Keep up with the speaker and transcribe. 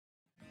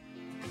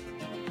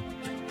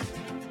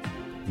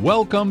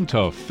Welcome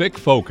to FIC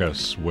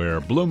Focus, where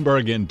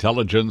Bloomberg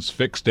Intelligence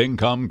fixed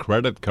income,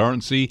 credit,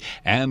 currency,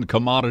 and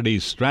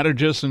commodities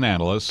strategists and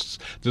analysts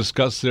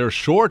discuss their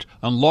short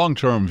and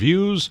long-term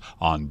views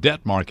on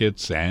debt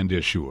markets and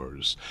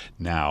issuers.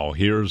 Now,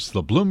 here's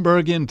the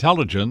Bloomberg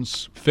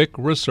Intelligence FIC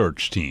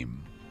research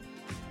team.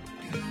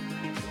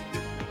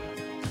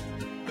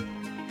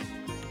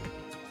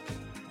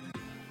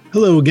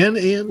 Hello again,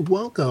 and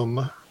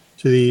welcome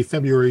to the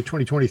February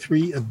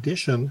 2023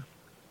 edition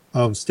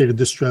of State of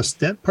Distressed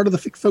Debt, part of the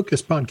FIC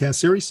Focus podcast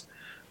series,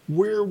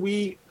 where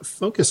we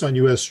focus on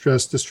U.S.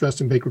 stress, distressed,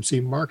 and bankruptcy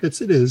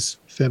markets. It is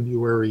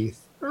February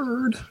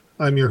 3rd.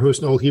 I'm your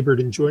host, Noel Hebert,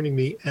 and joining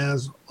me,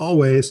 as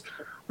always,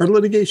 our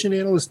litigation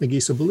analyst,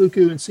 Nagisa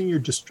Baluku, and senior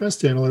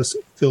distressed analyst,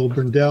 Phil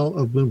Brindell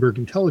of Bloomberg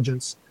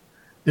Intelligence.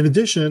 In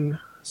addition,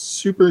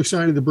 super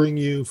excited to bring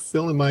you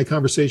Phil and my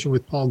conversation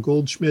with Paul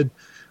Goldschmidt,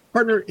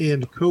 partner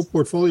and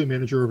co-portfolio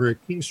manager over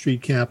at King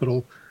Street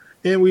Capital.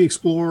 And we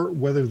explore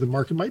whether the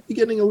market might be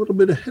getting a little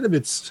bit ahead of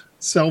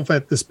itself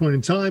at this point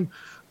in time,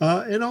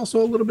 and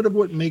also a little bit of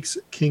what makes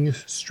King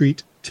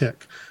Street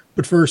tick.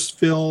 But first,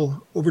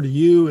 Phil, over to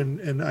you.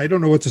 And I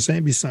don't know what to say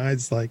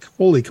besides like,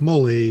 holy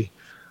camole.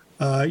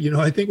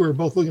 I think we're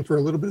both looking for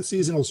a little bit of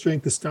seasonal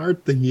strength to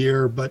start the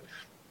year. But,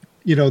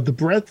 the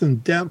breadth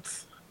and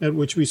depth at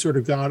which we sort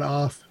of got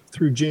off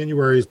through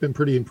January has been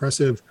pretty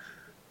impressive.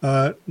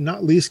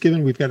 Not least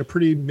given we've got a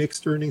pretty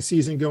mixed earnings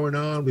season going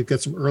on. We've got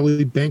some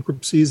early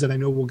bankruptcies that I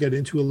know we'll get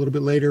into a little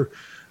bit later.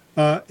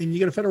 And you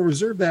got a Federal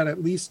Reserve that,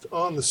 at least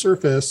on the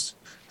surface,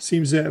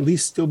 seems to at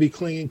least still be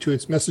clinging to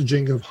its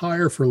messaging of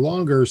higher for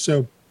longer.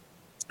 So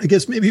I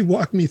guess maybe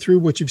walk me through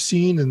what you've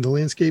seen in the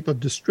landscape of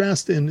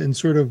distress and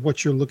sort of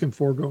what you're looking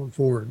for going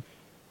forward.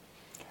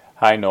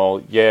 Hi,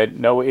 Noel. Yeah,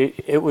 no,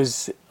 it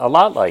was a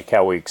lot like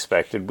how we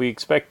expected. We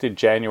expected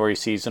January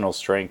seasonal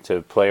strength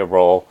to play a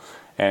role.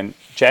 And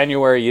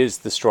January is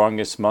the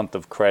strongest month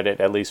of credit,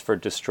 at least for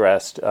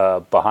distressed,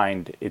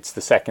 it's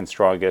the second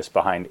strongest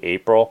behind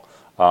April.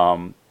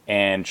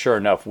 And sure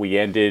enough, we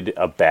ended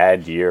a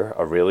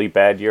really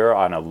bad year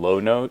on a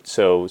low note.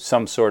 So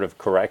some sort of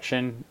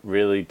correction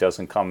really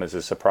doesn't come as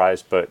a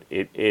surprise, but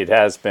it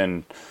has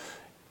been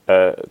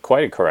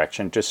quite a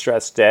correction.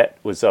 Distressed debt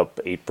was up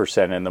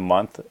 8% in the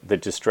month. The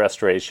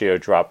distressed ratio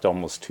dropped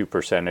almost 2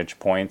 percentage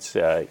points.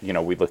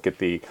 We look at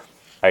the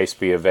ICE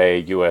B of A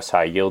U.S.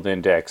 High Yield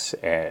Index,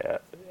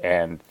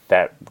 and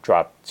that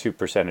dropped 2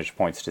 percentage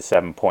points to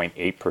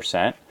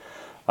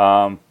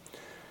 7.8%.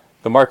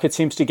 The market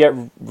seems to get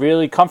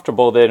really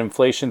comfortable that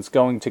inflation's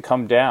going to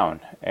come down,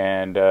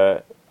 and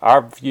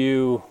our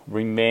view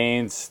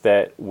remains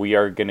that we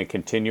are going to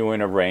continue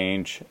in a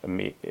range,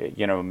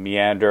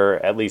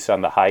 meander, at least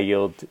on the high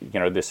yield,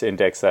 this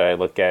index that I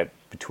look at,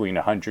 between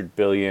 100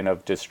 billion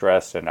of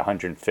distress and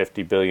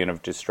 150 billion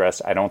of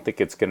distress. I don't think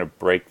it's going to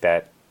break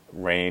that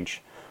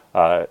range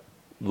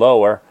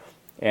lower,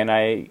 and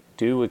I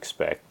do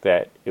expect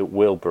that it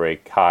will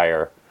break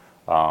higher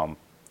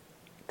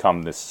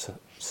come this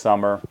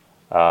summer,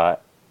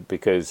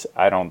 because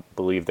I don't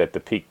believe that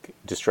the peak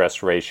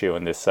distress ratio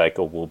in this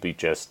cycle will be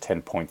just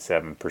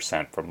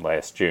 10.7% from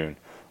last June.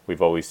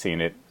 We've always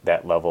seen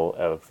that level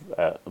of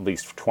at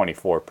least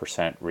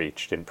 24%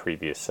 reached in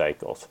previous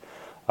cycles.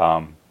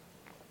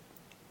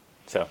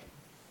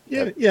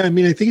 Yeah. I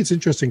mean, I think it's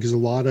interesting because a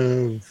lot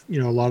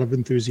of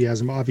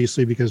enthusiasm,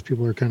 obviously, because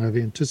people are kind of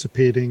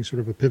anticipating sort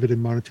of a pivot in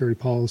monetary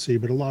policy,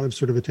 but a lot of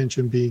sort of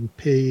attention being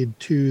paid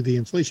to the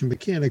inflation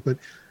mechanic. But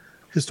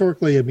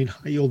historically, I mean,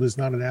 high yield is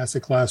not an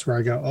asset class where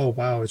I go, oh,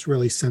 wow, it's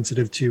really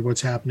sensitive to what's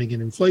happening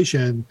in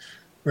inflation,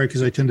 right?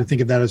 Because I tend to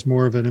think of that as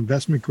more of an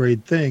investment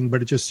grade thing,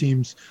 but it just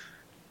seems,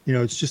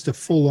 it's just a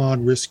full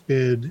on risk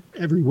bid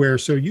everywhere.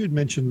 So you had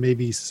mentioned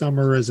maybe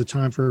summer as a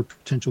time for a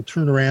potential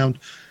turnaround.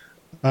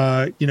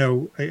 I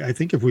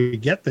think if we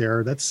get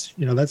there, that's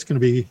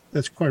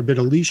quite a bit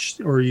of leash.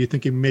 Or are you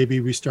thinking maybe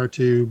we start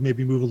to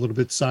maybe move a little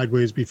bit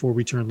sideways before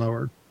we turn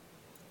lower?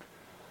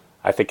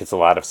 I think it's a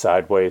lot of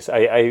sideways.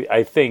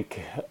 I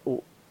think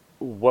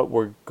what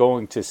we're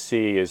going to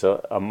see is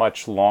a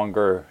much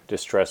longer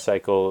distress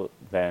cycle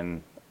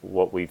than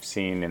what we've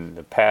seen in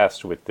the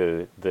past with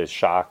the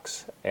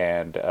shocks.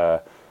 And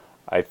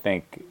I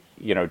think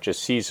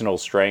just seasonal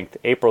strength.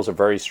 April's a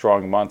very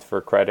strong month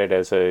for credit,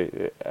 as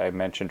I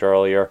mentioned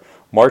earlier.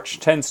 March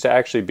tends to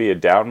actually be a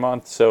down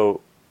month,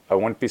 so I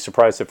wouldn't be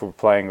surprised if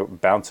we're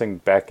bouncing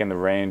back in the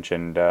range.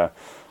 And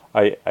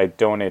I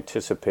don't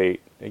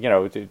anticipate,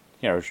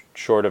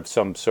 short of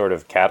some sort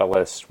of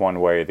catalyst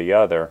one way or the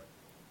other,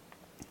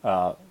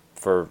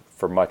 for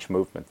much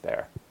movement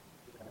there.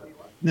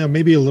 Now,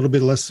 maybe a little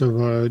bit less of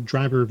a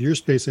driver of your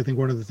space. I think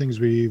one of the things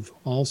we've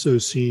also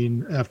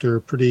seen after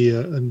a pretty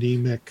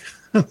anemic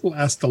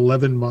last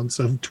 11 months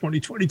of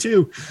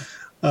 2022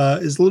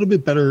 is a little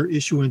bit better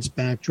issuance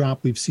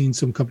backdrop. We've seen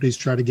some companies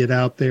try to get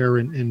out there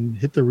and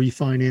hit the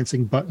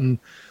refinancing button,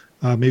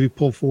 maybe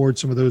pull forward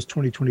some of those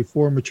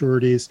 2024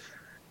 maturities.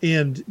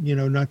 And,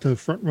 not to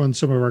front run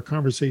some of our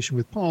conversation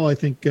with Paul, I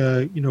think,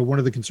 one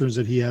of the concerns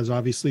that he has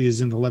obviously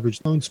is in the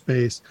leveraged loan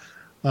space.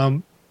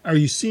 Are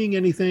you seeing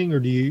anything, or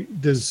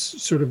does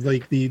sort of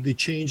like the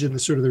change in the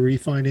sort of the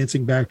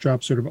refinancing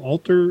backdrop sort of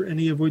alter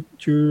any of what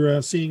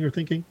you're seeing or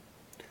thinking?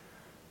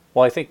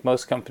 Well, I think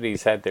most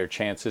companies had their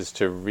chances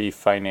to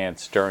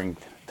refinance during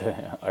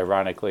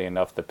ironically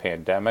enough, the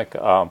pandemic.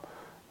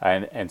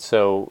 And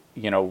so,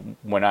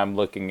 when I'm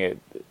looking at,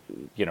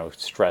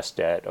 stress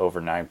debt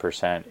over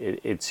 9%,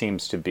 it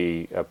seems to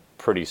be a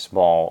pretty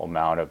small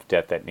amount of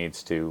debt that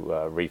needs to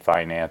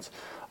refinance.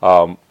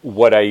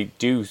 What I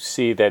do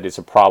see that is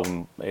a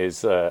problem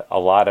is a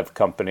lot of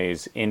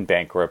companies in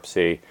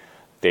bankruptcy,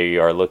 they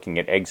are looking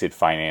at exit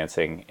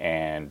financing.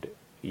 And,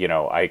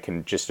 I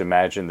can just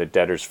imagine the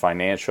debtors'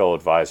 financial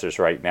advisors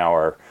right now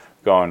are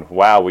going,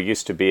 wow, we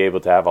used to be able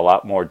to have a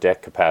lot more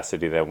debt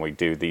capacity than we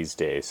do these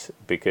days.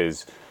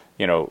 Because,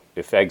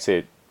 if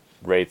exit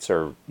rates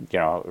are,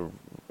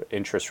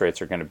 interest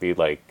rates are going to be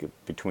like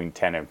between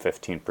 10 and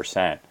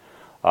 15%,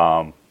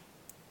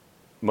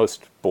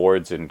 most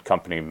boards and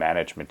company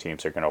management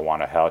teams are going to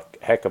want a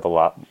heck of a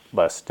lot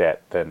less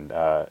debt than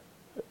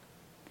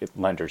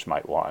lenders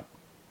might want.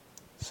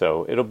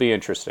 So it'll be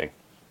interesting.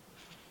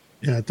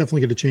 Yeah, definitely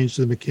going to change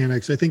the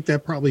mechanics. I think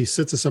that probably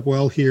sets us up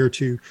well here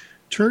to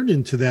turn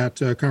into that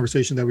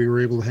conversation that we were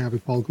able to have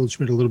with Paul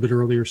Goldschmidt a little bit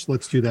earlier. So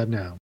let's do that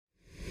now.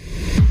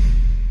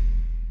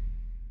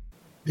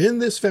 In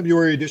this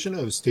February edition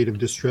of State of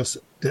Distress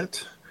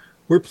Debt,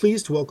 we're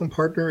pleased to welcome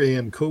partner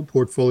and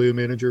co-portfolio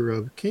manager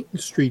of King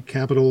Street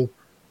Capital,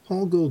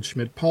 Paul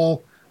Goldschmidt.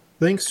 Paul,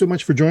 thanks so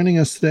much for joining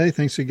us today.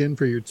 Thanks again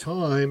for your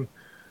time.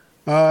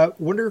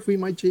 Wonder if we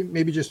might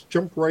maybe just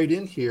jump right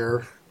in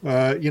here.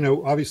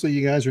 Obviously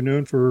you guys are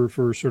known for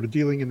sort of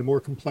dealing in the more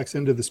complex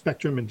end of the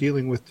spectrum and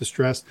dealing with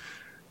distress.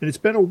 And it's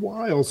been a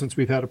while since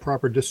we've had a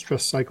proper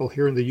distress cycle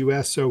here in the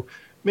U.S. So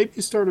maybe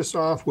start us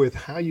off with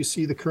how you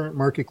see the current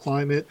market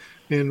climate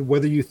and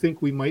whether you think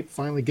we might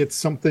finally get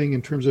something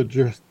in terms of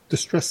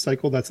distress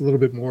cycle that's a little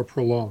bit more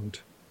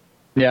prolonged.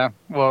 Yeah,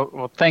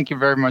 well, thank you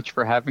very much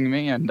for having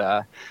me, and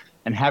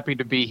happy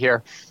to be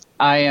here.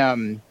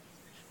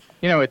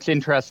 It's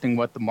interesting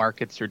what the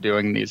markets are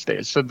doing these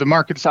days. So the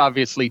markets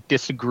obviously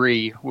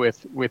disagree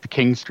with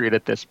King Street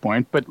at this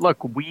point, but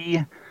look,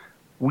 we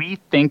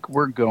think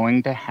we're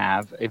going to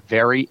have a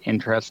very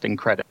interesting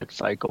credit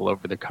cycle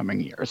over the coming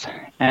years.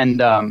 And,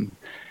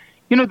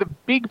 the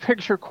big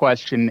picture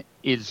question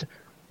is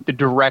the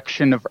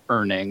direction of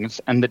earnings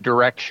and the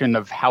direction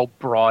of how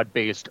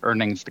broad-based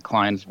earnings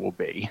declines will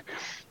be.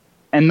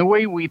 And the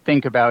way we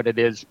think about it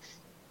is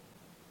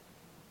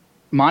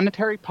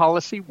monetary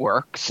policy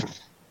works.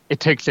 It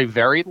takes a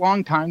very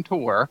long time to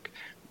work,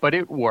 but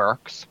it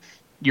works.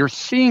 You're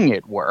seeing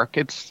it work.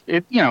 It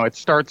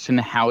starts in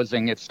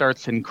housing. It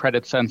starts in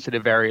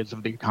credit-sensitive areas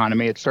of the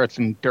economy. It starts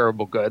in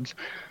durable goods,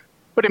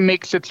 but it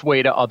makes its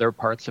way to other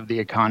parts of the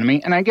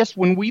economy. And I guess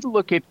when we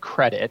look at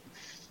credit,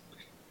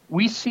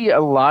 we see a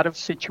lot of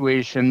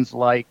situations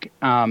like,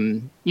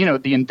 the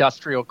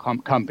industrial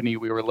company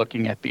we were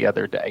looking at the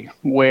other day,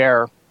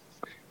 where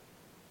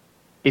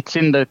it's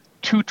in the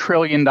 $2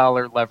 trillion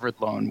levered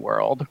loan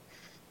world.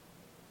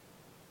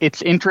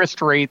 Its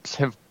interest rates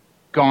have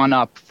gone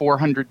up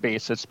 400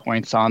 basis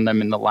points on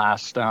them in the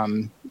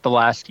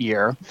last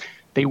year.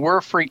 They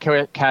were free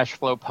cash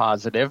flow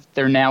positive.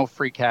 They're now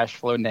free cash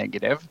flow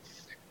negative.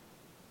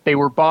 They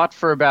were bought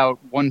for about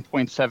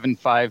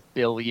 $1.75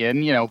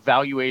 billion.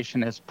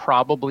 Valuation has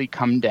probably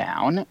come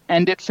down,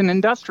 and it's an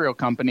industrial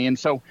company. And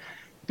so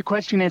the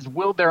question is,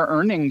 will their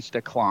earnings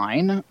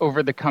decline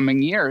over the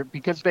coming year?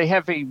 Because they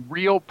have a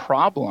real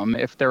problem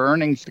if their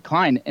earnings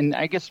decline. And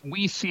I guess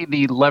we see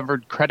the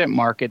levered credit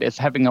market as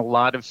having a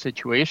lot of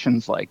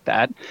situations like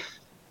that.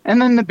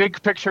 And then the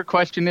big picture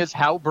question is,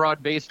 how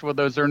broad-based will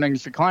those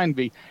earnings decline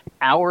be?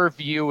 Our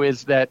view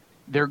is that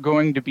they're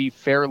going to be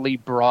fairly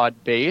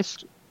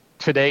broad-based.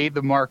 Today,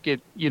 the market,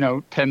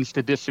 tends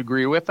to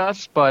disagree with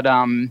us, but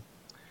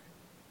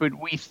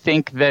we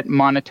think that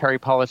monetary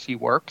policy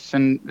works,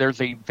 and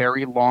there's a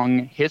very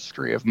long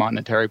history of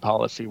monetary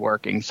policy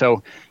working.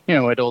 So,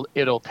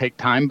 it'll take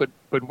time, but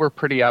we're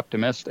pretty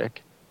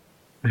optimistic.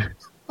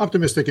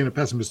 Optimistic in a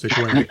pessimistic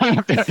way.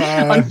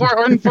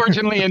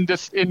 Unfortunately, in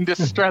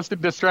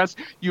distress,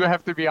 you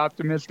have to be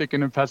optimistic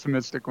in a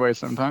pessimistic way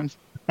sometimes.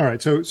 All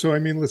right. So I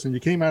mean, listen, you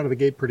came out of the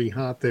gate pretty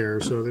hot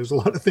there. So there's a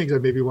lot of things I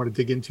maybe want to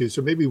dig into.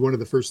 So maybe one of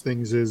the first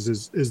things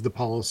is the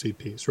policy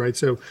piece, right?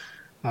 So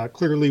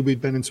clearly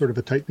we've been in sort of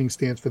a tightening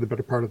stance for the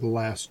better part of the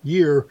last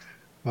year.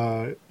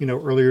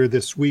 Earlier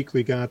this week,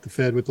 we got the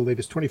Fed with the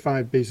latest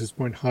 25 basis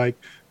point hike,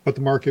 but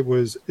the market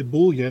was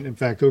ebullient, in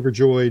fact,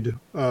 overjoyed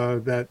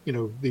that,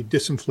 the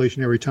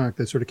disinflationary talk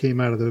that sort of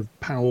came out of the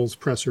Powell's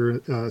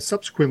presser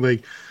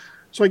subsequently.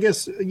 So I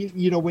guess,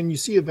 when you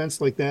see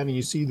events like that and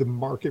you see the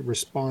market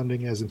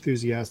responding as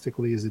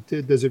enthusiastically as it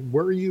did, does it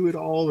worry you at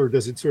all? Or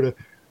does it sort of,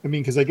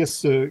 because I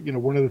guess,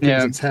 one of the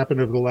things that's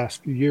happened over the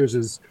last few years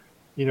is,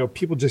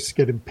 people just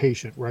get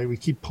impatient, right? We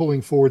keep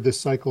pulling forward this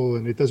cycle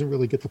and it doesn't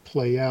really get to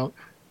play out.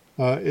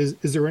 Is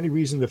there any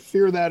reason to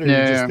fear that, or you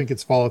just think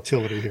it's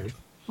volatility here?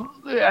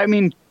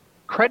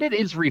 credit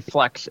is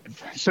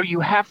reflexive. So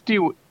you have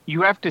to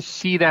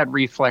see that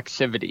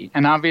reflexivity.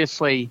 And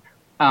obviously,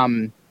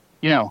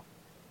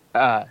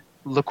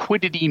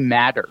 liquidity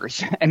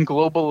matters and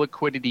global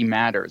liquidity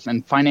matters.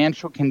 And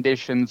financial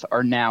conditions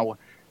are now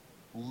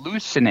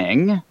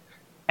loosening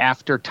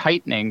after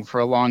tightening for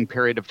a long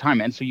period of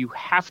time. And so you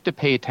have to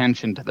pay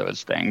attention to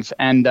those things.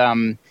 And,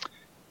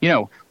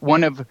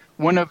 one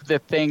of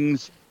the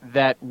things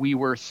that we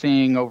were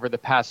seeing over the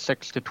past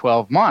 6 to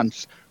 12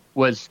 months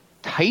was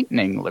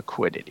tightening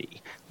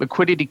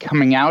liquidity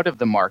coming out of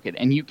the market.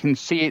 And you can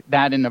see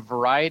that in a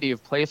variety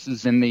of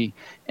places in the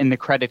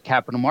credit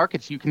capital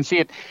markets. You can see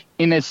it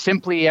in as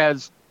simply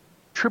as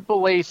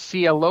AAA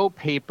CLO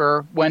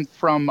paper went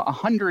from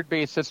 100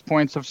 basis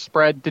points of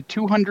spread to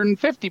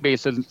 250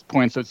 basis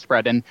points of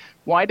spread. And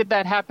why did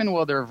that happen?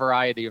 Well, there are a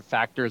variety of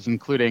factors,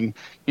 including,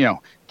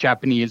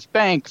 Japanese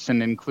banks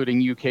and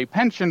including UK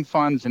pension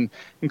funds and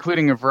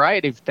including a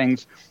variety of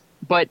things.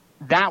 But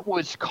that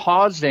was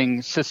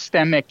causing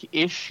systemic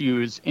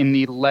issues in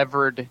the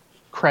levered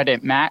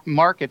credit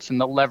markets and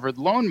the levered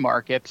loan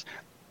markets.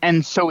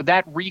 And so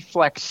that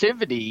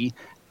reflexivity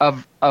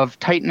of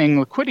tightening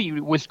liquidity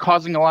was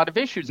causing a lot of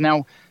issues.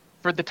 Now,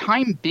 for the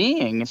time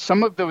being,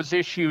 some of those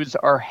issues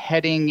are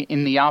heading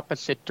in the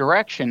opposite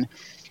direction.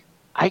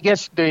 I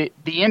guess the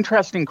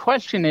interesting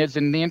question is,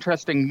 and the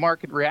interesting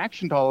market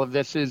reaction to all of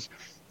this is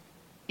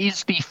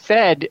the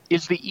Fed,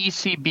 is the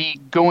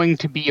ECB going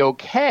to be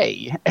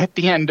okay at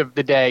the end of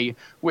the day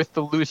with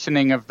the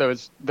loosening of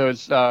those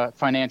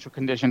financial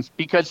conditions?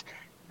 Because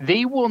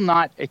they will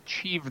not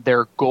achieve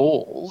their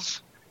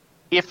goals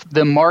if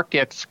the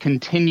markets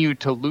continue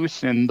to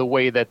loosen the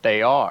way that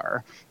they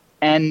are.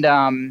 And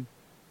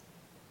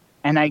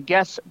I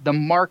guess the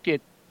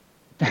market,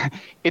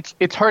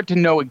 it's hard to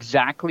know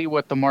exactly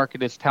what the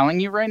market is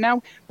telling you right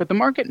now, but the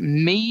market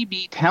may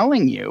be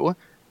telling you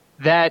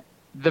that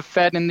the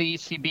Fed and the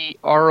ECB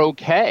are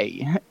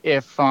okay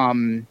if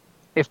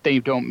they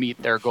don't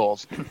meet their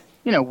goals.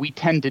 We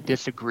tend to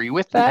disagree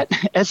with that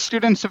as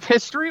students of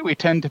history. We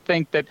tend to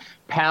think that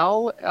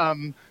Powell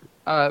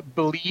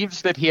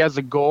believes that he has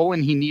a goal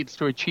and he needs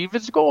to achieve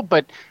his goal,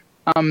 but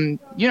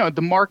the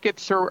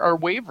markets are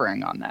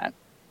wavering on that.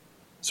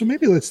 So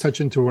maybe let's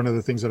touch into one of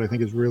the things that I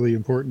think is really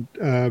important,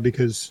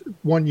 because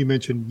one, you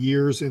mentioned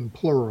years in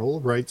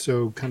plural, right?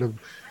 So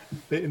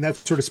and that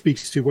sort of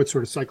speaks to what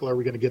sort of cycle are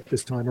we going to get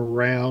this time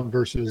around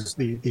versus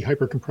the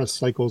hyper compressed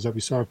cycles that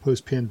we saw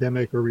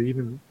post-pandemic, or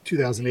even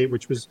 2008,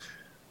 which was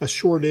a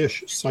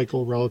shortish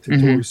cycle relative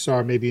to what we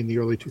saw maybe in the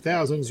early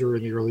 2000s or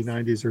in the early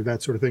 90s or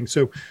that sort of thing.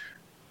 So,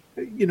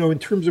 in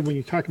terms of when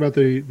you talk about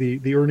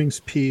the earnings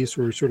piece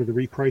or sort of the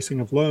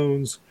repricing of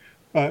loans,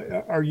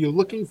 are you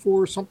looking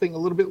for something a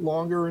little bit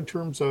longer in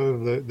terms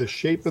of the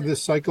shape of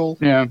this cycle?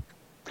 Yeah.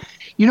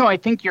 I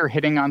think you're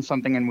hitting on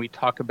something, and we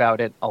talk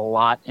about it a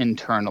lot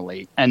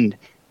internally. And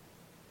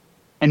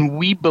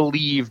we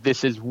believe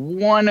this is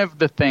one of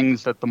the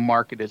things that the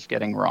market is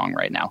getting wrong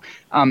right now.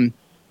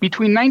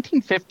 Between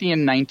 1950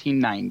 and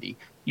 1990,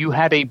 you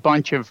had a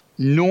bunch of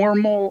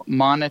normal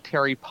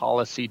monetary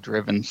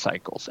policy-driven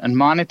cycles, and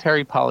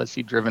monetary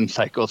policy-driven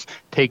cycles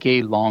take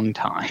a long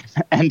time.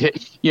 And,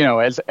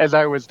 as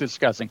I was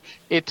discussing,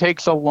 it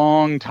takes a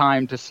long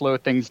time to slow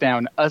things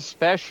down,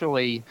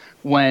 especially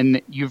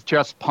when you've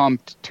just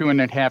pumped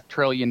 $2.5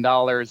 trillion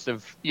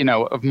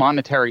of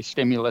monetary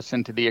stimulus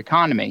into the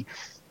economy.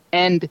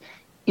 And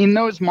in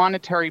those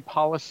monetary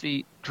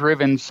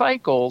policy-driven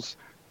cycles,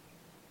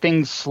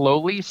 things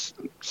slowly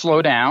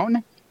slow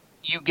down.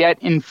 You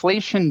get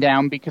inflation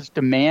down because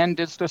demand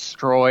is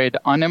destroyed,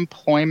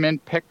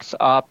 unemployment picks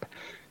up,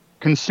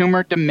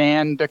 consumer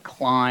demand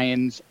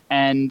declines,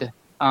 and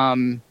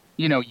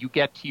you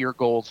get to your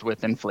goals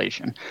with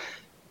inflation.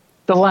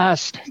 The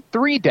last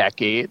 3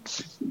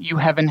 decades, you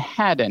haven't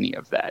had any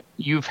of that.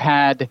 You've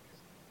had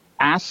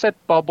asset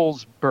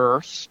bubbles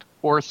burst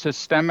or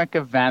systemic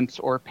events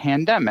or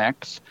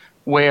pandemics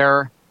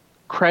where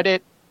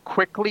credit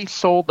quickly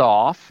sold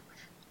off,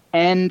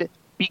 and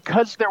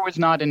because there was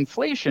not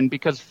inflation,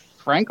 because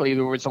frankly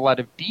there was a lot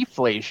of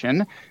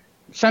deflation,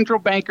 central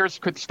bankers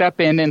could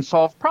step in and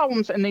solve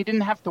problems, and they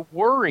didn't have to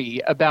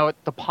worry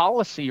about the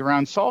policy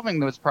around solving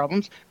those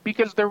problems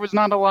because there was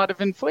not a lot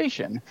of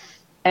inflation.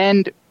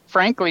 And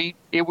frankly,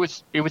 it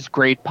was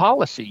great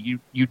policy.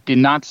 You did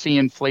not see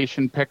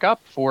inflation pick up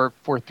for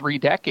 3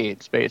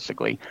 decades,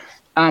 basically.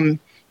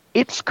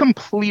 It's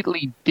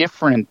completely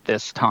different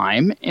this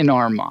time in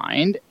our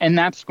mind, and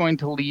that's going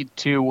to lead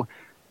to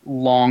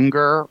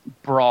longer,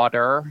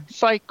 broader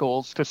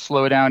cycles to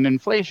slow down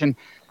inflation.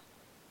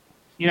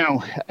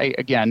 I,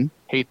 again,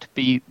 hate to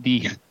be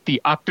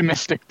the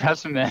optimistic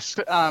pessimist,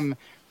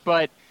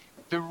 but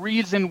the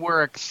reason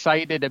we're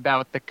excited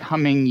about the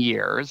coming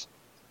years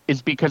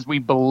is because we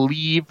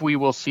believe we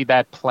will see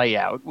that play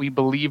out. We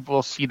believe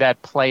we'll see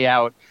that play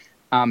out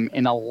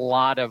in a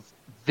lot of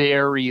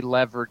very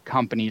levered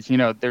companies.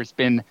 There's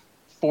been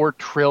 4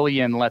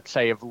 trillion, let's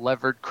say, of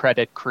levered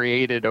credit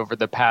created over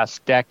the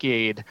past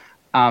decade.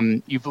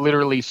 You've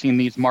literally seen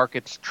these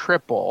markets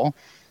triple.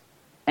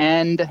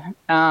 And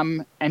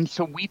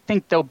so we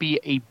think there'll be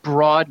a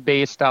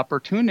broad-based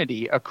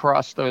opportunity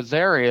across those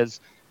areas.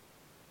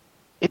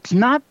 It's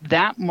not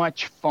that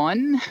much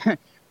fun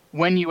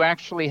when you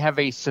actually have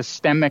a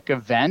systemic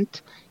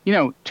event.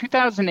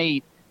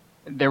 2008,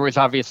 there was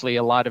obviously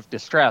a lot of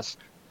distress,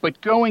 but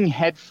going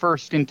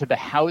headfirst into the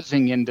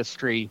housing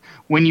industry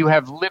when you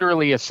have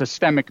literally a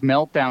systemic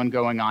meltdown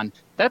going on,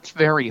 that's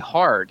very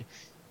hard.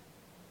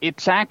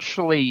 It's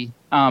actually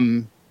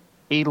a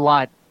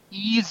lot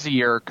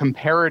easier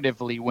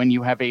comparatively when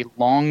you have a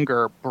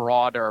longer,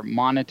 broader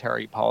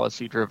monetary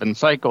policy-driven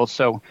cycle.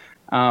 So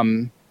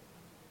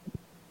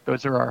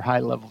those are our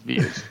high-level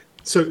views.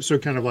 So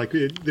kind of like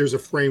there's a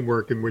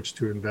framework in which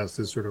to invest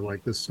is sort of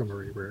like this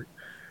summary, right?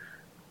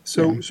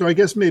 So I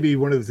guess maybe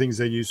one of the things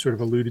that you sort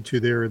of alluded to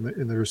there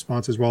in the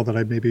response as well that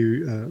I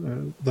maybe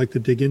like to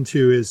dig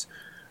into is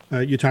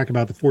you talk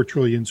about the 4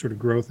 trillion sort of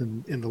growth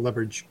in the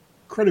leverage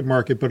credit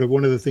market, but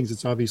one of the things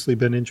that's obviously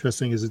been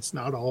interesting is it's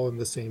not all in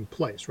the same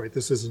place, right?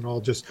 This isn't all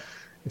just,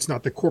 it's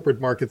not the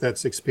corporate market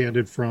that's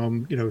expanded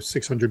from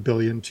 600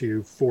 billion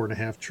to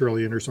 4.5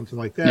 trillion or something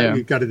like that. Yeah.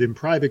 We've got it in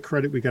private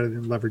credit, we got it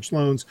in leveraged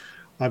loans.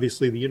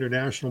 Obviously, the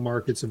international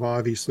markets have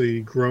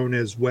obviously grown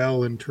as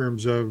well in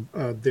terms of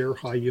their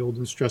high yield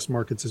and stress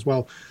markets as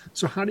well.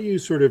 So how do you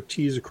sort of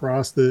tease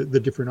across the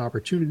different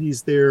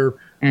opportunities there?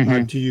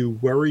 Mm-hmm. Do you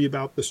worry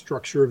about the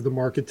structure of the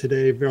market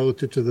today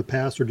relative to the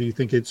past, or do you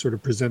think it sort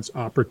of presents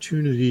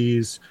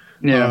opportunities,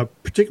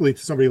 particularly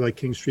to somebody like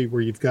King Street,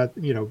 where you've got,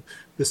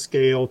 the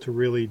scale to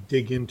really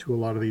dig into a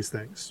lot of these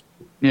things?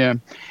 Yeah.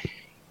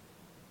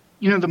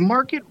 The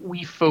market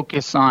we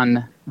focus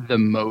on the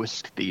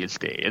most these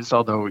days,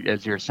 although,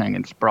 as you're saying,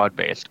 it's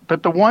broad-based,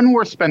 but the one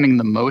we're spending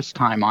the most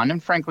time on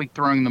and, frankly,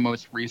 throwing the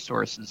most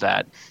resources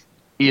at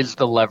is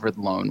the levered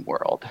loan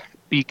world,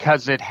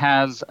 because it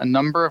has a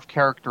number of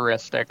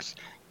characteristics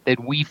that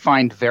we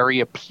find very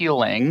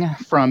appealing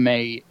from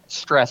a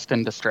stressed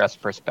and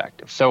distressed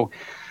perspective. So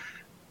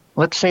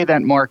let's say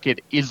that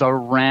market is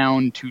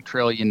around $2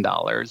 trillion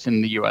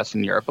in the U.S.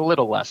 and Europe, a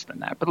little less than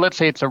that, but let's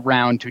say it's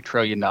around $2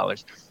 trillion.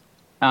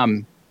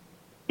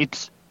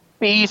 It's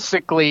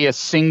basically a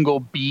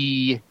single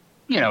B,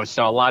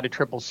 so a lot of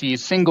triple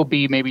C's, single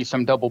B, maybe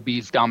some double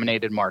B's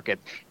dominated market.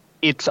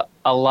 It's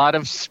a lot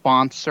of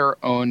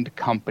sponsor-owned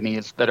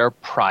companies that are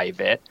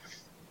private.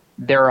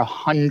 There are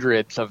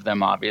hundreds of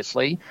them,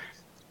 obviously.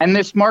 And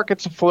this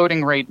market's a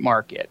floating rate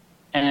market.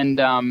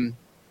 And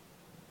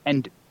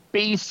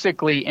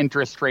basically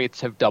interest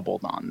rates have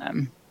doubled on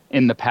them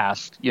in the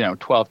past,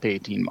 12 to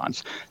 18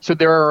 months. So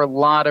there are a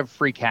lot of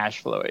free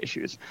cash flow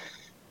issues.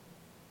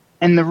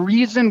 And the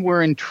reason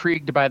we're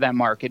intrigued by that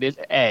market is,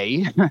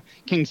 A,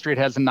 King Street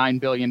has a $9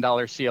 billion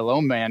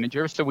CLO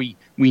manager, so we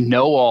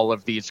know all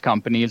of these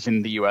companies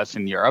in the U.S.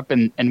 and Europe,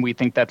 and we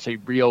think that's a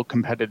real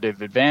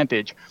competitive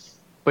advantage.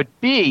 But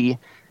B,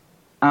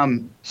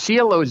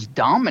 CLOs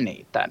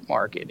dominate that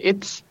market.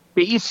 It's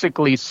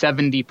basically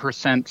 70%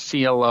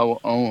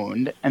 CLO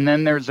owned, and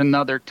then there's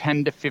another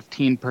 10 to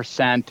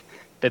 15%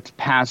 that's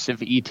passive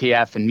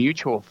ETF and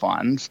mutual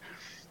funds.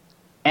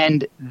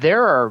 And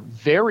there are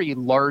very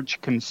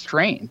large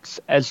constraints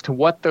as to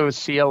what those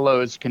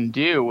CLOs can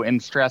do in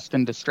stressed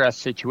and distressed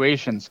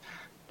situations.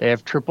 They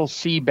have triple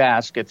C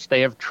baskets.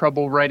 They have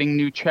trouble writing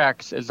new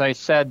checks. As I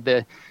said,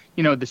 the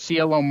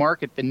CLO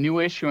market, the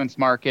new issuance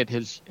market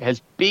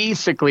has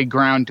basically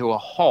ground to a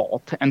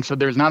halt. And so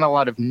there's not a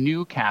lot of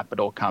new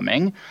capital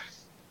coming.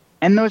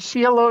 And those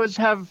CLOs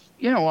have,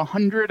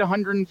 100,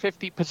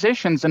 150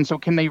 positions. And so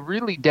can they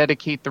really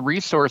dedicate the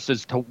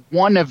resources to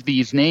one of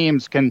these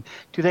names? Do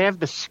they have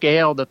the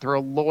scale to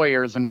throw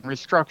lawyers and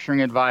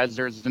restructuring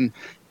advisors and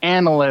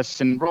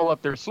analysts and roll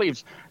up their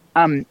sleeves?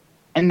 And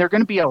there are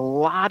going to be a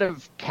lot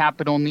of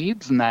capital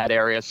needs in that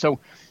area. So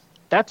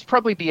that's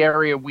probably the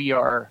area we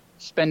are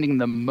spending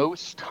the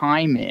most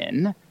time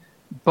in.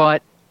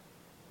 But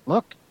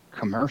look,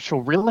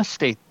 commercial real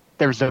estate,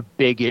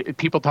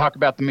 people talk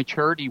about the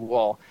maturity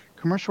wall.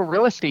 Commercial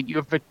real estate, you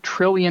have $1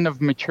 trillion of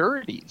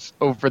maturities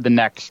over the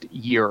next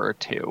year or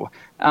two.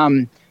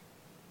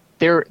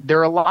 There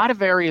are a lot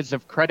of areas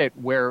of credit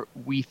where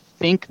we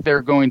think there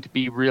are going to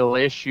be real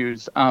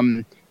issues.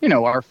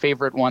 Our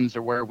favorite ones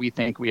are where we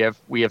think we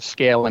have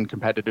scale and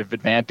competitive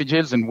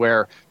advantages, and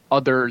where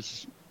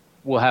others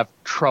will have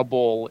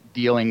trouble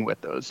dealing with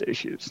those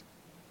issues.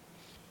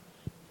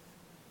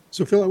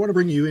 So, Phil, I want to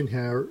bring you in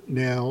here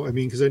now.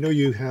 Because I know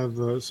you have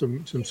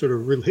some sort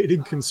of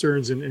related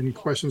concerns and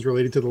questions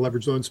related to the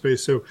leveraged loan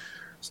space. So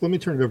let me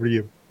turn it over to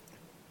you.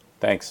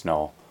 Thanks,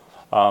 Noel.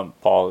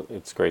 Paul,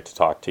 it's great to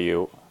talk to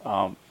you.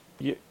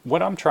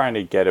 What I'm trying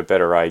to get a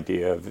better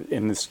idea of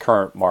in this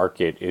current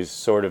market is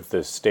sort of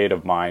the state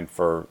of mind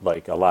for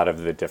like a lot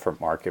of the different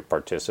market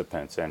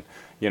participants. And,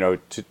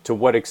 to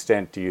what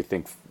extent do you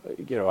think,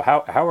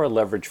 how are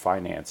leverage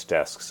finance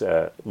desks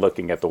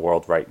looking at the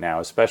world right now,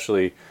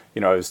 especially,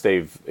 as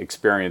they've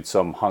experienced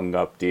some hung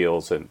up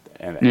deals and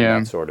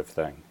that sort of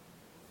thing?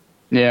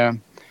 Yeah.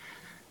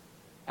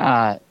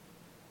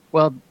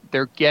 Well,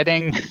 they're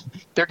getting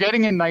they're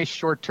getting a nice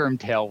short-term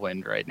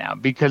tailwind right now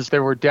because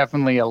there were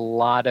definitely a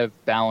lot of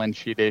balance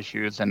sheet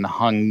issues and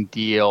hung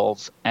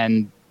deals,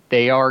 and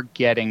they are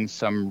getting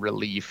some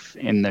relief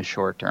in the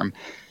short term.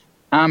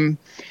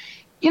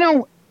 You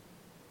know,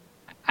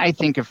 I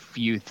think a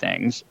few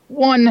things.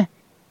 One,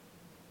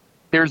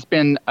 there's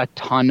been a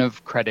ton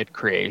of credit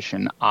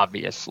creation,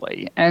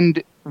 obviously.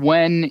 And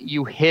when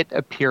you hit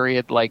a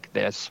period like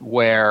this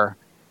where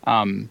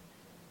the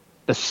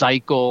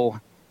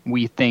cycle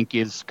we think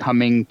is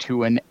coming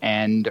to an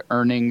end,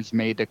 earnings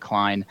may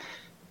decline,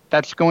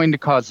 that's going to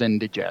cause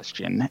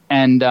indigestion.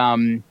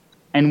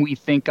 And we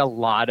think a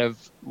lot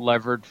of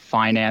levered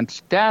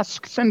finance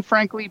desks and,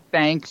 frankly,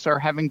 banks are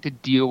having to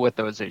deal with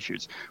those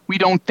issues. We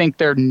don't think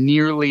they're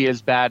nearly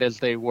as bad as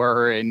they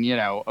were in,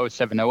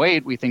 07,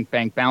 08. We think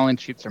bank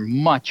balance sheets are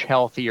much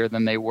healthier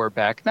than they were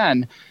back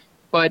then.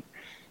 But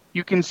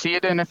you can see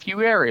it in a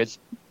few areas.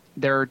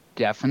 There are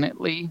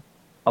definitely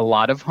a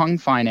lot of hung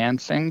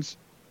financings.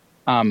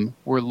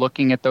 We're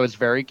looking at those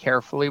very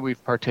carefully.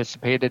 We've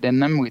participated in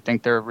them. We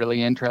think they're a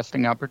really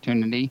interesting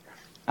opportunity.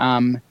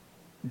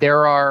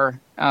 There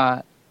are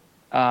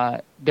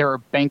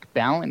bank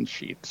balance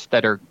sheets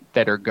that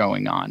are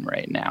going on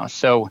right now.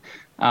 So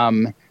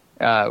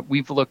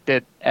we've looked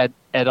at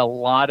a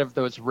lot of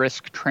those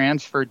risk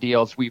transfer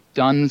deals. We've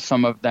done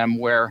some of them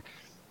where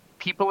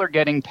people are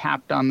getting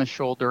tapped on the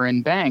shoulder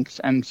in banks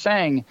and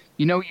saying,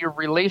 your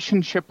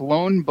relationship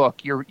loan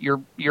book,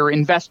 your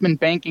investment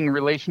banking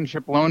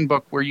relationship loan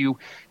book where you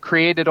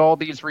created all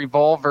these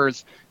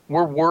revolvers,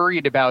 we're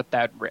worried about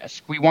that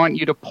risk. We want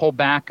you to pull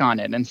back on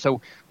it. And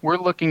so we're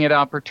looking at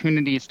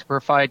opportunities to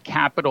provide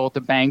capital to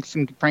banks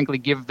and, frankly,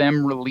 give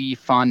them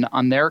relief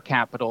on their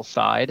capital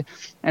side.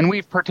 And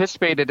we've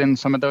participated in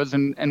some of those,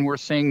 and we're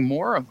seeing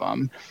more of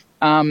them.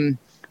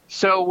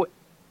 So,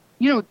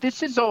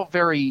 this is all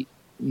very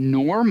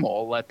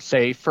normal, let's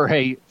say, for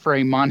a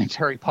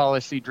monetary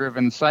policy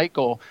driven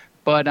cycle.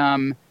 But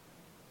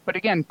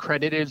again,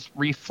 credit is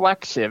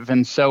reflexive.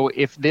 And so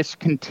if this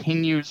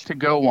continues to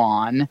go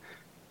on,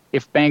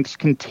 if banks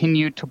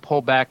continue to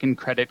pull back in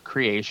credit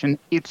creation,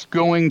 it's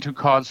going to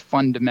cause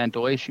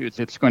fundamental issues.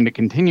 It's going to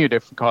continue to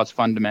cause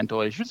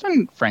fundamental issues,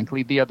 and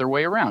frankly, the other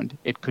way around.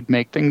 It could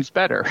make things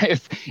better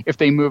if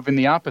they move in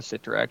the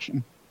opposite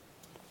direction.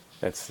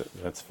 That's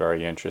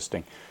very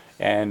interesting.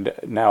 And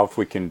now if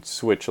we can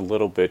switch a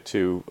little bit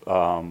to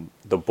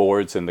the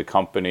boards and the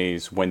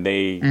companies, when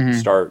they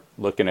start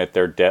looking at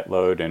their debt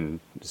load and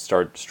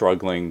start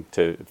struggling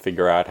to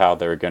figure out how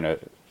they're going to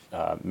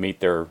meet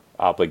their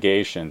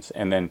obligations,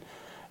 and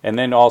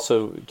then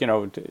also,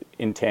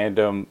 in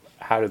tandem,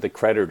 how do the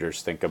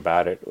creditors think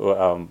about it?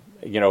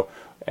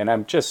 And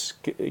I'm just,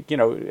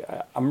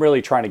 I'm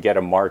really trying to get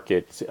a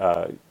market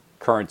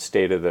current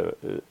state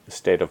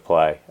of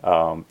play.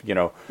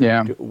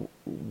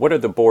 What are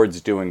the boards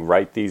doing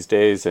right these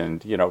days,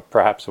 and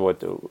perhaps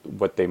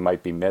what they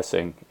might be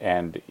missing,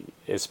 and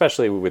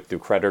especially with the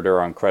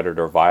creditor on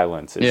creditor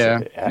violence.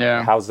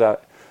 How's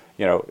that?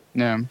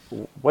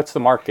 What's the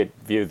market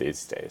view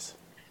these days?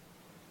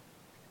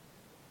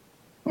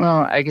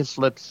 Well, I guess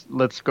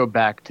let's go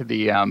back to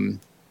the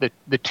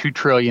 $2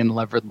 trillion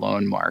levered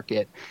loan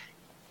market.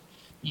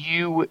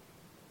 I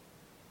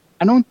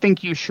don't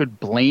think you should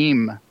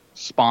blame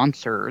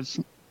sponsors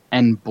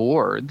and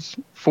boards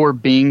for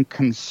being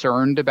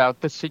concerned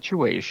about the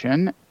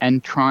situation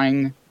and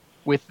trying,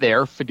 with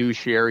their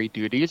fiduciary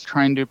duties,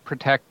 trying to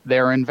protect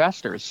their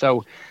investors.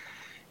 So,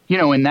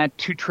 in that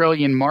 $2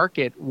 trillion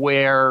market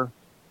where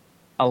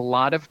a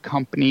lot of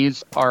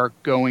companies are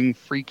going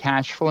free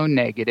cash flow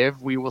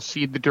negative, we will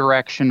see the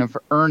direction of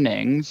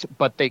earnings,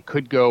 but they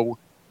could go,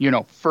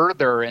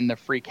 further in the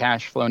free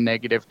cash flow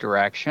negative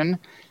direction.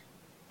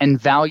 And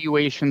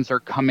valuations are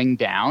coming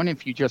down.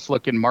 If you just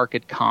look at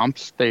market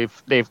comps,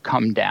 they've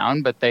come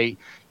down, but they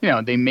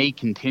may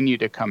continue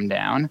to come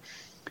down.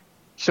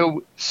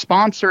 So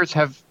sponsors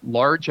have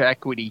large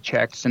equity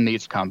checks in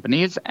these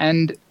companies,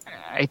 and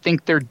I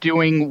think they're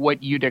doing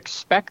what you'd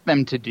expect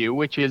them to do,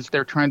 which is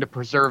they're trying to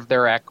preserve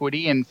their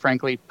equity and,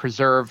 frankly,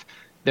 preserve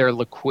their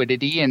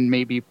liquidity and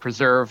maybe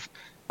preserve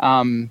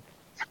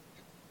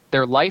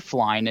their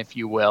lifeline, if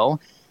you will.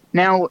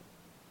 Now,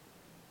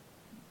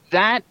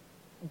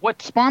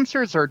 what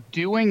sponsors are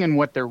doing and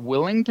what they're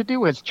willing to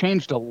do has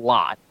changed a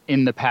lot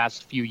in the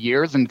past few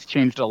years, and it's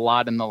changed a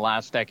lot in the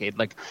last decade.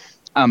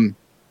 10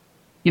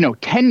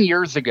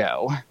 years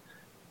ago,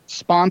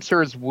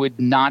 sponsors would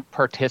not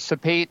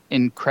participate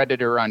in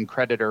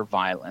creditor-on-creditor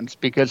violence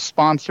because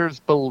sponsors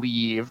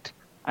believed,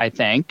 I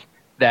think,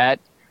 that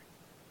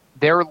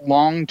their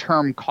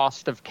long-term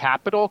cost of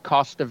capital,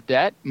 cost of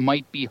debt,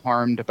 might be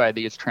harmed by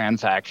these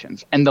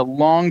transactions. And the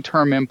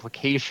long-term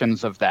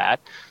implications of that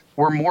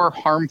were more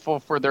harmful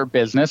for their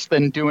business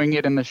than doing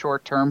it in the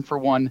short term for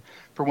one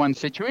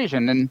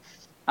situation.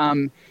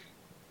 And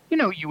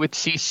you would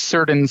see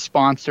certain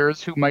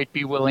sponsors who might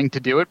be willing to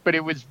do it, but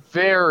it was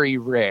very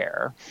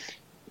rare.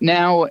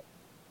 Now,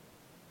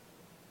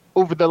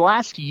 over the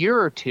last year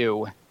or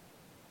two,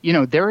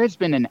 there has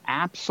been an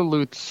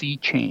absolute sea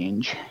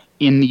change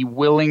in the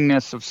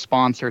willingness of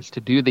sponsors to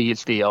do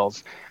these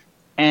deals.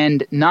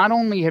 And not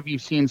only have you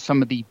seen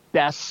some of the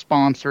best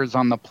sponsors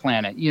on the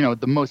planet,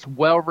 the most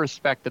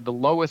well-respected, the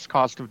lowest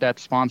cost of debt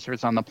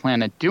sponsors on the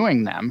planet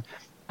doing them,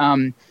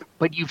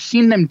 but you've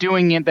seen them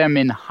doing them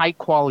in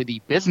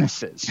high-quality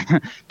businesses.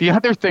 The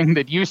other thing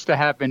that used to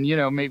happen,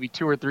 maybe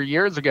 2 or 3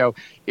 years ago,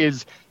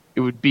 is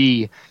it would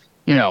be,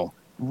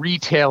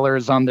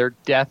 retailers on their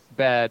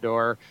deathbed,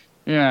 or,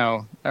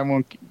 I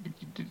won't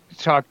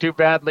talk too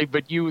badly,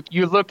 but you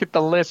look at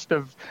the list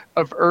of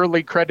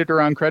early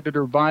creditor on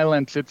creditor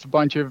violence. It's a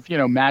bunch of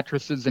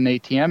mattresses and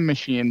ATM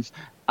machines.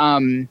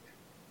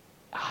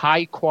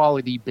 High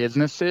quality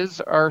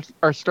businesses are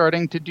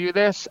starting to do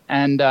this,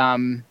 and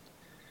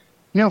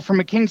from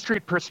a King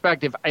Street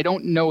perspective, I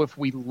don't know if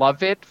we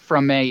love it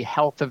from a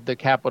health of the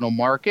capital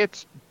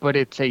markets, but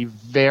it's a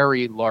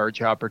very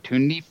large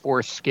opportunity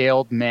for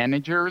scaled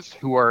managers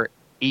who are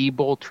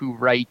able to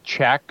write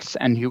checks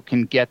and who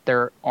can get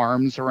their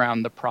arms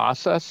around the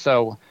process.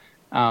 So,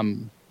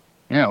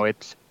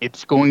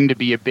 it's going to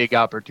be a big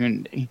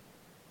opportunity.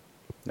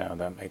 No,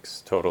 that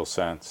makes total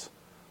sense.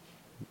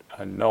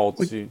 Noel,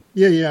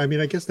 yeah. I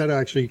mean, I guess that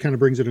actually kind of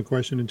brings into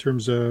question in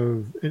terms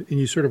of, and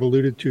you sort of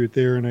alluded to it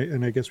there,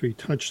 and I guess we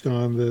touched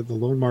on the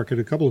loan market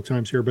a couple of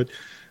times here, but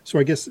so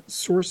I guess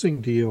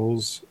sourcing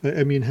deals,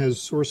 I mean, has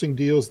sourcing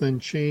deals then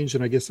changed?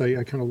 And I guess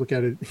I kind of look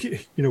at it,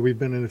 we've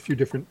been in a few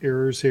different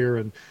eras here,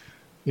 and,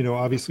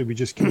 obviously we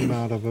just came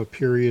out of a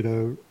period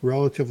of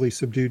relatively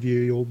subdued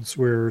yields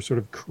where sort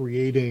of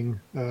creating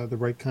the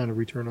right kind of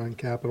return on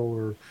capital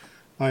or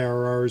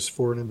IRRs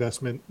for an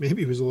investment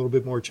maybe was a little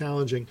bit more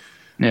challenging.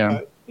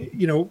 Yeah.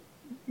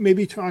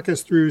 Maybe talk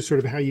us through sort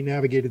of how you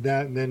navigated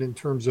that, and then in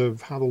terms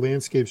of how the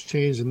landscape's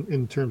changed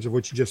in terms of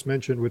what you just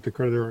mentioned with the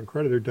creditor on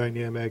creditor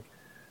dynamic,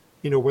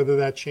 whether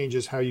that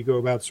changes how you go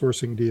about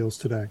sourcing deals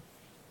today.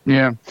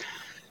 Yeah.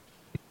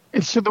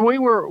 So the way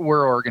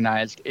we're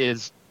organized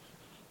is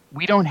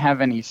we don't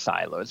have any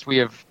silos. We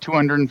have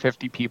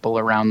 250 people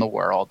around the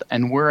world,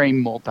 and we're a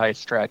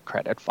multi-strat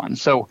credit fund.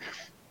 So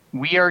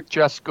we are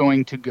just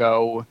going to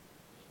go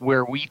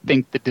where we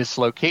think the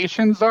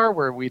dislocations are,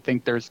 where we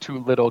think there's too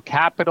little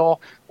capital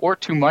or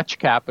too much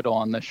capital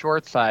on the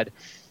short side.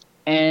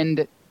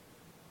 And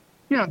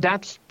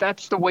that's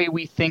the way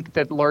we think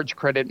that large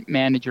credit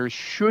managers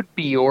should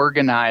be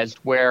organized,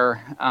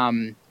 where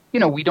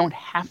we don't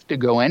have to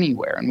go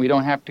anywhere, and we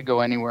don't have to go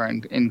anywhere,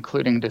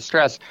 including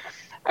distress.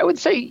 I would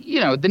say,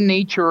 the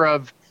nature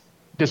of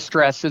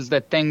distress is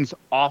that things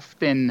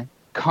often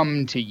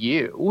come to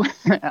you.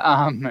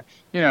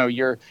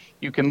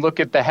 You can look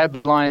at the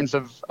headlines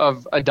of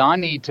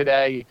Adani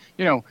today.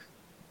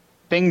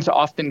 Things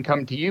often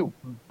come to you.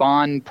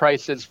 Bond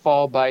prices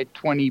fall by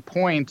 20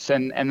 points,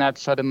 and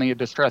that's suddenly a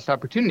distressed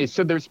opportunity.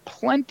 So there's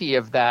plenty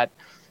of that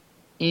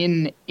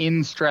in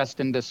stressed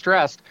and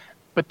distressed.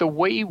 But the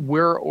way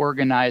we're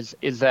organized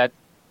is that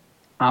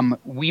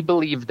we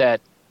believe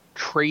that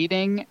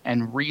trading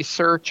and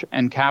research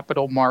and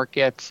capital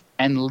markets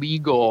and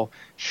legal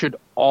should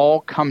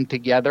all come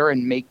together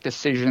and make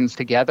decisions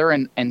together,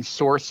 and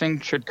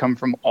sourcing should come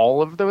from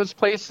all of those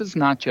places,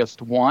 not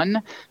just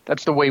one.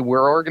 That's the way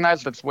we're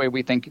organized. That's the way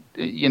we think,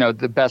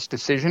 the best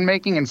decision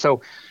making. And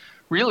so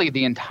really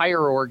the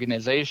entire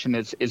organization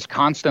is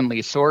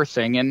constantly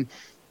sourcing.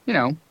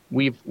 And,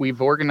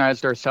 we've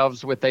organized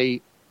ourselves with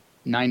a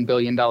 $9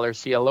 billion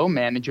CLO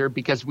manager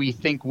because we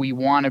think we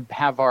want to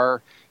have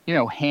our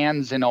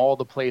hands in all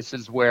the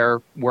places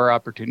where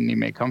opportunity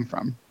may come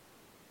from.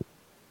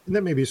 And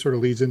that maybe sort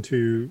of leads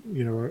into,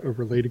 a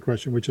related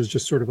question, which is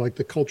just sort of like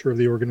the culture of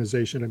the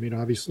organization. I mean,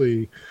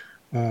 obviously,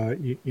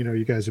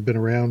 you guys have been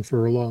around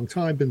for a long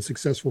time, been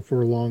successful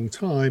for a long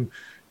time.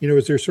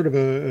 Is there sort of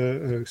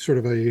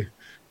a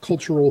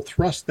cultural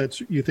thrust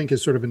that you think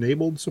has sort of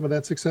enabled some of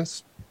that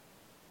success?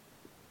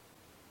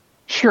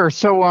 Sure.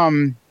 So,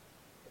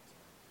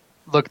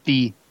 look,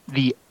 the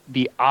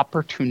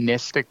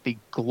opportunistic, the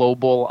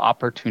global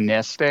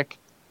opportunistic,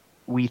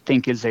 we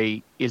think is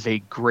a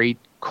great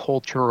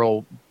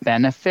cultural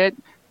benefit,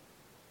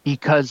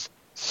 because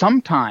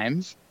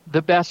sometimes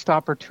the best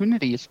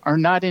opportunities are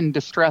not in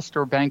distressed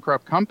or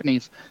bankrupt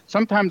companies.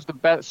 Sometimes the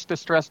best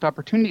distressed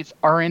opportunities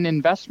are in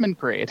investment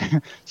grade.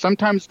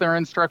 Sometimes they're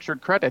in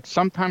structured credit.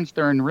 Sometimes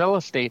they're in real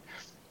estate.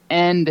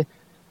 And,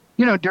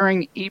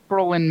 during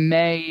April and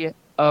May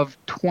of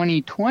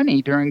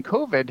 2020, during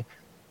COVID,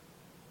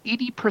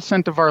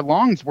 80% of our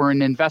longs were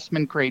in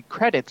investment grade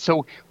credit.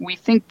 So we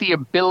think the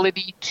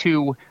ability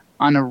to,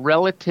 on a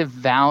relative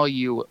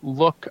value,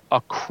 look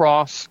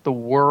across the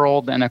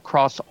world and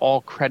across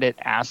all credit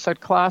asset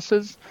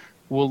classes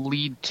will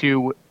lead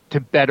to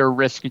better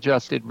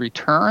risk-adjusted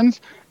returns.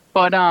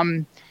 But,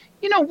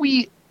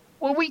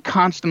 what we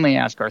constantly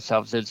ask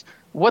ourselves is,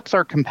 what's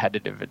our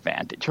competitive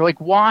advantage?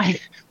 Like, why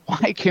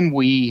can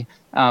we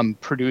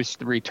produce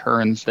the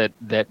returns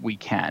that we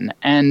can?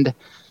 And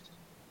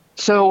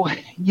so,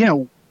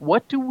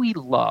 what do we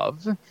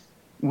love?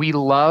 We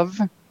love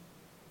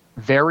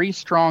very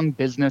strong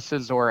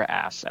businesses or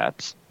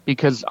assets,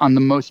 because on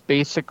the most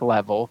basic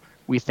level,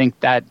 We think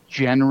that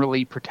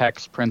generally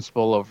protects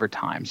principal over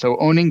time. So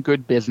owning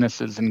good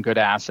businesses and good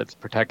assets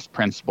protects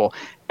principal,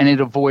 and it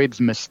avoids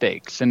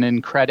mistakes. And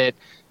in credit,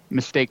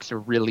 mistakes are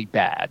really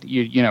bad.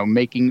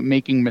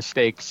 Making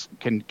mistakes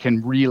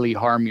can really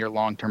harm your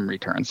long-term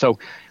return. So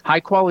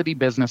high quality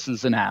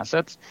businesses and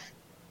assets.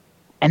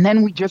 And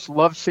then we just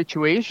love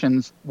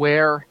situations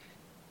where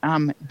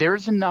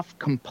there's enough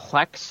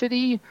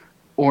complexity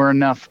or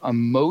enough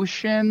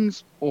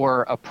emotions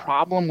or a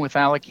problem with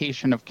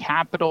allocation of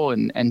capital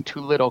and too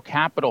little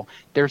capital.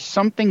 There's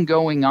something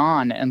going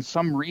on and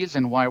some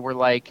reason why we're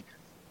like,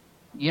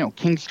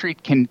 King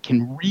Street can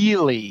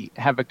really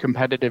have a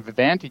competitive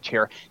advantage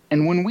here.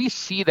 And when we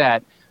see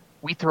that,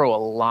 we throw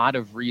a lot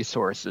of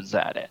resources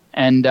at it.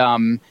 And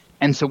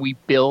so we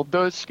build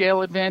those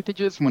scale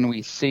advantages when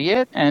we see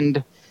it.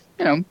 And,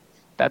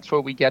 that's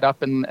what we get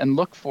up and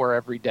look for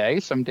every day.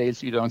 Some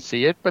days you don't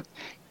see it, but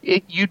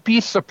you'd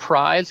be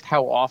surprised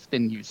how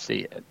often you see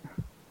it.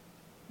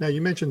 Now,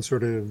 you mentioned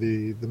sort of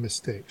the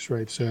mistakes,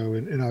 right? So,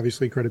 and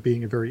obviously credit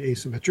being a very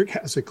asymmetric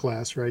asset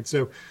class, right?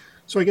 So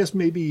I guess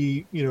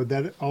maybe,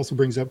 that also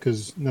brings up,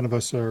 because none of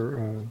us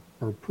are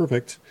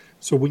perfect.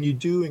 So when you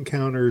do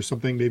encounter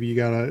something, maybe you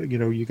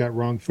got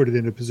wrong footed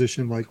in a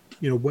position, like,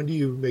 when do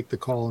you make the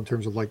call in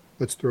terms of like,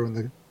 let's throw in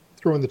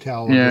the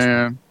towel? On this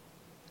one?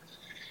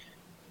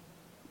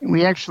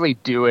 We actually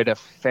do it a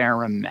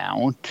fair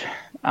amount.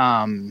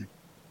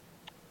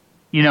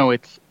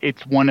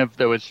 It's one of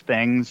those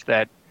things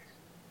that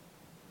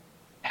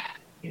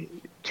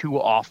too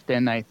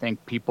often I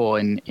think people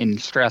in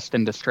stressed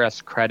and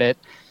distressed credit,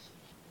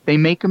 they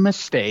make a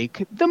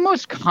mistake. The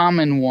most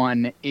common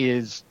one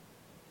is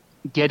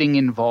getting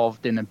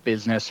involved in a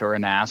business or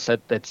an asset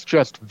that's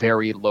just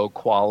very low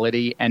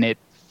quality, and it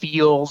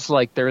feels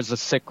like there's a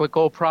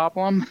cyclical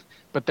problem,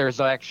 but there's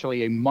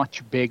actually a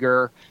much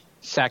bigger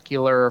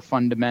secular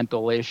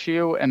fundamental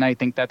issue. And I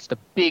think that's the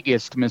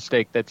biggest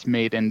mistake that's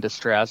made in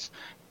distress.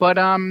 But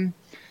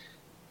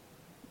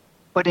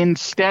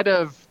instead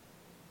of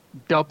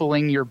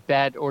doubling your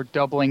bet or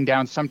doubling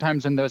down,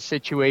 sometimes in those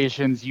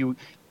situations you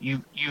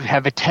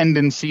have a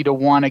tendency to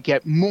want to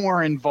get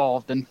more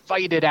involved and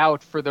fight it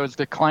out for those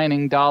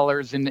declining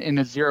dollars in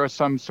a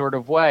zero-sum sort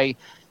of way.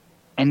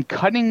 And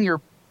cutting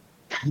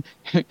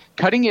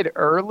it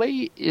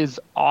early is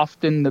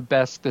often the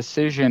best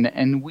decision,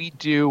 and we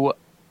do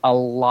a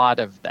lot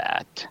of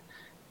that.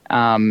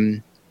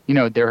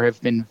 There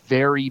have been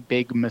very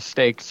big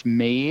mistakes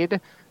made,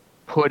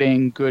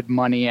 putting good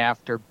money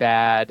after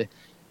bad,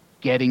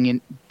 getting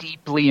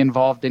deeply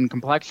involved in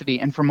complexity.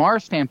 And from our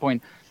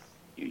standpoint,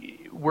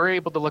 we're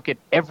able to look at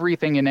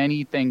everything and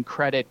anything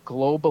credit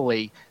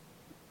globally.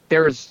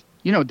 There's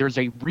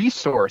a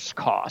resource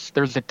cost.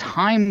 There's a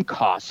time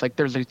cost. Like,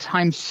 there's a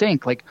time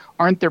sink. Like,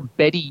 aren't there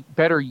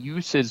better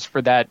uses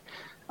for that,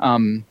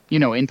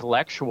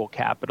 intellectual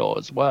capital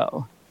as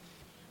well?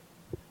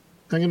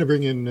 I'm going to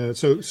bring in,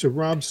 so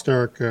Rob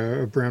Stark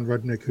of Brown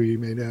Rudnick, who you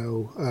may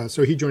know.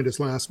 So he joined us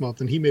last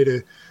month, and he made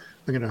I'm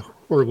going to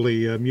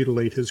horribly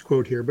mutilate his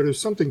quote here, but it was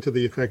something to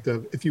the effect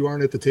of, if you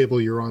aren't at the table,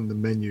 you're on the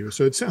menu.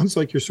 So it sounds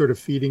like you're sort of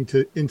feeding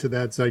into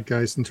that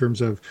zeitgeist in terms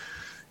of,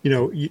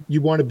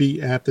 you want to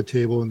be at the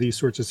table in these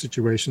sorts of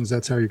situations.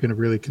 That's how you're going to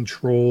really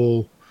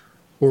control,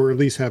 or at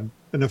least have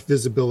enough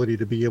visibility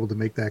to be able to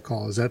make that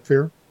call. Is that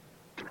fair?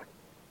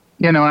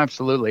 Yeah, no,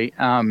 absolutely.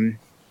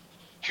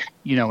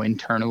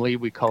 Internally,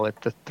 we call it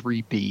the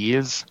 3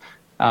 Bs,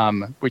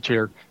 which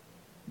are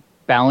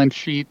balance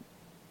sheet,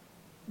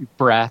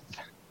 breadth,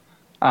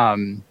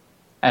 well,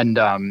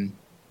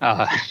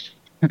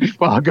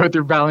 I'll go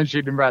through balance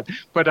sheet and breadth.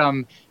 But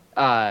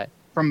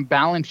from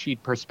balance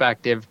sheet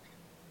perspective,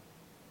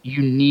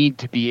 you need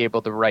to be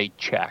able to write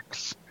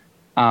checks.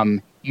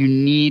 You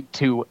need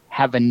to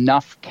have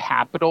enough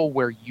capital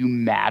where you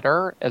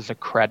matter as a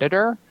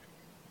creditor,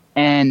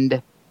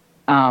 and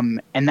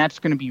that's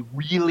going to be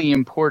really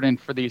important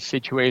for these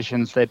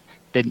situations that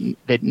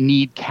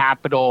need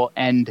capital.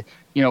 And,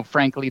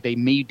 frankly, they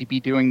may be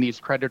doing these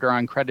creditor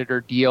on creditor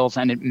deals,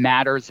 and it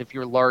matters if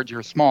you're large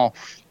or small.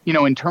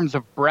 In terms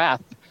of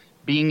breadth,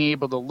 being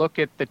able to look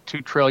at the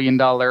 $2 trillion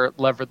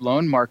levered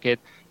loan market,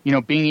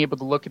 being able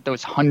to look at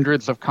those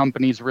hundreds of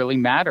companies really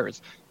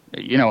matters.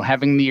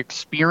 Having the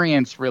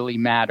experience really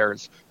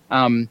matters.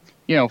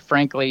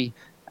 Frankly,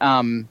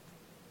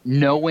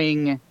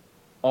 knowing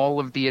all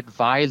of the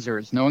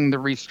advisors, knowing the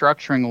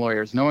restructuring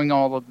lawyers, knowing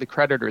all of the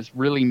creditors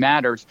really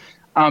matters.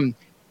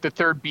 The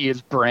third B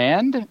is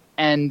brand.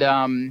 And,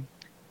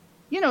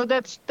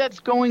 that's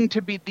going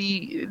to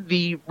be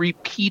the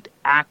repeat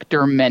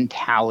actor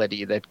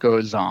mentality that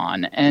goes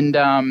on.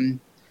 And,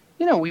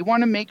 we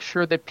want to make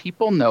sure that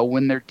people know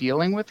when they're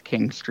dealing with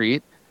King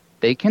Street,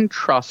 they can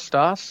trust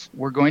us.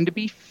 We're going to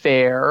be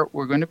fair.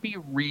 We're going to be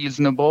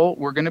reasonable.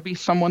 We're going to be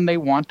someone they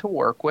want to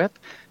work with.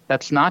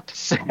 That's not to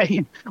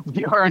say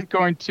we aren't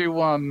going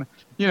to,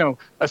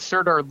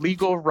 assert our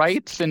legal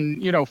rights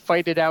and,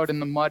 fight it out in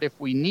the mud if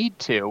we need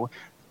to.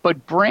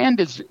 But brand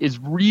is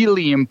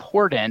really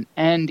important.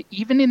 And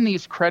even in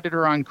these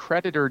creditor on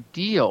creditor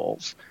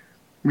deals,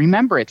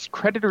 remember, it's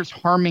creditors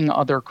harming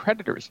other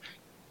creditors.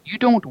 you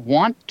don't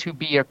want to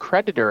be a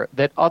creditor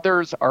that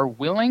others are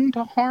willing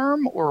to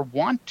harm or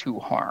want to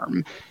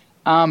harm.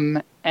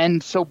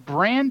 And so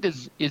brand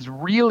is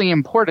really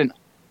important.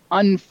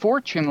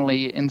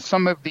 Unfortunately, in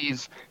some of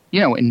these,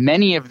 in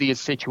many of these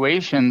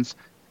situations,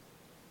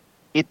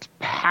 it's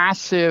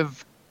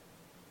passive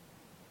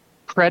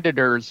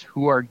creditors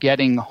who are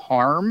getting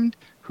harmed,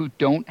 who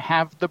don't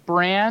have the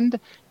brand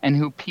and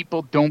who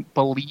people don't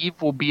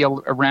believe will be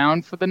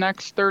around for the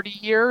next 30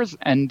 years.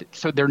 And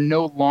so there are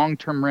no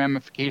long-term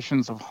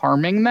ramifications of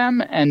harming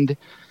them. And,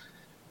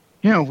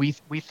 we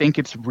think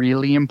it's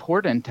really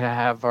important to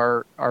have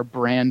our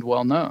brand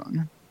well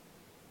known.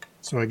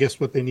 So I guess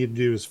what they need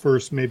to do is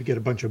first maybe get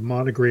a bunch of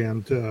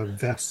monogrammed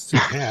vests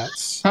and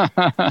hats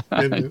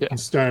and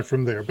start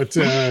from there. But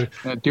do a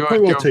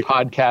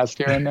podcast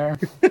here and there.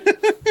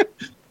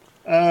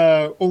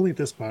 Only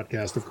this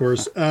podcast, of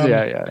course.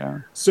 Yeah.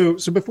 So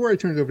before I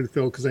turn it over to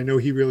Phil, because I know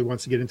he really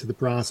wants to get into the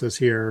process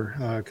here,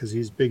 because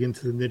he's big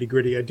into the nitty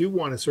gritty, I do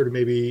want to sort of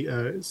maybe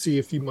see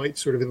if you might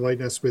sort of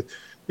enlighten us with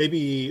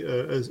maybe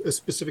a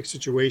specific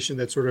situation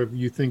that sort of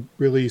you think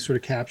really sort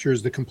of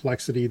captures the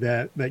complexity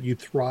that you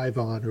thrive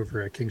on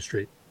over at King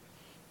Street.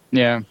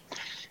 Yeah.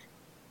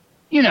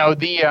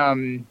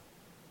 The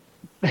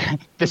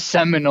the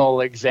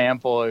seminal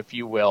example, if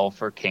you will,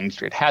 for King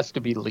Street has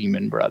to be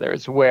Lehman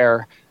Brothers,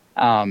 where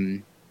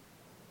it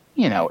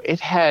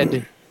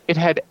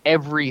had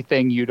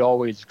everything you'd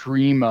always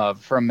dream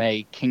of from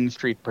a King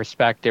Street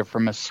perspective,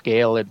 from a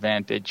scale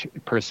advantage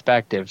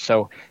perspective.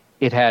 So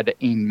it had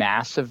a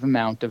massive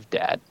amount of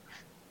debt.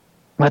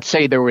 Let's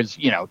say there was,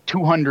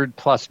 200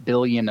 plus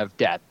billion of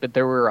debt, but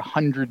there were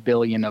 100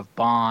 billion of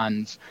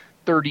bonds,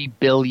 30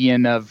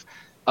 billion of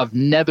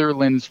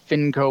Netherlands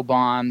Finco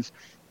bonds.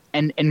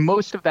 And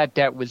most of that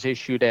debt was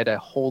issued at a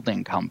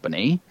holding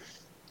company.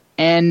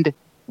 And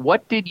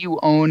what did you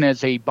own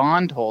as a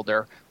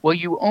bondholder? Well,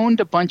 you owned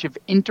a bunch of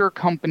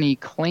intercompany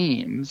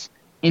claims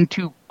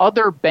into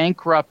other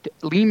bankrupt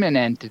Lehman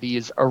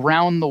entities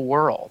around the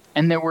world.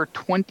 And there were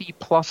 20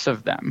 plus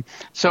of them.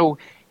 So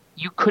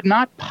you could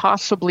not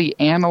possibly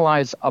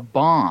analyze a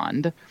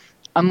bond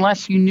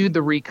unless you knew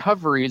the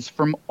recoveries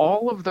from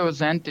all of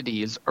those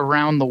entities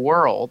around the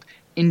world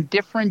in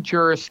different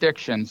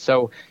jurisdictions.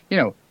 So,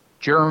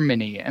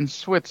 Germany and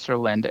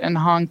Switzerland and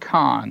Hong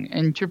Kong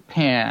and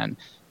Japan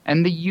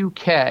and the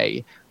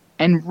UK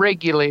and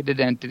regulated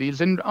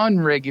entities and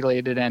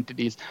unregulated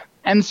entities.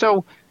 And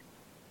so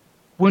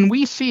when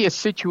we see a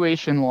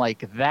situation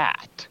like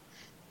that,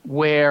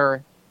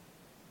 where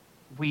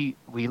we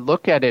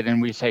look at it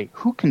and we say,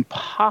 who can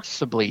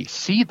possibly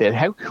see that?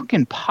 Who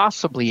can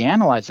possibly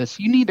analyze this?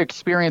 You need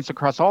experience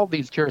across all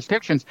these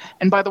jurisdictions.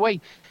 And by the way,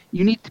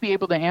 you need to be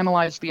able to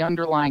analyze the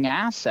underlying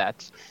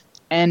assets.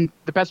 And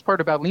the best part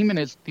about Lehman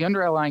is the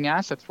underlying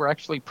assets were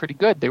actually pretty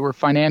good. They were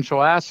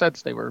financial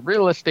assets. They were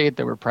real estate.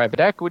 They were private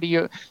equity.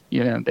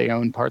 They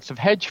owned parts of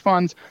hedge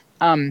funds.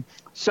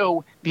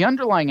 So the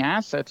underlying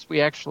assets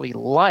we actually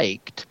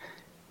liked.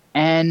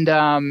 And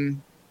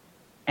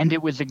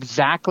it was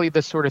exactly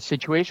the sort of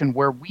situation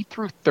where we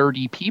threw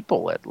 30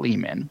 people at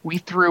Lehman. We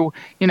threw,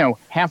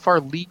 half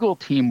our legal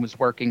team was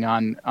working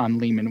on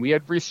Lehman. We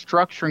had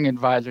restructuring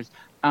advisors.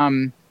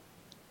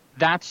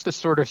 That's the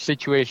sort of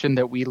situation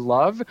that we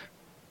love.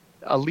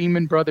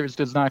 Lehman Brothers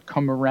does not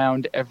come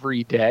around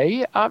every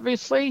day,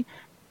 obviously,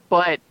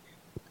 but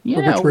which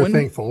we're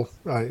thankful.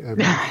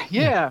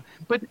 Yeah,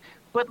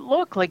 but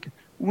look, like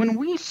when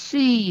we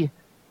see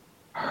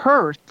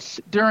Hertz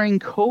during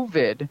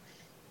COVID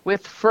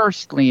with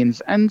first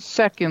liens and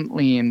second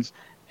liens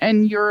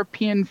and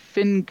European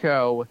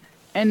Finco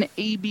and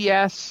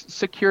ABS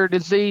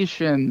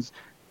securitizations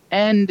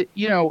and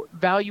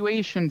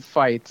valuation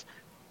fights,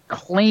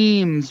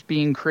 claims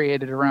being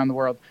created around the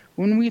world.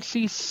 When we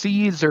see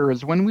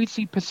Caesars, when we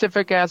see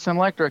Pacific Gas and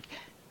Electric,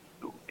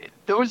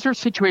 those are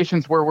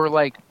situations where we're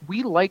like,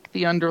 we like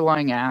the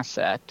underlying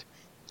asset,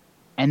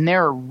 and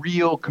there are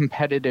real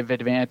competitive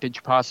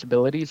advantage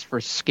possibilities for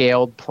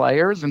scaled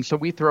players. And so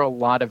we throw a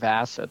lot of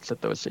assets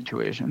at those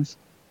situations.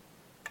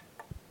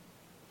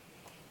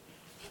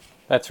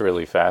 That's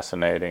really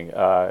fascinating.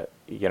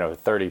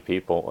 30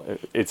 people.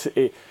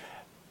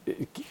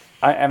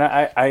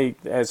 I,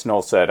 as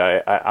Noel said,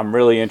 I'm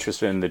really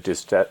interested in the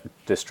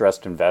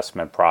distressed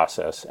investment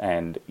process,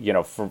 and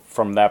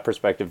from that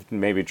perspective,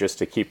 maybe just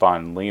to keep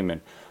on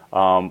Lehman,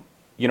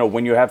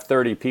 when you have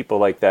 30 people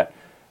like that,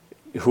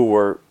 who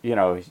were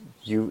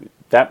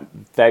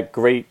that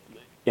great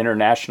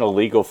international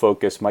legal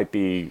focus might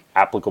be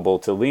applicable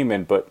to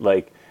Lehman, but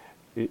like,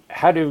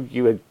 how do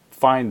you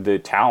find the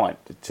talent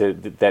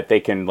that they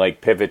can like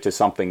pivot to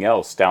something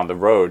else down the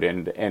road,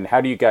 and how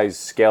do you guys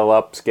scale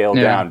up, scale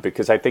down?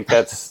 Because I think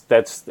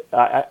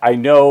I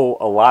know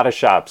a lot of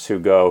shops who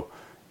go,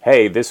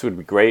 hey, this would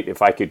be great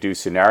if I could do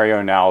scenario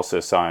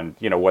analysis on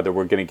whether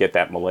we're going to get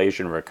that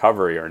Malaysian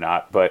recovery or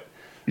not, but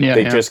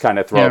they just kind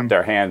of throw up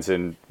their hands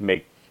and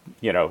make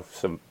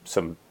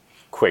some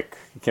quick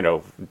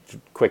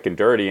and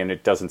dirty, and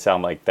it doesn't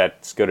sound like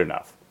that's good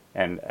enough.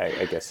 And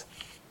I guess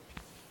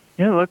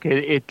look,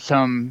 it's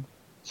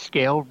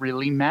scale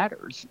really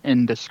matters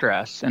in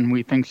distress, and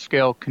we think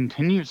scale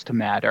continues to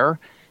matter.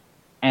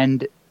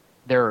 And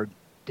there are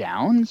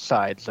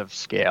downsides of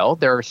scale.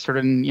 There are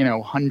certain,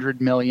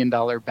 $100 million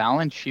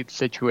balance sheet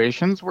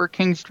situations where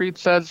King Street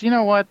says, you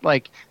know what,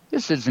 like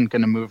this isn't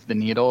going to move the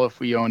needle if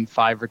we own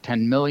 5 or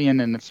 10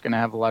 million, and it's going to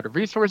have a lot of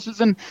resources.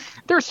 And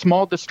there are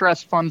small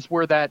distress funds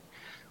where that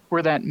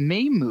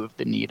may move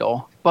the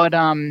needle. But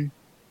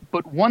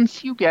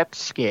once you get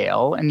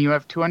scale and you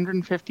have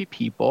 250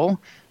 people,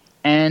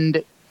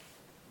 and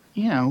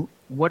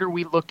what are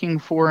we looking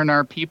for in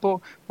our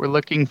people? We're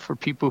looking for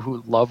people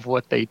who love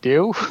what they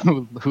do,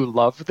 who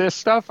love this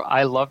stuff.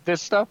 I love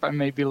this stuff. I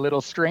may be a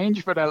little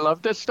strange, but I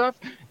love this stuff.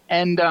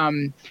 And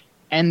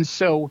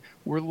so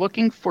we're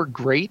looking for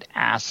great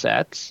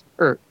assets,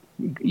 or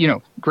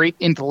great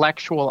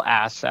intellectual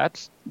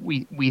assets.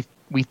 We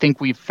think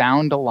we've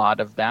found a lot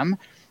of them,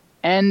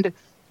 and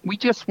we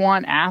just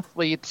want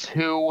athletes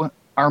who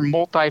are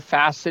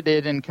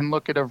multifaceted and can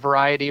look at a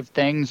variety of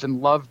things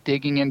and love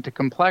digging into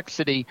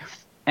complexity.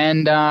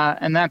 And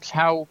that's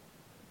how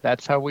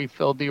we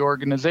filled the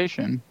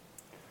organization.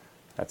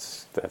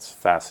 That's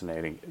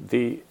fascinating.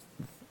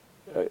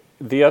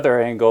 The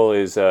other angle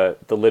is the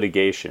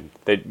litigation,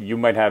 that you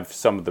might have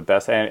some of the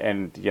best,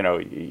 and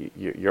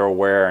you're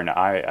aware, and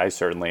I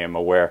certainly am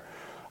aware.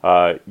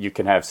 You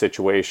can have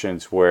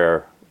situations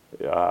where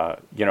the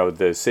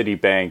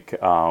Citibank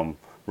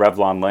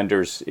Revlon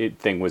lenders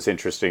thing was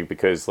interesting,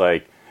 because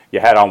like you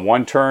had on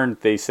one turn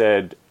they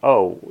said,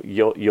 oh,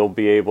 you'll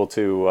be able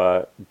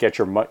to get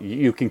your money,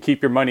 you can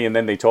keep your money, and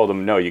then they told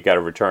them, no, you got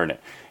to return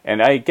it.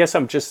 And I guess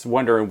I'm just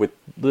wondering, with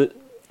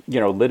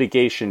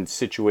litigation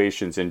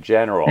situations in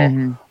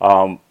general,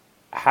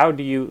 how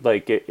do you,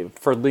 like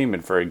for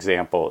Lehman, for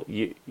example,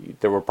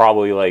 there were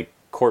probably like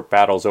court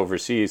battles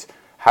overseas.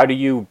 How do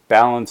you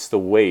balance the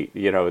weight,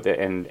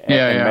 and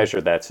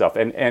measure that stuff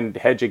and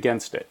hedge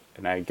against it?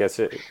 And I guess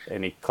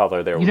any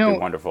color there would be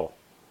wonderful.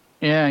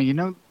 Yeah,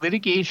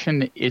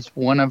 litigation is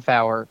one of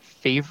our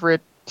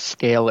favorite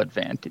scale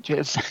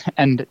advantages.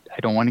 And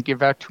I don't want to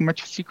give out too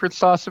much secret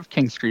sauce of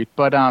King Street,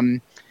 but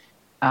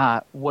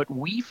what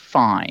we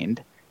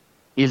find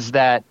is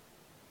that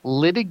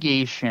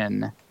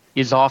litigation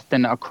is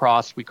often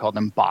across, we call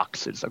them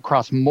boxes,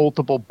 across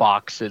multiple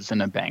boxes in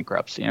a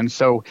bankruptcy. And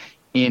so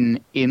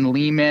in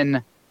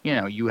Lehman,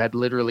 you had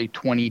literally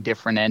 20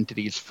 different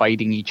entities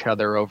fighting each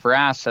other over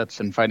assets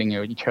and fighting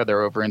each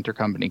other over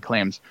intercompany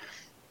claims.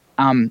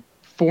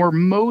 For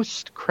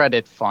most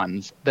credit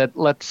funds that,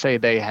 let's say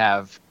they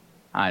have,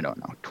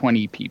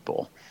 20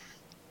 people,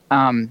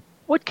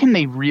 what can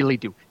they really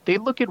do? They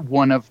look at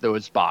one of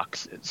those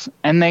boxes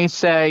and they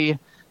say,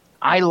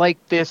 I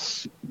like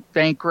this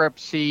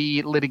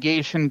bankruptcy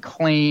litigation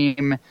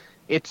claim.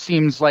 It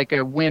seems like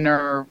a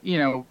winner,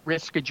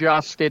 risk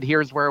adjusted.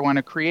 Here's where I want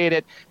to create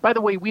it. By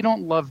the way, we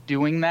don't love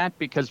doing that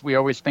because we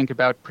always think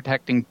about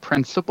protecting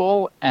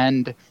principal,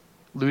 and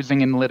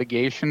losing in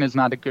litigation is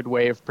not a good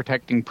way of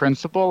protecting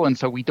principal. And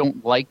so we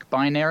don't like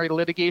binary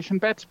litigation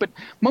bets. But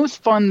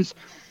most funds,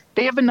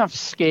 they have enough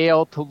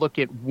scale to look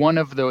at one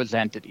of those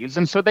entities.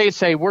 And so they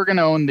say, we're going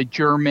to own the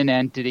German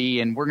entity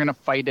and we're going to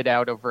fight it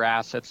out over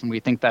assets, and we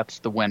think that's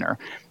the winner.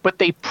 But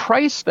they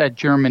price that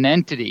German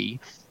entity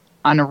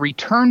on a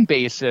return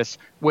basis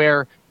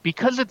where,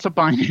 because it's a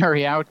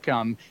binary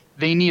outcome,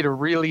 they need a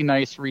really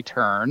nice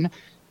return.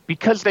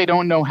 Because they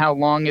don't know how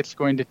long it's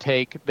going to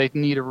take, they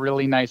need a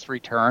really nice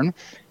return.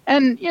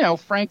 And,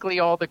 frankly,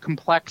 all the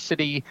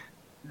complexity,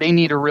 they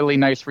need a really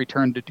nice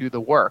return to do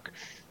the work.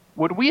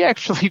 What we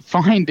actually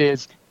find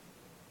is,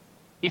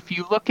 if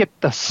you look at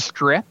the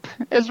strip,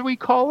 as we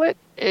call it,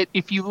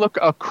 if you look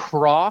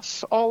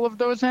across all of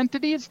those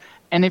entities,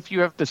 and if you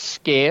have the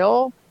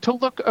scale to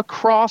look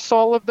across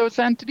all of those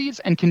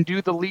entities and can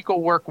do the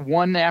legal work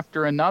one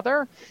after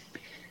another,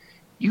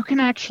 you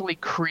can actually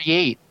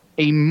create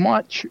a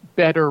much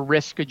better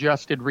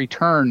risk-adjusted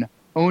return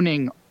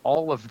owning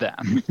all of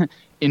them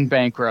in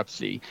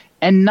bankruptcy,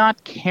 and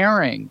not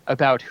caring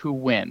about who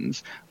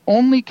wins,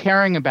 only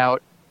caring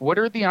about what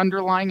are the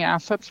underlying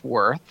assets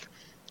worth,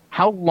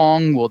 how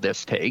long will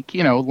this take,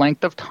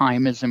 length of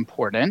time is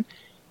important.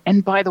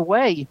 And by the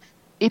way,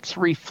 it's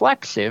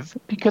reflexive,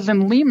 because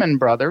in Lehman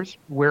Brothers,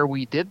 where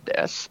we did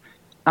this,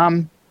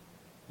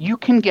 you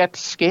can get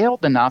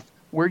scaled enough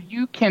where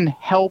you can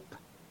help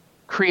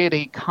create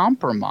a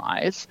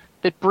compromise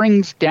that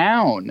brings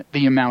down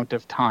the amount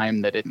of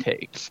time that it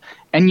takes.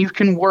 And you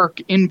can work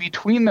in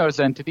between those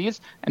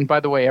entities. And by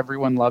the way,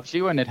 everyone loves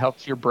you, and it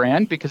helps your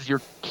brand because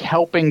you're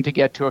helping to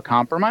get to a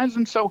compromise.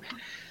 And so,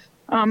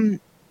 again,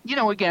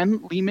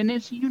 Lehman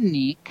is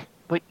unique,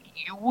 but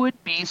you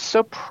would be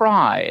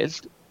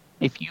surprised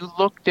if you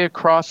looked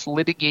across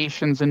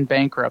litigations and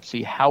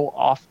bankruptcy, how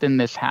often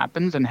this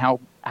happens and how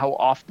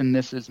often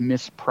this is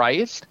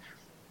mispriced.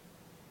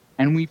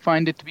 And we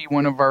find it to be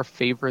one of our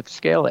favorite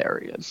scale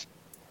areas.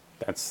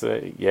 That's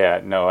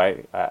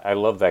I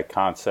love that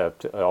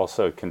concept.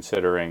 Also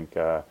considering,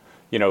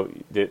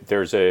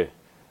 there's a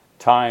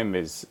time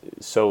is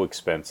so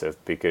expensive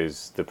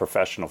because the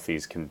professional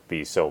fees can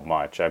be so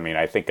much. I mean,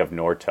 I think of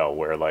Nortel,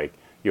 where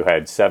you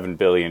had $7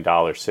 billion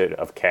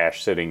of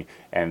cash sitting,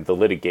 and the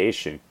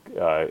litigation,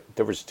 there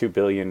was $2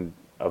 billion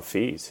of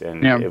fees,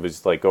 and it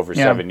was like over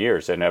 7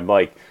 years. And I'm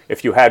like,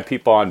 if you had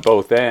people on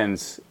both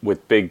ends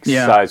with big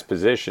size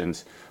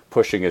positions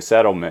pushing a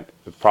settlement,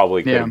 it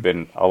probably could have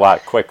been a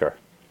lot quicker.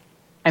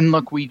 And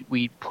look,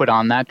 we put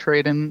on that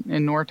trade in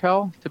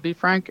Nortel, to be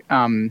frank.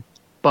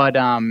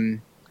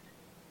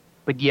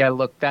 But yeah,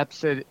 look,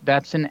 that's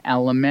an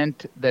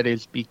element that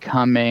is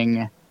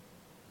becoming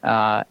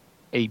a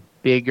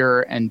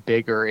bigger and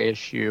bigger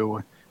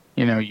issue.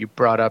 You know, you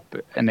brought up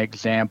an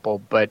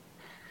example, but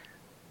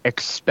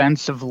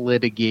expensive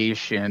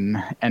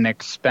litigation and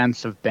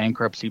expensive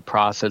bankruptcy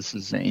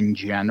processes in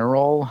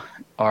general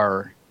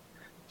are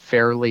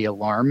fairly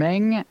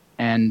alarming.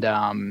 And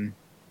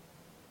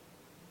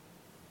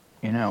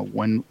you know,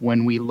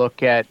 when we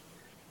look at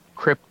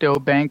crypto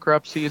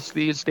bankruptcies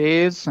these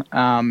days,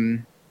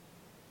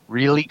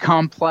 really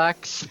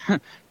complex,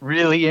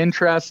 really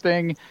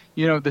interesting.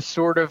 You know, the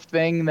sort of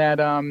thing that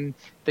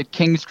that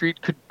King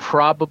Street could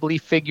probably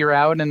figure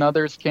out and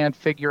others can't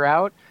figure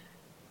out.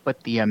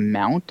 But the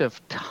amount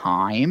of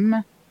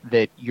time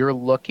that you're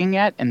looking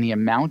at and the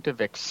amount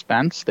of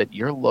expense that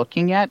you're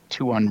looking at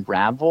to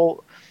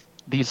unravel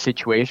these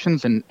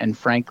situations, and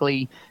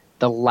frankly,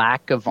 the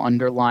lack of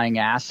underlying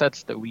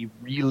assets that we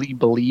really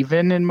believe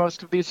in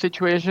most of these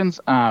situations,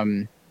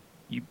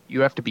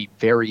 you have to be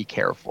very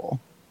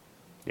careful.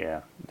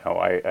 Yeah, no,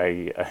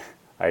 I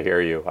hear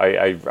you.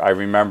 I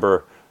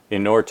remember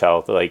in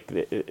Nortel,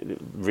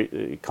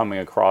 like coming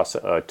across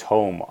a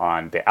tome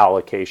on the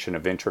allocation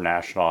of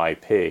international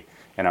IP,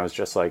 and I was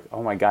just like,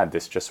 oh my God,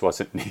 this just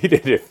wasn't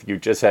needed if you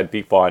just had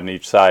people on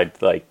each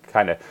side, like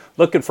kind of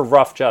looking for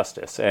rough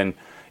justice. And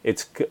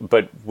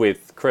but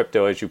with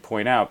crypto, as you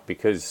point out,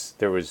 because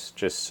there was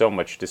just so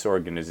much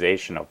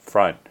disorganization up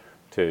front,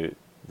 to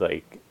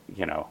like,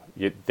 you know,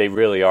 they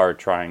really are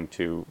trying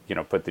to, you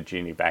know, put the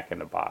genie back in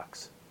the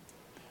box.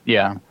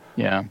 Yeah,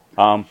 yeah.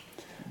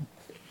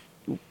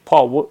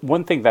 Paul,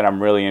 one thing that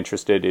I'm really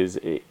interested is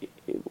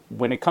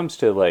when it comes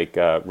to like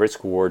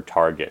risk reward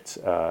targets.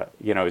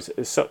 You know,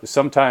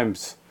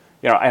 sometimes,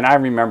 you know, and I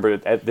remember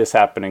this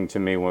happening to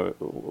me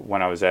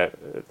when I was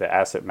at the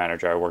asset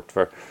manager I worked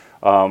for.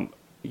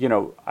 You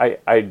know,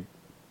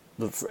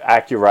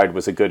 Accuride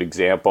was a good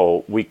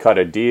example. We cut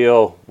a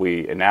deal,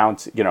 we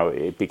announced, you know,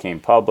 it became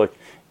public,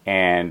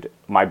 and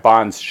my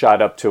bonds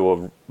shot up to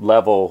a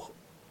level,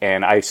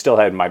 and I still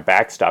had my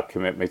backstop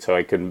commitment so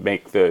I could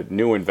make the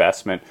new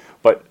investment.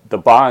 But the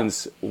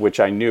bonds, which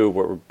I knew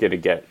were going to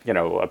get, you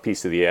know, a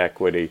piece of the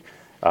equity,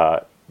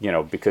 you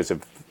know, because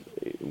of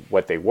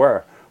what they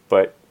were,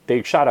 but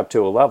they shot up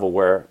to a level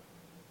where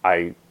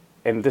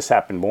and this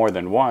happened more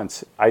than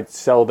once, I'd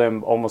sell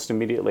them almost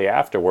immediately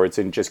afterwards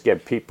and just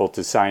get people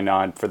to sign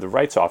on for the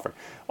rights offer.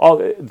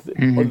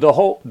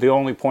 The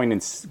only point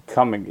in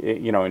coming,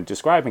 you know, in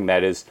describing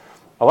that is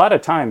a lot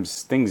of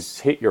times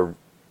things hit your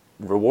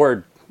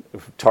reward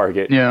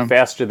target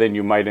faster than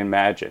you might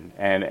imagine.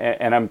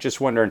 And I'm just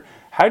wondering,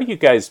 how do you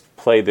guys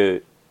play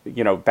the,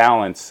 you know,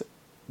 balance?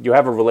 You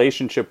have a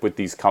relationship with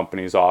these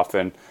companies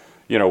often,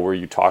 you know, where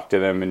you talk to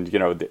them and, you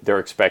know, they're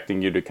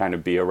expecting you to kind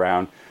of be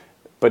around.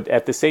 But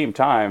at the same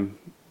time,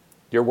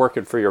 you're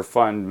working for your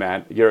fund,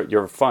 Matt,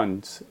 your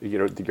funds, you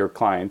know, your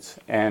clients.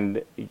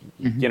 And,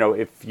 you know,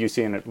 if you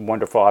see a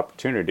wonderful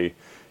opportunity,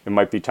 it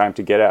might be time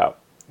to get out.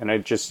 And I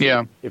just,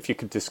 if you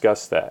could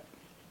discuss that.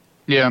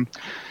 Yeah.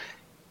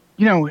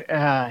 You know,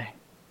 I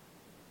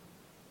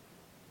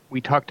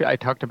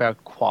talked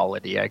about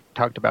quality. I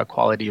talked about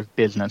quality of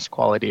business,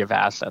 quality of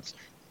assets.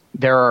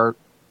 There are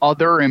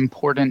other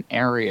important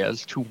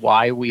areas to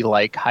why we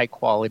like high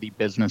quality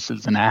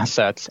businesses and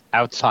assets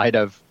outside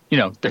of, you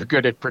know, they're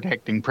good at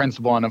protecting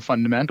principal on a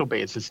fundamental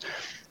basis.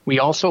 We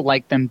also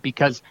like them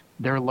because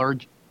they're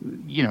large,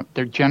 you know,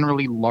 they're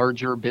generally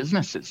larger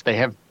businesses. They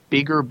have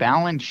bigger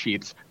balance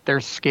sheets.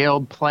 They're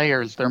scaled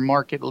players. They're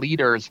market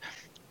leaders.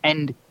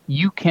 And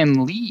you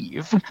can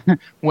leave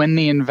when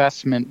the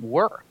investment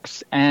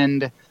works.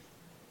 And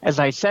as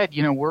I said,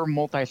 you know, we're a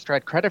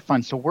multi-strat credit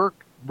fund, so we're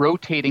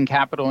rotating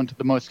capital into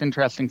the most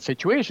interesting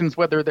situations,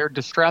 whether they're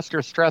distressed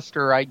or stressed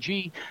or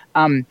IG.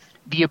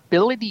 The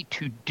ability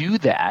to do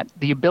that,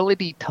 the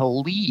ability to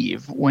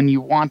leave when you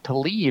want to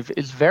leave,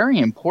 is very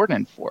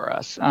important for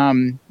us.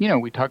 You know,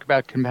 we talked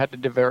about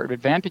competitive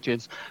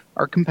advantages.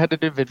 Our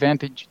competitive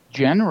advantage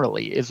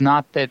generally is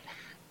not that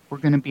we're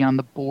going to be on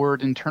the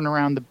board and turn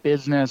around the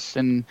business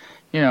and,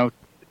 you know,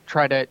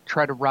 try to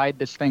ride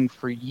this thing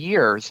for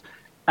years.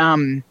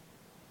 You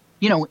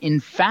know, in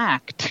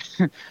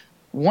fact,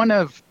 one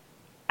of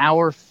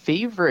our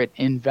favorite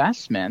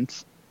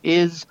investments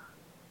is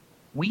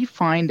we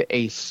find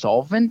a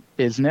solvent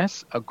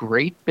business, a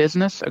great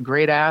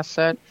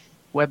asset,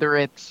 whether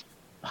it's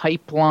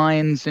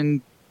pipelines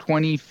in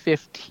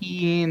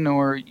 2015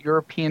 or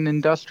European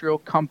industrial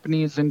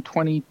companies in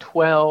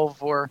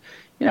 2012, or,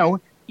 you know,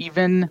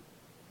 even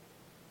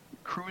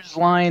cruise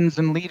lines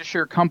and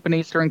leisure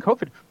companies during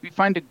COVID. We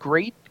find a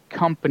great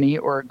company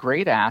or a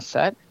great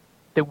asset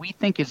that we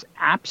think is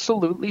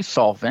absolutely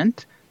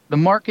solvent, The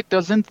market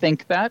doesn't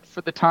think that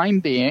for the time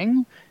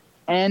being,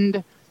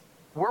 and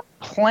we're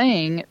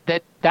playing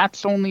that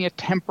that's only a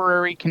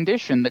temporary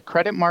condition. The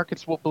credit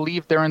markets will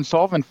believe they're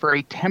insolvent for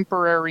a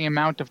temporary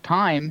amount of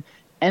time,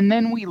 and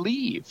then we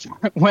leave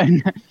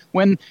when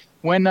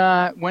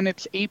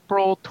it's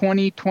April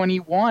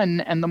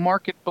 2021 and the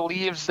market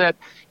believes that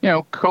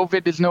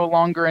COVID is no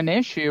longer an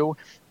issue.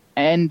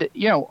 And,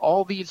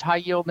 all these high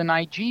yield and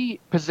IG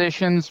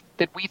positions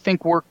that we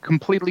think were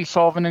completely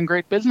solvent and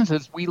great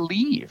businesses, we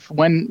leave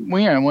when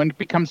it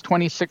becomes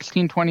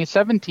 2016,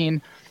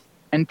 2017,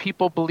 and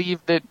people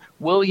believe that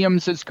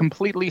Williams is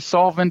completely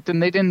solvent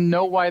and they didn't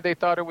know why they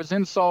thought it was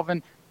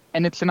insolvent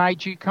and it's an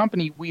IG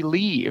company, we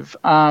leave.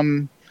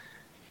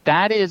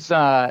 That's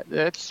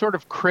sort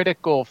of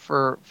critical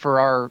for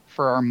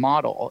our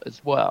model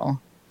as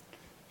well.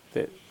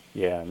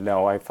 Yeah,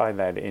 no, I find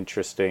that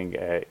interesting.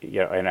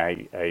 And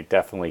I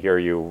definitely hear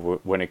you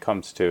when it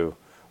comes to.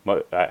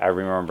 I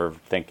remember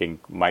thinking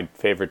my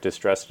favorite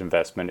distressed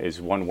investment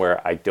is one where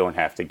I don't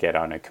have to get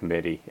on a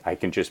committee. I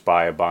can just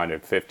buy a bond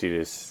at 50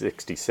 to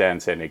 60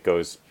 cents and it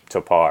goes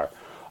to par.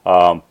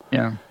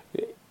 Yeah.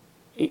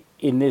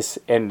 In this,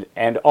 and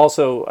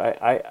also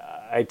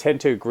I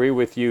tend to agree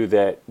with you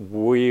that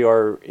we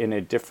are in a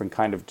different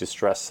kind of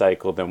distress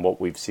cycle than what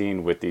we've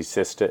seen with these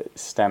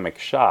systemic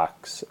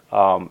shocks.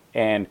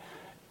 And,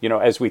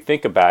 as we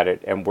think about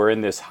it, and we're in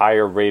this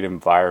higher rate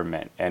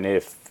environment, and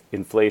if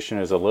inflation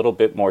is a little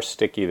bit more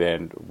sticky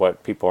than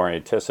what people are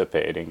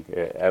anticipating,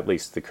 at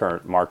least the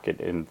current market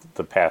in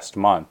the past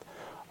month,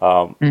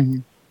 how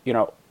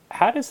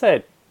does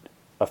that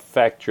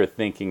affect your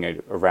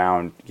thinking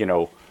around,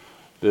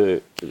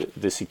 the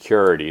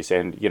securities,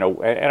 and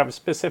and I'm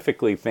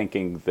specifically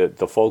thinking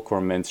the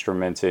fulcrum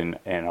instruments in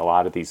a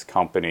lot of these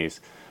companies.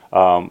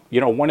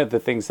 One of the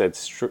things that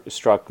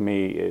struck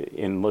me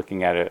in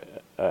looking at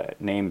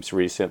names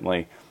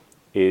recently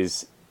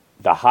is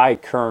the high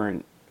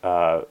current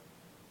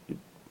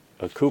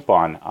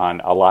coupon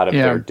on a lot of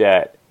their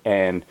debt,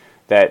 and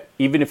that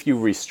even if you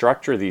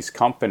restructure these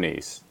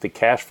companies, the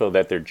cash flow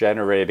that they're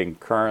generating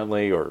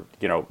currently, or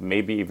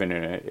maybe even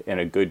in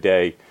a good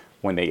day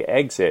when they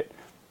exit,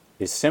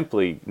 is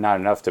simply not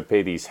enough to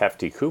pay these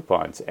hefty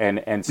coupons,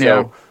 and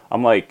so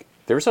I'm like,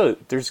 there's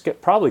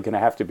probably going to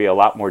have to be a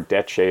lot more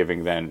debt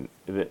shaving than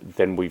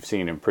we've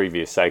seen in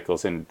previous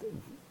cycles, and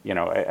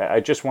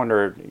I just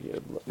wonder,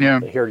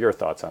 hear your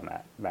thoughts on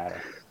that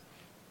matter.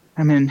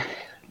 I mean,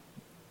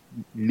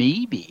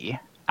 maybe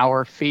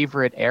our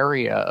favorite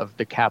area of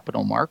the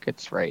capital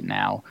markets right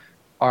now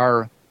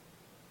are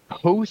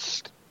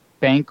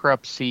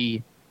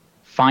post-bankruptcy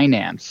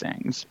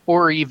financings,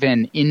 or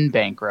even in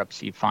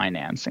bankruptcy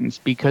financings,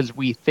 because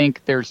we think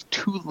there's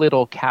too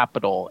little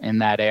capital in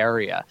that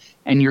area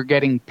and you're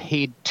getting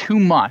paid too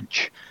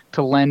much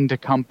to lend to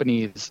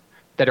companies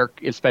that are,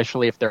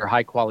 especially if they're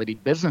high quality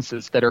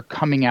businesses that are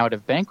coming out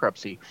of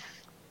bankruptcy.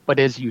 But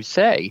as you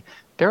say,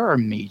 there are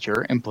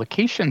major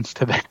implications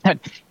to that.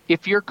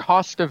 If your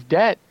cost of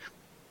debt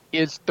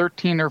is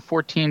 13 or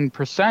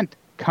 14%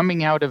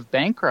 coming out of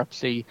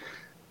bankruptcy,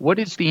 what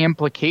is the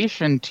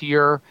implication to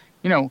your,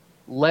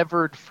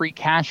 levered free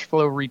cash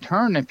flow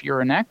return if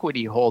you're an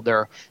equity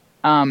holder?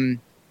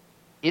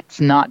 It's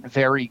not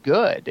very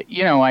good.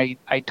 I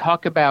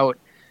talk about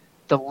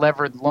the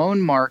levered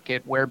loan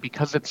market where,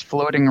 because it's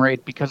floating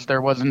rate, because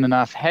there wasn't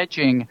enough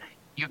hedging,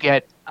 you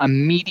get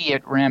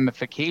immediate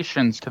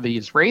ramifications to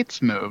these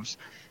rates moves.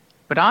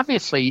 But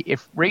obviously,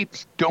 if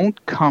rates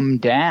don't come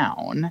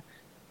down,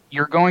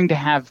 you're going to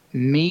have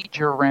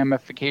major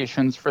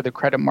ramifications for the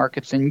credit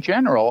markets in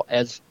general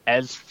as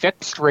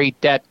fixed rate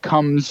debt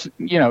comes,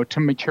 to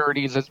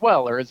maturities as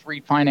well, or as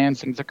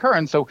refinancings occur.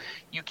 And so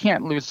you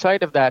can't lose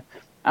sight of that.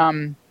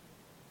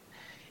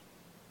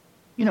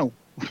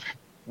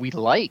 We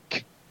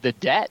like the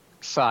debt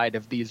side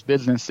of these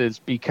businesses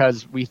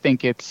because we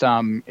think it's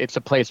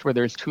a place where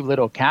there's too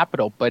little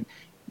capital, but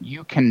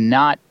you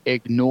cannot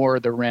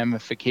ignore the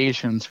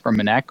ramifications from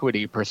an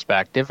equity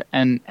perspective.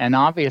 And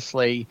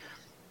obviously,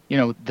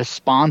 the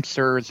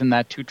sponsors in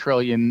that $2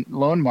 trillion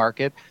loan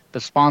market, the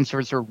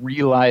sponsors are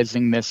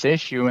realizing this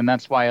issue, and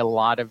that's why a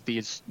lot of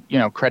these,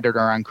 creditor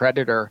on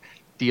creditor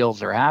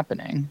deals are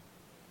happening.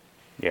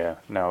 Yeah,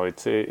 no,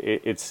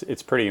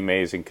 it's pretty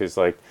amazing because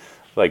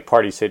like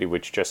Party City,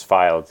 which just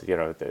filed,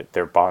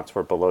 their bonds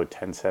were below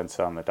 10 cents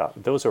on the dot.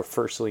 Those are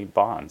first lien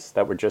bonds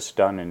that were just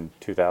done in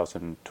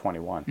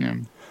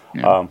 2021.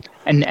 Yeah.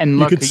 And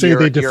look, you could say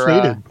they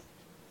deflated.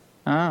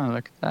 Oh,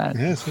 look at that.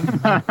 Yes,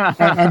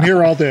 I'm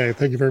here all day.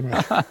 Thank you very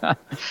much.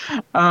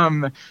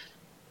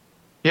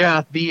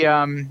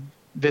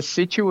 The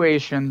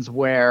situations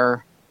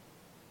where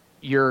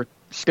you're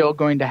still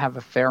going to have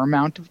a fair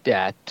amount of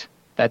debt,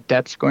 that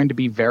debt's going to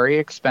be very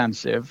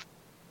expensive,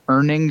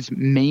 earnings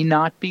may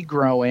not be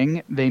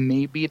growing, they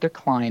may be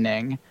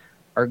declining,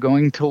 are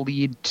going to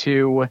lead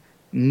to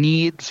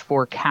needs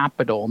for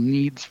capital,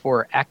 needs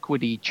for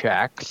equity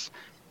checks,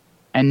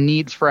 and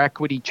needs for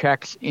equity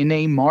checks in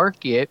a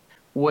market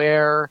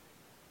where,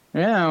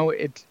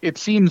 it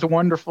seems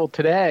wonderful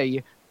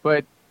today,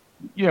 but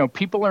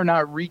people are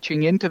not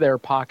reaching into their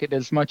pocket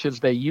as much as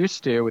they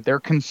used to. They're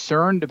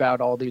concerned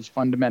about all these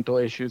fundamental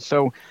issues.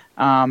 So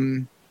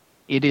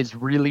it is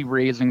really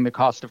raising the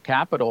cost of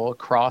capital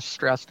across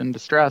stressed and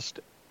distressed.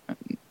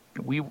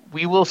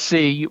 We will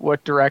see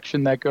what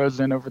direction that goes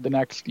in over the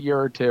next year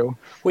or two,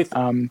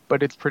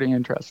 but it's pretty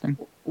interesting.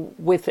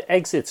 With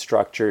exit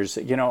structures,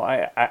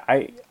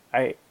 I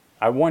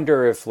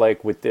wonder if,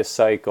 like, with this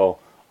cycle,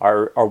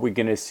 are we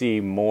going to see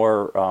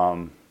more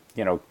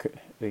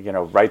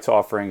rights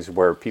offerings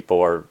where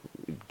people are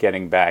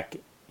getting back?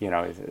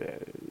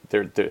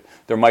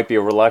 There might be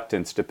a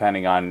reluctance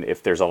depending on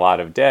if there's a lot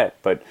of debt,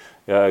 but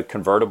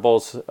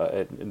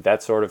convertibles,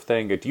 that sort of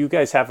thing. Do you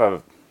guys have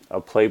a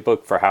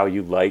playbook for how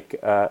you like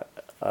an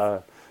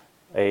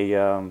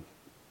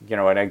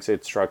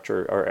exit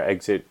structure or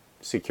exit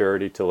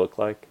security to look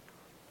like?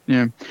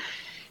 Yeah,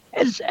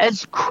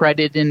 as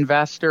credit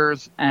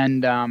investors,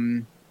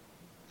 and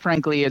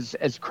frankly,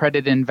 as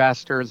credit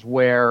investors,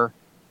 where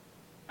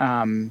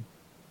we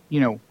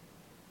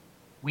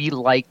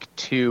like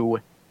to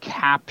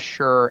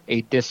capture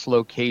a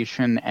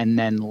dislocation and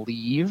then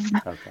leave.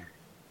 Okay.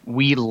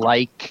 We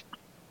like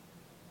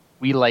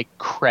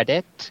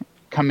credit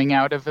coming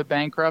out of a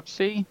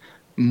bankruptcy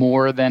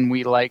more than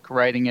we like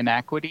writing an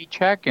equity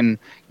check, and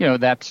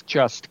that's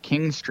just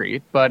King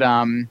Street. But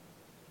from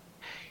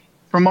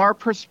our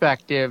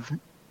perspective,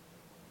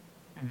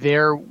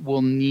 there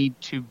will need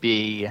to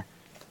be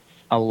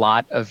a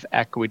lot of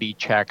equity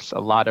checks, a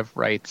lot of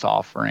rights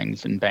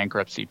offerings in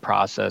bankruptcy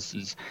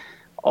processes,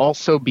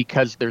 also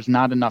because there's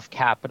not enough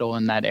capital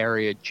in that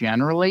area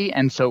generally.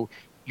 And so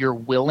your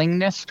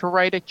willingness to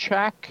write a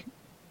check,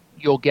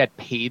 you'll get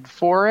paid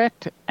for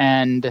it.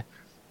 And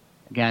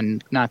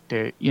again, not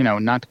to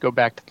go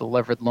back to the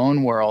levered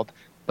loan world,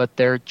 but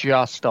there are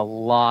just a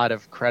lot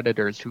of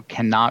creditors who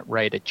cannot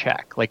write a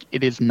check. Like,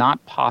 it is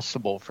not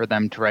possible for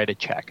them to write a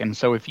check. And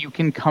so if you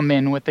can come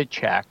in with a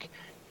check,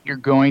 you're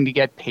going to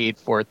get paid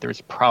for it.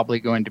 There's probably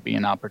going to be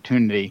an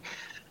opportunity.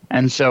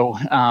 And so,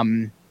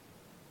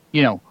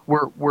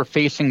 we're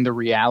facing the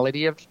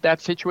reality of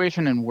that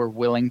situation, and we're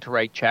willing to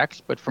write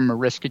checks. But from a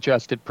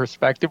risk-adjusted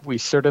perspective, we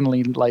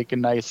certainly like a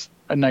nice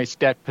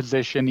debt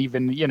position,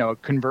 even, a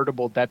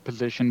convertible debt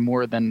position,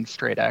 more than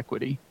straight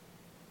equity.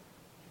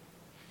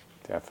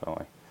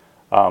 Definitely.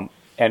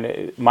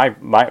 And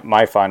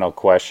my final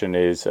question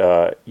is,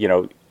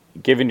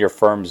 given your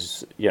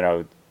firm's,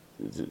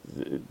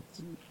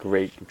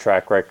 great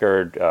track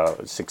record,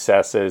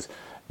 successes,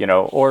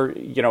 or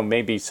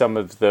maybe some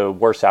of the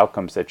worst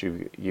outcomes that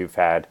you've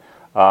had,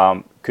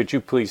 could you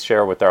please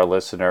share with our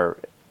listener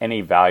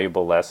any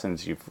valuable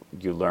lessons you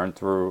learned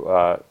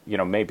through,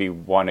 maybe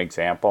one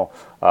example?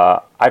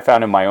 I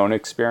found in my own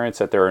experience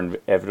that there are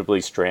inevitably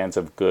strands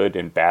of good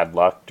and bad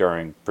luck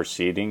during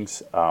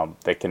proceedings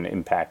that can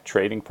impact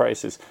trading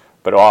prices,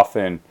 but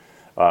often,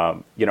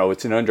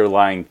 it's an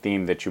underlying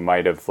theme that you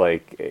might have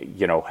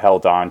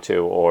held on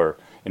to, or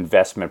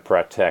investment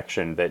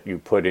protection that you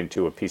put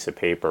into a piece of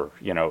paper,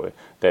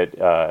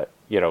 that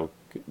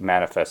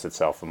manifests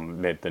itself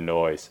amid the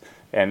noise.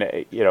 And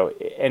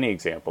any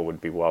example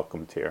would be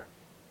welcomed here.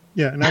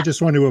 Yeah, and I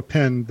just want to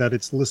append that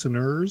it's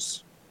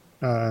listeners.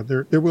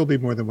 There will be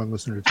more than one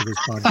listener to this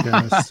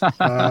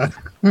podcast.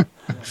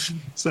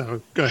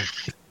 So go ahead.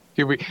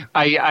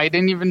 I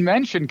didn't even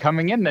mention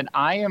coming in that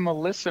I am a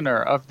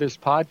listener of this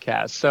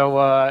podcast.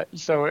 So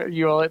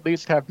you'll at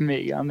least have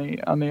me on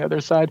the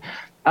other side.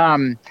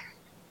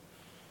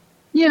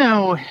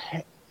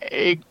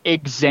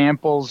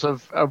 Examples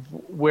of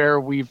where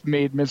we've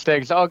made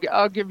mistakes.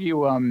 I'll give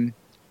you.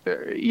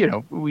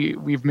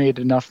 We've made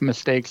enough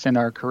mistakes in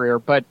our career,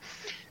 but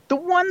the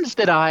ones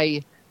that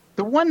I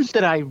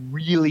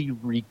really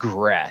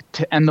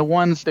regret, and the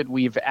ones that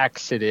we've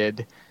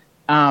exited,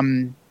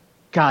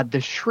 God,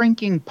 the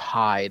shrinking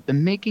pie, the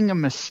making a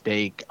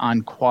mistake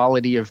on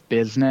quality of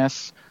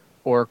business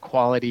or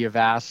quality of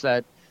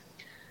asset,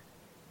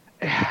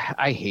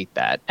 I hate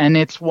that. And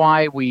it's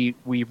why we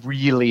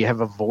really have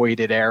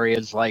avoided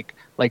areas like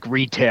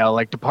retail,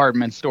 like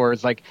department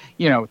stores,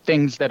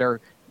 things that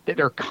are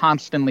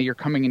constantly, you're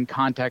coming in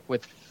contact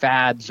with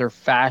fads or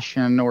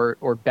fashion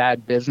or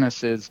bad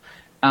businesses.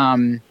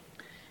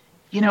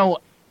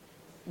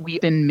 We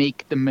then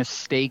make the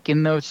mistake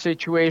in those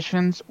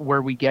situations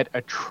where we get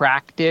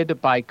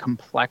attracted by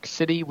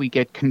complexity. We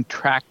get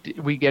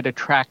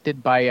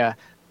attracted by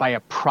a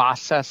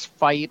process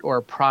fight or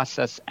a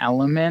process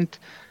element.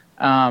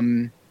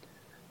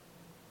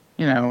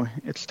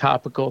 It's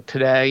topical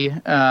today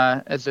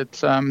as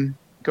it's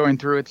going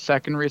through its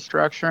second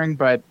restructuring,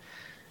 but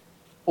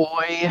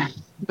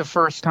the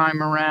first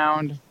time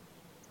around,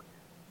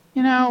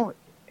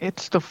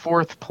 it's the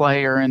fourth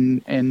player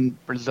in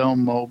Brazil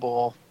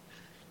Mobile.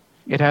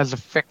 It has a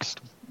fixed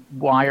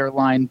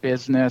wireline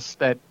business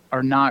that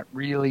are not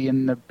really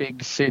in the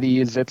big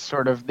cities. It's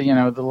sort of the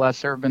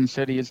less urban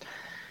cities.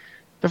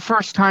 The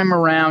first time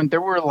around,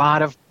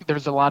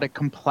 there's a lot of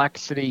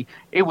complexity.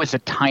 It was a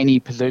tiny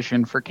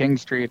position for King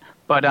Street,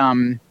 but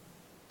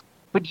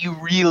but you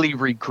really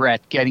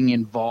regret getting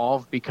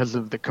involved because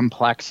of the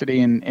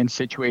complexity in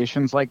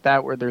situations like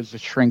that where there's a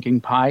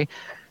shrinking pie.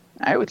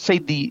 I would say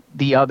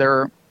the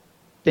other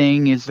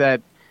thing is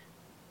that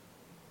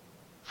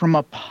from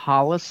a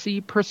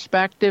policy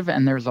perspective,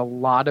 and there's a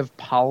lot of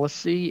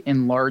policy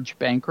in large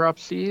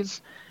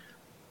bankruptcies,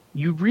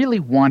 you really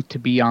want to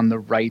be on the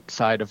right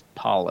side of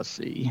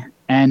policy.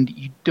 And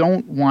you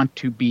don't want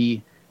to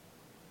be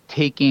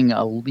taking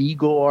a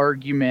legal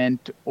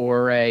argument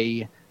or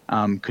a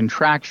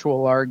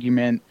contractual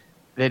argument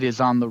that is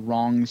on the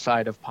wrong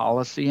side of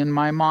policy, in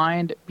my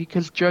mind,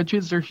 because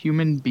judges are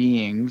human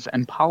beings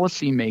and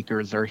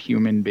policymakers are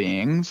human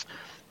beings.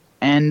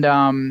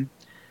 And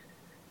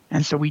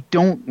so we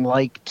don't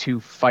like to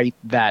fight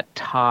that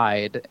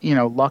tide.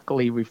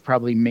 Luckily we've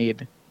probably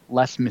made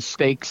less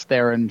mistakes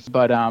there,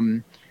 but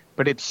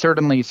it's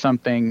certainly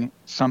something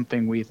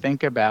we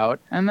think about.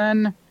 And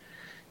then,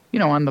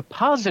 on the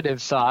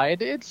positive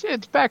side, it's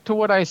back to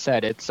what I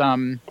said. It's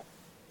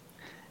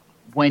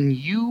when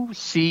you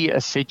see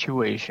a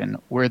situation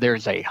where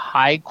there's a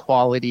high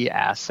quality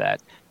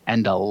asset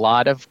and a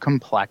lot of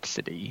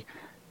complexity,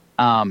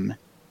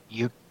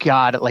 you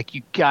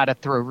gotta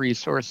throw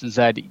resources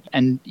at it,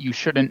 and you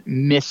shouldn't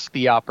miss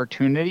the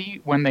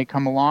opportunity when they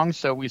come along.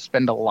 So we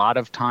spend a lot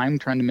of time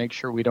trying to make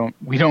sure we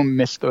don't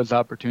miss those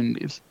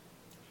opportunities.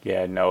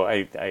 Yeah, no,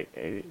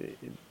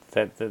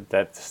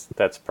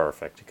 that's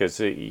perfect, because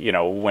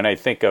when I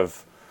think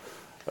of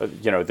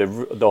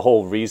the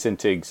whole reason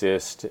to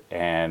exist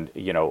and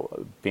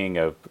being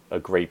a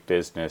great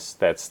business,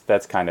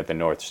 that's kind of the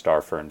North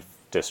Star for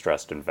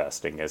distressed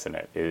investing, isn't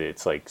it?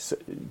 It's like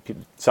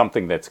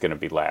something that's going to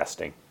be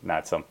lasting,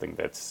 not something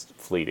that's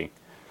fleeting.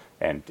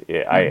 And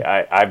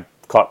I've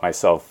caught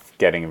myself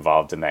getting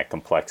involved in that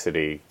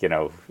complexity,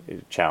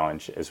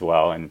 challenge as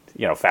well, and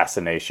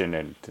fascination,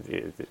 and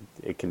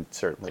it can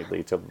certainly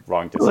lead to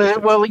wrong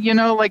decisions. Well,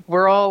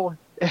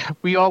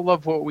 we all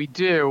love what we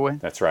do.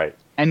 That's right.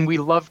 And we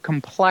love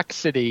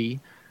complexity.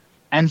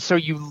 And so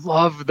you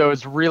love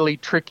those really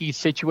tricky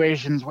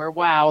situations where,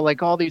 wow,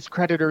 like all these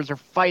creditors are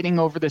fighting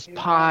over this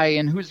pie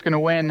and who's going to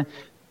win.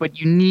 But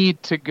you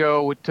need to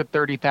go to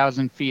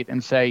 30,000 feet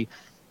and say,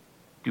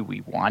 do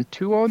we want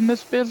to own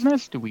this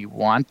business? Do we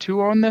want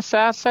to own this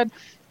asset?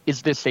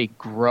 Is this a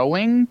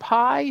growing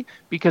pie?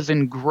 Because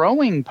in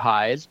growing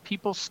pies,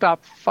 people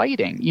stop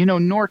fighting.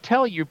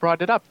 Nortel, you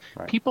brought it up.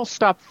 Right. People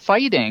stop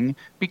fighting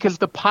because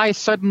the pie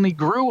suddenly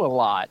grew a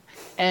lot.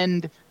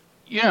 And,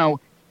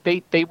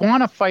 they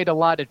want to fight a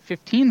lot at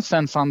 15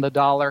 cents on the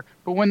dollar,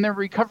 but when they're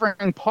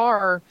recovering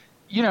par,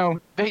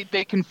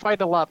 they can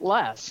fight a lot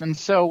less. And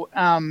so,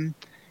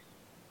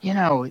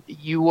 you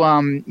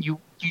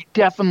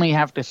definitely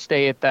have to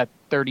stay at that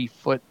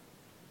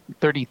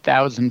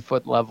 30,000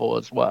 foot level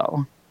as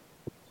well.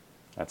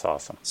 That's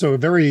awesome. So a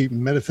very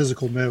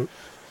metaphysical note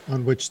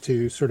on which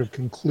to sort of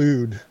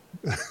conclude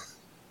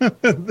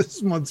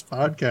this month's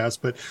podcast,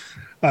 but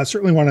I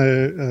certainly want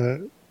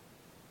to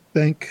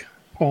thank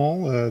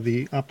Paul,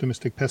 the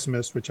optimistic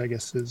pessimist, which I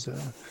guess is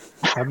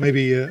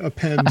maybe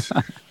append.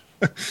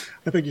 I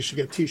think you should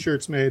get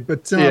T-shirts made.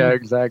 But yeah,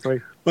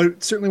 exactly.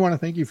 But certainly want to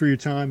thank you for your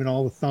time and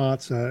all the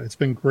thoughts. It's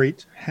been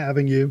great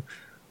having you.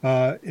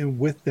 And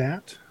with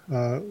that,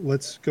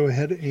 let's go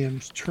ahead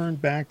and turn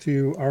back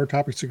to our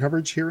topics of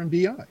coverage here in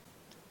BI.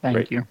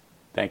 Thank you.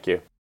 Thank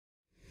you.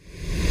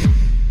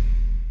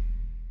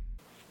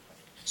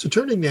 So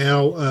turning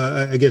now,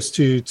 I guess,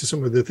 to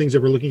some of the things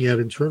that we're looking at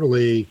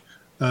internally.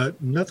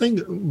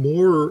 Nothing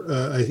more,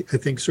 I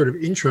think, sort of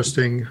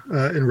interesting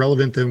and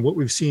relevant than what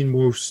we've seen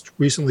most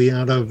recently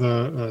out of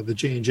the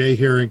J&J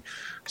hearing.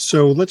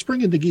 So let's bring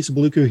in Negisa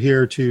Buluku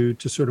here to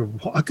sort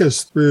of walk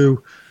us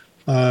through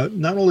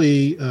not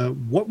only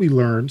what we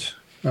learned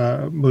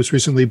most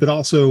recently, but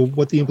also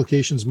what the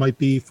implications might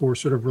be for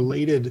sort of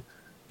related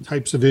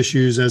types of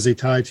issues as they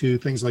tie to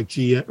things like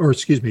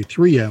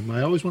 3M.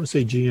 I always want to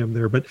say GM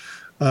there, but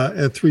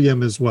at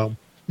 3M as well.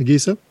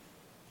 Negisa?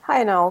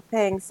 Hi, Noel.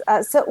 Thanks.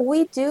 So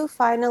we do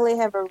finally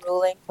have a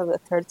ruling from the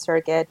Third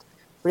Circuit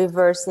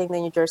reversing the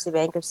New Jersey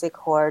Bankruptcy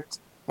Court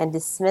and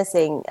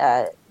dismissing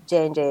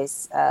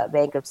J&J's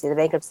bankruptcy, the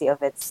bankruptcy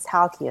of its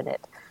talc unit.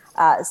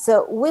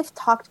 So we've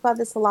talked about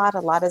this a lot.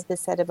 A lot has been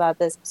said about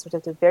this. Sort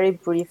of to very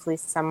briefly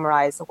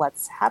summarize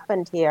what's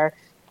happened here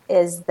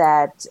is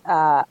that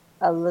a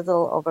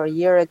little over a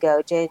year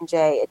ago,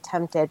 J&J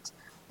attempted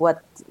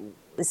what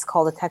is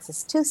called a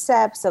Texas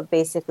two-step. So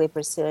basically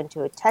pursuant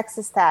to a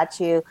Texas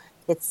statute,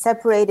 it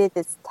separated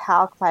its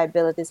talc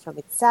liabilities from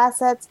its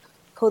assets,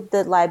 put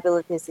the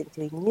liabilities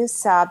into a new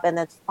sub, and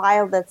then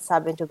filed that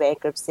sub into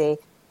bankruptcy. It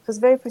was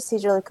very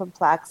procedurally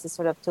complex. It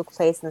sort of took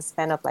place in the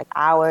span of like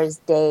hours,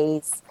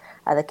 days.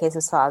 The case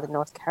was filed in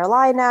North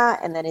Carolina,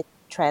 and then it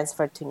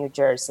transferred to New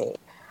Jersey.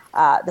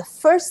 The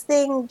first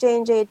thing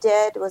J&J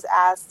did was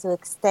ask to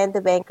extend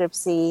the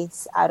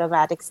bankruptcy's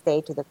automatic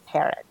stay to the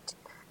parent.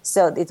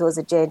 So it was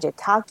a J&J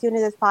talc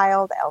unit that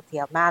filed,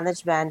 LTL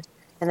management,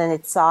 and then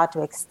it sought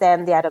to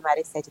extend the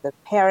automatic stay to the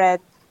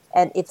parent.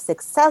 And if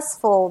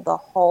successful, the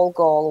whole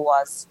goal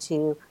was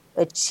to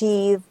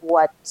achieve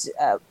what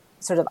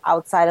sort of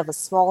outside of a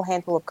small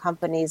handful of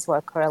companies who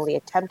are currently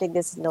attempting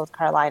this in North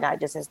Carolina. It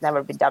just has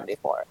never been done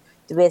before,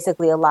 to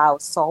basically allow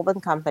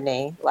solvent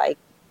company like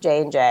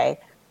J&J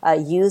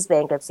use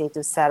bankruptcy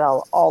to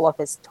settle all of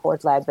its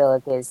tort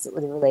liabilities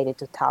related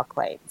to talc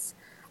claims.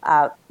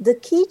 The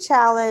key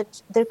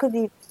challenge, there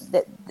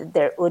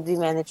would be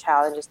many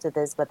challenges to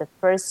this, but the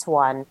first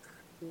one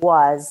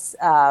was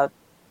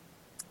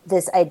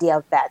this idea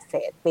of bad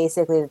faith,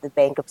 basically that the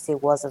bankruptcy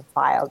wasn't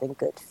filed in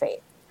good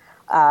faith.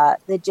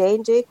 The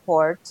J&J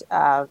court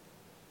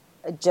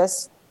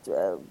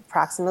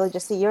approximately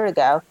just a year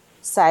ago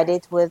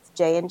sided with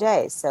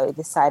J&J. So it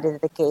decided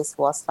that the case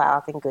was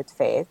filed in good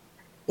faith.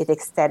 It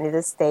extended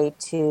the stay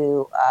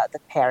to the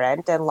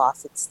parent and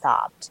lawsuit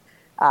stopped.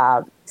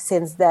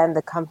 Since then,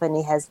 the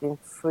company has been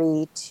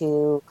free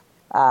to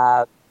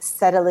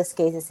settle its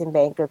cases in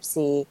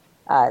bankruptcy.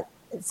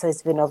 So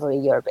it's been over a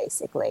year,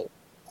 basically.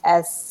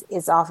 As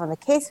is often the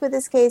case with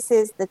these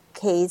cases, the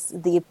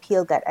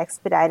appeal got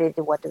expedited.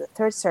 It went to the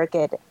Third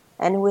Circuit,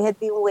 and we had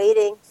been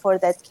waiting for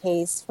that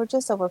case for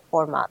just over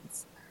 4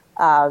 months.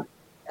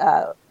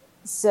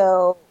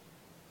 So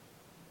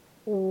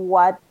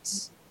what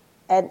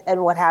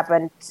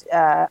happened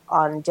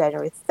on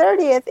January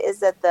 30th is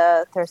that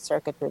the Third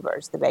Circuit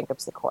reversed the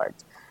bankruptcy court.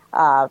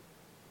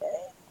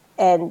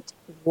 And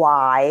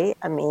why?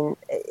 I mean,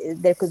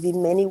 there could be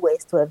many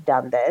ways to have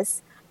done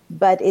this,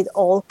 but it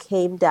all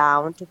came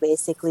down to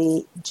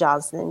basically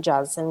Johnson &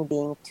 Johnson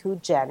being too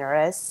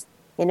generous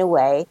in a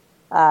way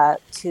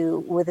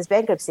with its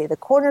bankruptcy. The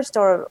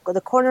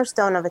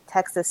cornerstone of a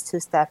Texas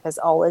two-step has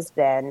always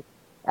been,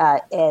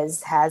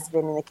 as has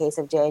been in the case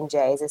of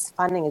J&J, is this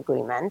funding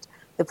agreement.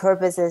 The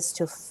purpose is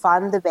to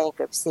fund the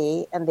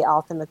bankruptcy and the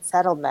ultimate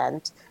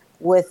settlement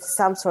with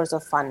some source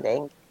of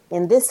funding.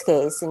 In this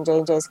case, in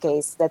J&J's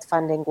case, that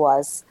funding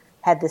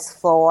had this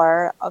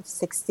floor of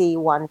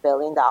 $61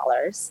 billion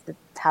that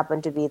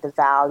happened to be the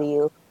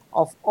value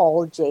of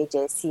all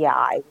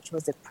JJCI, which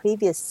was a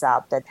previous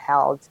sub that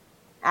held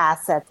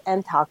assets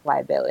and talc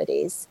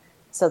liabilities.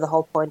 So the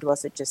whole point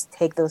was to just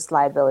take those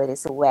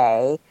liabilities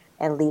away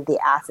and leave the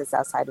assets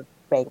outside of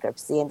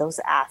bankruptcy. And those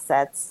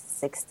assets,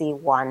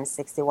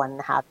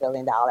 $61.5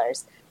 billion,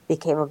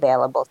 became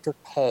available to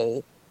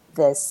pay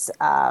this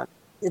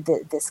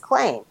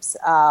claims.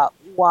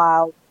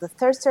 While the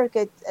Third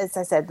Circuit, as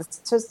I said, the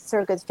Third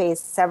Circuit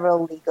faced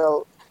several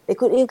legal. It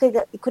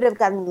could have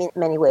gotten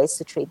many ways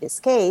to treat this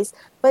case,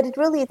 but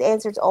it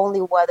answered only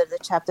whether the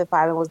Chapter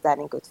 5 was done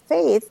in good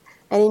faith.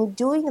 And in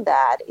doing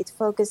that, it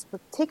focused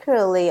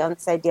particularly on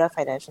this idea of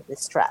financial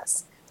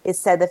distress. It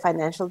said that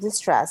financial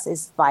distress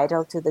is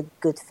vital to the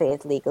good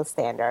faith legal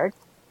standard.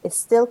 It's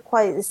still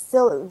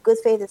good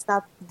faith is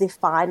not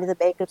defined in the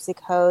bankruptcy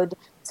code.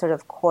 Sort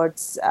of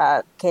courts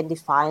can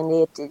define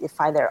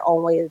their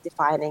own way of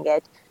defining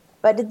it.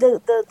 But the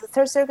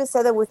Third Circuit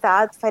said that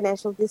without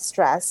financial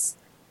distress,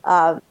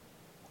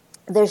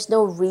 there's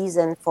no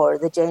reason for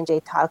the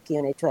J&J talc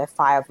unit to have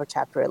filed for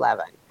Chapter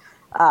 11.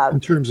 In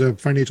terms of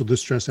financial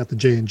distress at the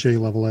J&J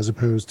level, as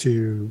opposed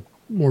to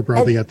more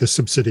broadly at the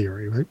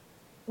subsidiary, right?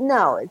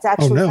 No, it's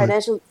actually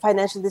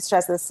financial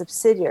distress of the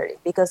subsidiary,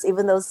 because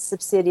even though the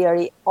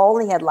subsidiary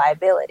only had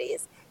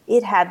liabilities,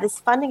 it had this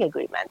funding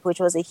agreement, which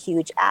was a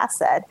huge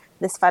asset.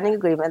 This funding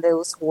agreement that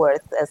was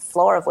worth, a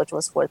floor of which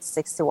was worth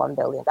 $61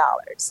 billion.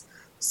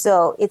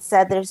 So it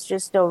said there's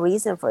just no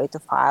reason for it to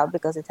file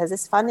because it has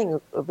this funding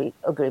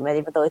agreement,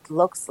 even though it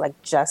looks like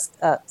just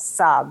a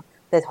sub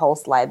that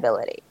holds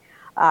liability.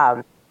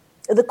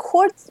 The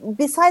court,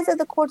 besides that,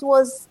 the court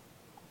was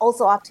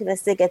also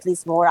optimistic, at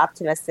least more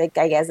optimistic,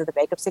 I guess, than the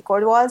bankruptcy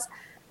court was,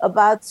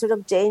 about sort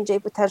of J&J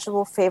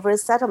potential favor a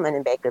settlement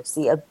in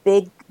bankruptcy, a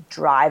big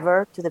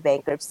driver to the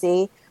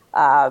bankruptcy.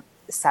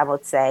 Some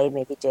would say,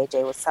 maybe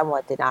J&J was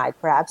somewhat denied,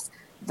 perhaps,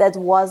 that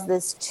was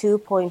this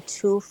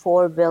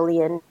 $2.24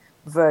 billion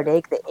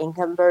verdict, the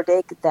income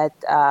verdict that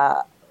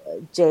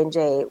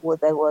J&J,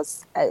 that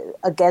was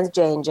against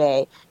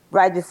J&J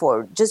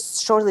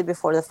just shortly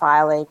before the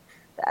filing.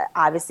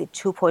 Obviously,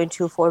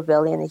 $2.24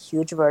 billion, a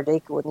huge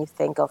verdict. When you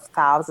think of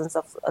thousands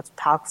of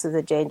talks that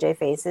the J&J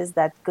faces,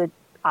 that could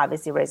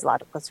obviously raise a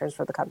lot of concerns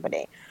for the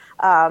company.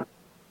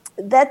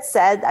 That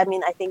said, I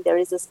mean, I think there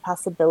is this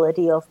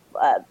possibility of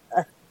a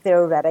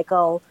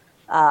theoretical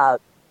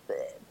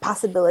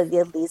possibility,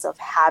 at least, of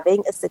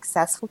having a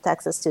successful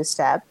Texas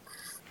two-step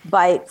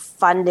by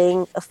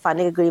funding a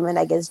funding agreement,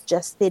 I guess,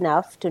 just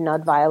enough to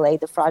not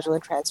violate the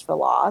fraudulent transfer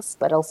laws,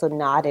 but also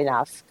not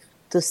enough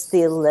to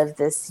still leave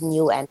this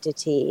new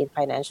entity in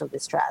financial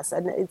distress.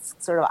 And it's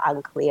sort of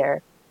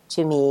unclear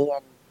to me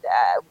and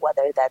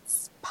whether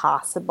that's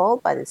possible,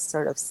 but it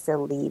sort of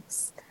still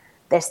leaves,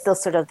 there's still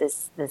sort of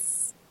this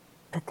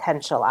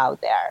potential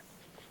out there.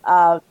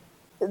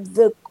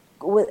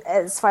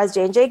 As far as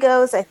J&J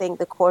goes, I think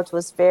the court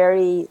was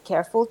very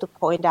careful to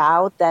point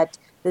out that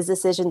this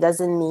decision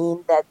doesn't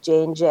mean that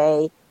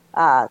J&J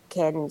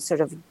can sort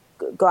of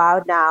go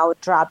out now,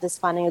 drop this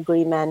funding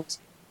agreement,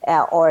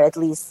 or at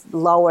least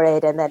lower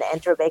it and then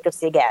enter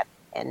bankruptcy again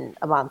in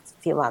a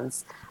few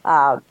months.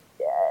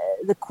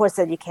 the court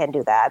said you can't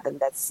do that, and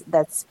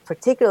that's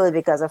particularly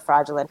because of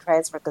fraudulent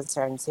transfer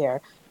concerns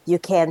here. You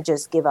can't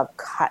just give up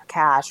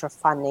cash or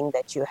funding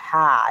that you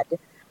had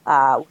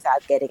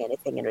without getting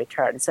anything in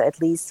return. So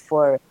at least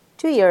for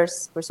 2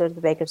 years, pursuant to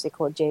the bankruptcy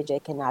court, J&J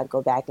cannot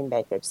go back in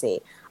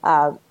bankruptcy.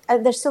 And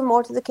there's still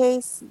more to the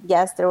case.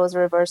 Yes, there was a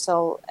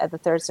reversal at the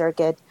Third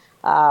Circuit.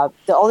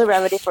 The only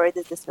remedy for it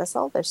is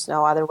dismissal. There's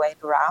no other way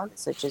around.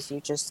 So you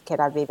just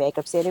cannot be in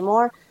bankruptcy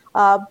anymore.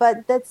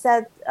 But that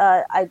said,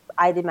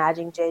 I'd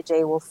imagine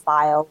J&J will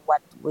file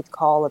what we'd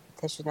call a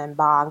petition en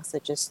banc, so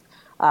just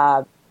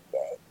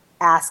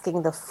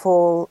asking the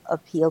full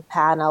appeal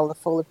panel, the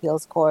full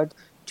appeals court,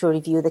 to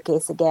review the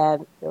case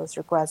again. Those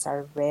requests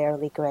are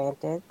rarely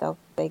granted, though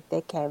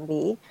they can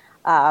be.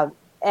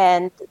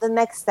 And the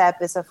next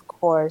step is, of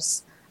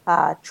course,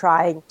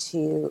 trying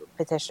to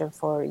petition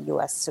for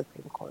U.S.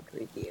 Supreme Court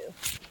review.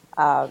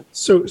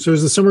 So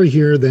is the summary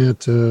here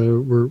that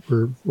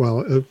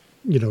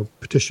we're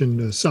petition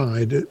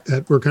aside,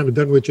 that we're kind of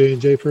done with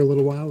J&J for a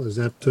little while? Is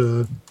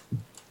that?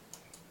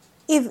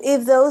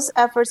 If those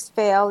efforts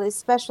fail,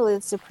 especially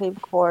the Supreme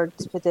Court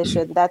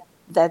petition,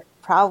 that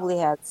probably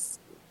has.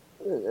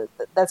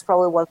 That's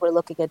probably what we're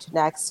looking into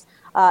next.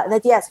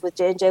 That yes, with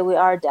J&J we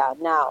are down.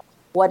 Now,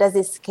 what does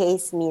this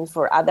case mean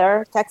for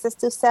other Texas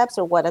two-steps,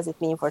 or what does it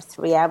mean for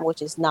 3M,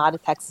 which is not a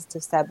Texas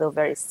two-step, though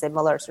very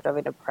similar sort of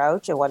an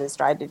approach and what it's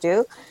trying to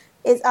do?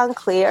 It's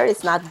unclear.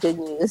 It's not good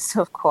news,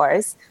 of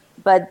course,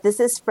 but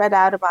this is spread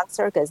out among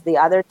circuits. The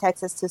other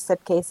Texas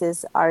two-step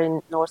cases are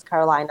in North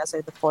Carolina,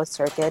 so the Fourth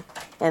Circuit,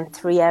 and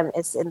 3M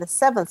is in the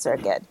Seventh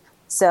Circuit.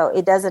 So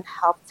it doesn't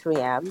help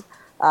 3M.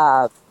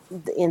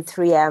 In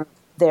 3M,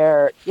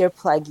 their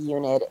earplug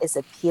unit is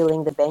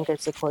appealing the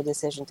bankruptcy court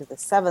decision to the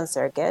Seventh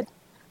Circuit.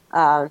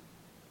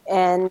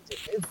 And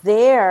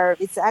there,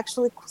 it's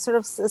actually sort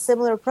of a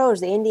similar approach.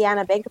 The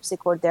Indiana Bankruptcy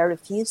Court there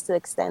refused to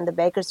extend the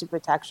bankruptcy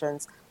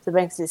protections to the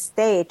bankruptcy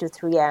stay to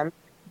 3M,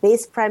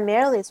 based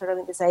primarily sort of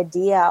in this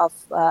idea of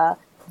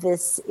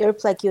this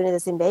earplug unit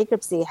that's in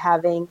bankruptcy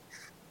having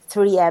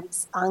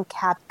 3M's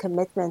uncapped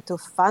commitment to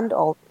fund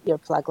all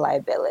earplug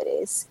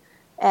liabilities.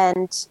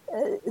 And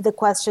the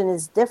question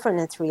is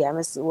different in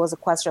 3M. It was a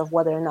question of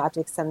whether or not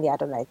to extend the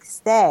automatic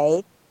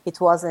stay.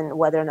 It wasn't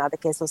whether or not the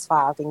case was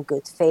filed in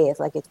good faith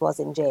like it was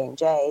in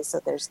J&J.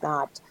 So there's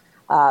not.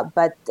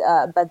 But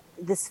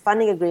this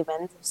funding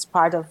agreement is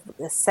part of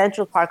the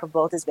central part of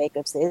both these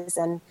bankruptcies,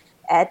 and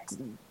it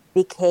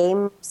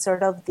became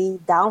sort of the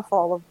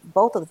downfall of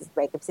both of these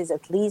bankruptcies,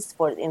 at least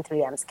in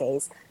 3M's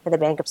case, at the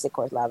bankruptcy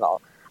court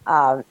level.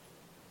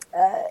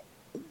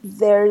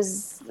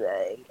 There's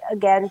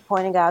again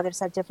pointing out there's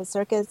different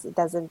circuits.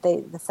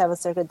 The Seventh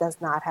Circuit does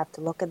not have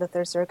to look at the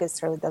Third Circuit.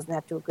 Certainly doesn't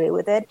have to agree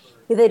with it.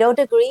 If they don't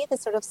agree,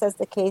 this sort of sets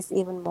the case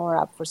even more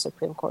up for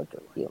Supreme Court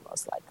review,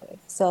 most likely.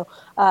 So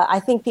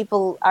I think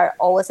people are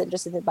always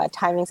interested in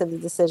timings of the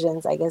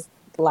decisions. I guess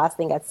the last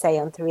thing I'd say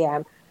on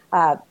 3M,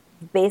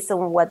 based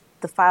on what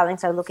the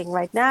filings are looking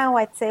right now,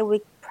 I'd say we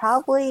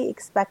probably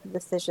expect a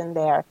decision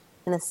there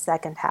in the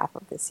second half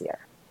of this year.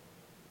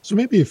 So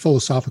maybe a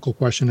philosophical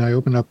question. I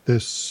open up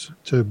this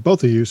to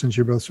both of you, since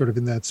you're both sort of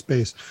in that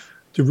space.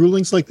 Do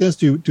rulings like this,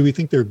 do we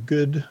think they're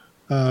good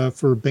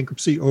for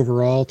bankruptcy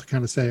overall, to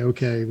kind of say,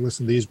 okay,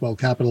 listen, these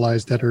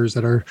well-capitalized debtors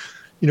that are,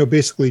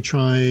 basically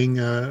trying,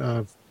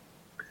 I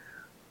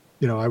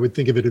would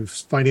think of it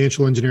as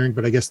financial engineering,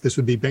 but I guess this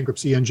would be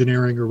bankruptcy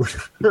engineering or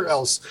whatever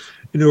else,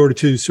 in order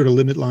to sort of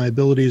limit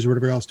liabilities or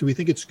whatever else. Do we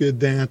think it's good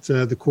that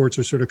the courts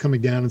are sort of coming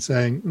down and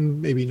saying,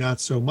 maybe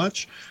not so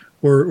much?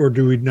 Or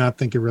do we not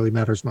think it really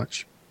matters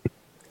much?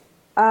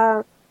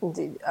 So,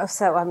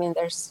 I mean,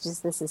 this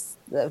is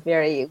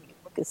we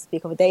could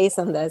speak of days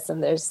on this,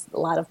 and there's a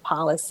lot of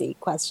policy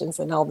questions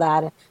and all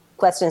that.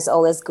 Question is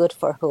always good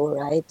for who,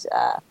 right?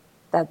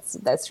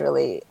 That's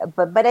really,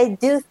 but I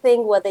do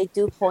think what they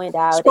do point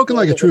out. Spoken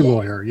like a true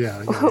lawyer,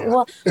 yeah.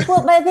 well,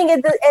 but I think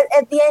at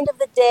the end of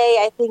the day,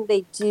 I think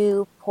they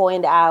do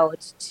point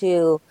out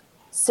to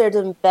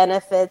certain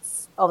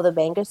benefits of the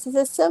bankruptcy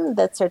system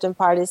that certain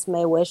parties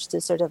may wish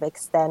to sort of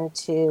extend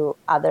to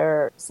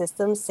other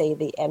systems, say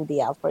the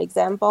MDL, for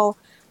example,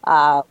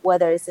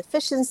 whether it's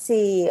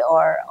efficiency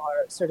or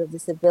sort of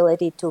this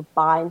ability to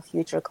bind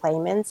future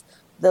claimants.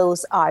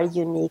 Those are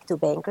unique to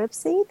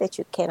bankruptcy that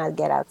you cannot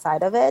get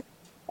outside of it.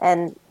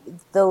 And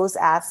those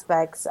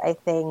aspects, I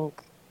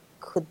think,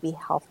 could be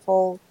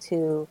helpful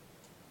to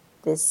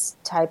this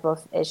type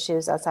of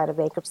issues outside of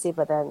bankruptcy,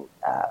 but then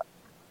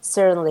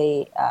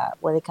certainly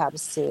when it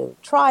comes to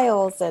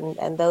trials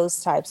and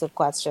those types of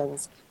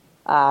questions,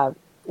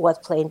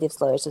 what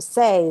plaintiffs' lawyers should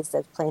say is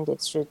that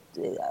plaintiffs should,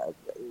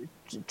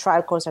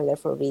 trial courts are there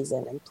for a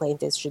reason, and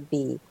plaintiffs should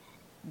be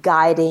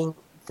guiding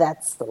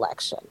that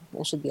selection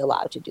and should be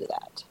allowed to do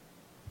that.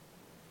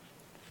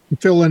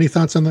 Phil, any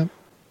thoughts on that?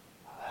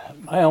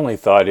 My only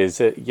thought is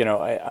that,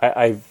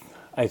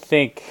 I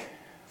think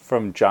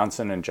from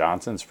Johnson &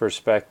 Johnson's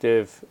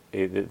perspective,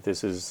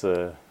 this is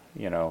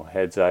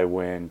heads I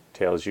win,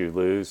 tails you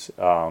lose.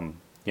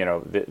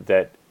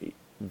 That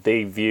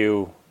they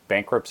view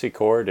bankruptcy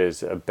court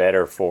as a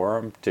better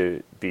forum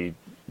to be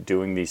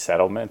doing these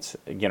settlements,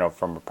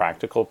 from a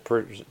practical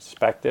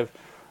perspective,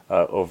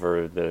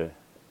 over the,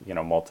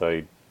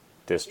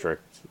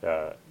 multi-district,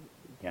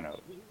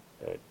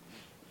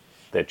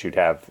 that you'd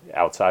have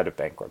outside of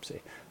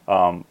bankruptcy.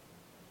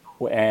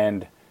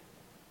 And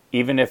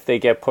even if they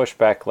get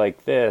pushback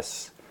like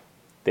this,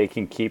 they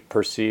can keep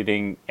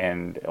proceeding.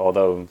 And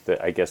although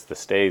I guess the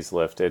stay is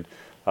lifted,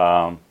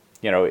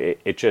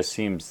 it just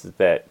seems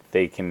that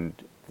they can,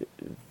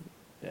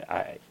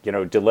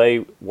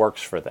 delay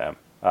works for them.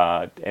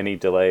 Any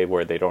delay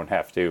where they don't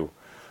have to,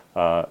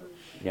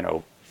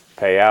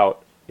 pay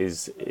out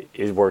is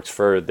works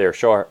for their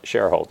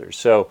shareholders.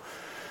 So,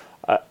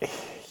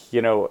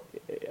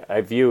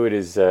 I view it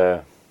as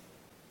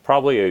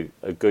probably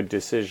a good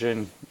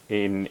decision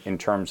in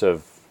terms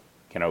of,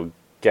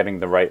 getting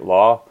the right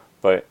law.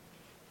 But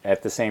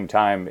at the same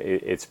time,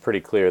 it's pretty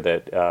clear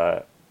that,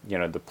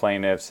 the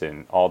plaintiffs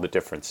in all the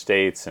different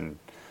states, and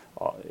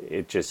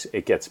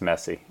it gets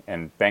messy.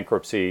 And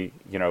bankruptcy,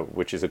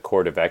 which is a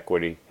court of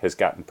equity, has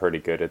gotten pretty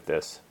good at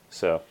this.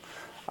 So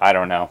I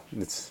don't know.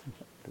 It's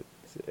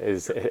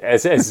as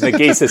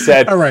Nagisa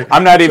said, all right.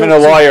 I'm not even a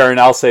lawyer, and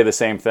I'll say the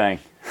same thing.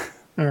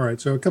 All right,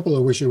 so a couple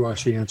of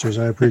wishy-washy answers.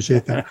 I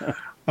appreciate that.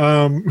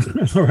 All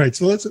right,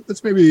 so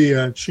let's maybe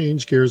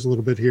change gears a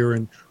little bit here,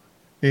 and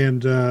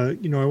I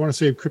want to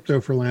save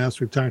crypto for last.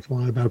 We've talked a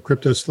lot about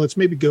crypto, so let's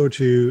maybe go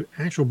to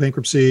actual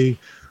bankruptcy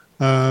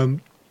that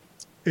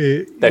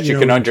you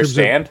can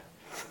understand.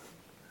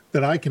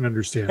 That I can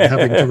understand,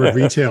 having covered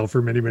retail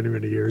for many, many,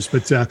 many years.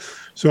 But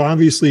so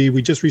obviously,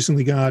 we just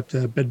recently got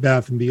Bed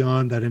Bath &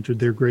 Beyond that entered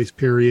their grace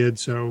period.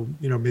 So,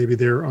 maybe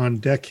they're on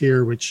deck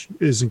here, which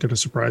isn't going to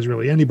surprise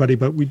really anybody.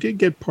 But we did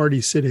get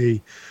Party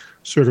City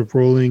sort of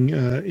rolling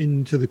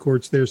into the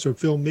courts there. So,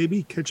 Phil,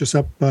 maybe catch us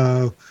up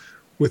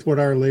with what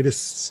our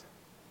latest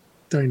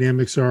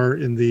dynamics are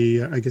in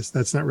the, I guess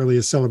that's not really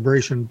a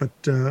celebration, but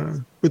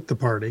with the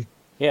party.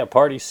 Yeah,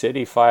 Party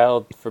City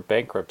filed for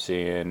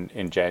bankruptcy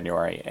in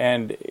January,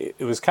 and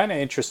it was kind of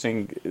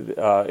interesting.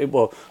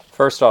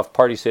 First off,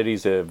 Party City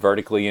is a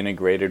vertically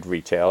integrated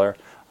retailer.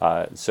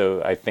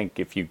 So I think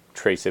if you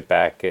trace it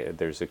back,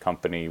 there's a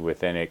company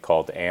within it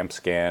called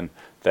AmpScan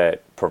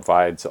that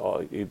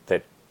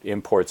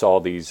imports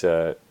all these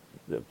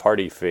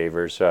party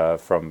favors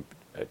from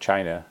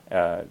China.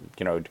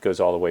 It goes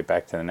all the way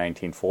back to the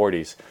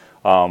 1940s.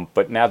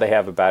 But now they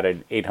have about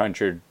an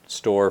 800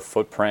 store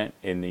footprint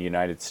in the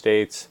United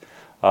States.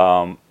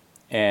 What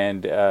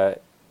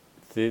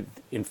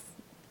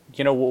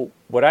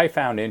I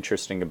found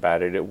interesting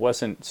about it, it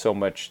wasn't so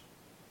much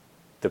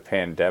the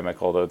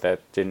pandemic, although that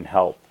didn't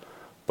help,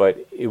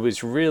 but it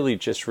was really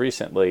just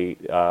recently,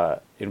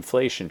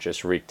 inflation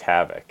just wreaked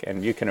havoc.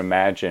 And you can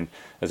imagine,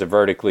 as a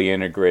vertically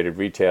integrated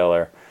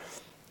retailer,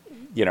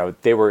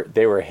 they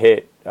were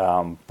hit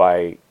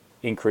by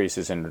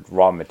increases in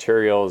raw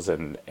materials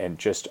and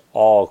just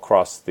all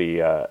across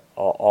the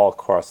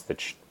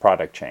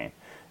product chain,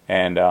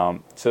 and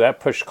so that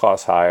pushed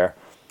costs higher.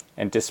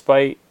 And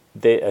despite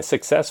a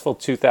successful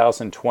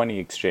 2020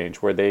 exchange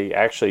where they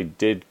actually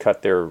did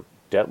cut their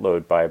debt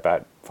load by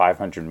about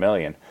 $500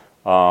 million,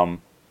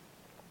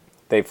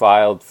 they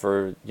filed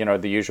for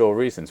the usual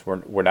reasons.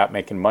 We're not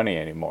making money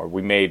anymore.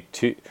 We made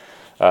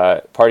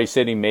Party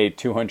City made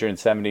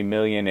 $270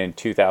 million in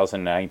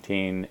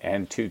 2019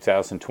 and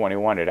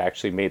 2021. It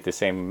actually made the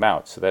same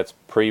amount. So that's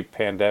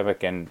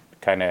pre-pandemic and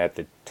kind of at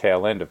the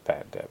tail end of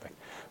pandemic.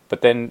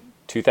 But then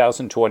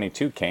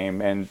 2022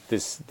 came, and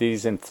these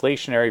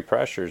inflationary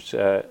pressures,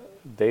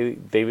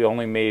 they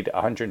only made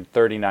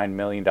 $139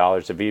 million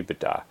of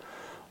EBITDA.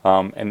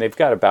 And they've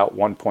got about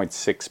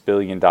 $1.6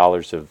 billion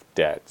of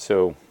debt.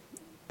 So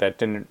that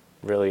didn't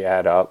really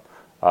add up.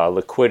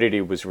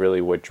 Liquidity was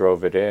really what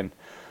drove it in.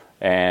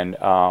 And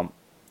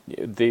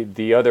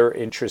the other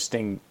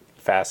interesting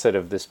facet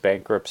of this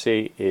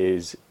bankruptcy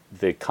is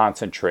the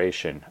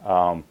concentration.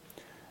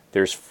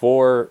 There's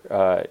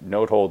 4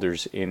 note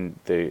holders in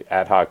the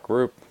ad hoc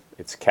group.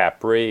 It's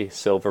Capri,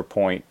 Silver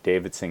Point,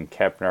 Davidson,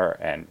 Kepner,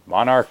 and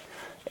Monarch.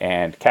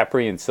 And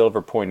Capri and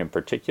Silver Point in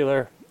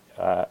particular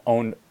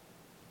own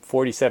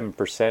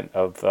 47%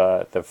 of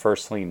the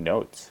first lien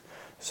notes.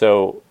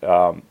 So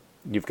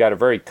you've got a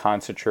very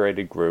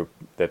concentrated group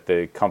that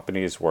the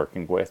company is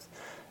working with.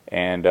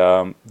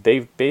 And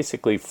they've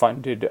basically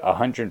funded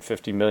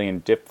 $150 million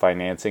DIP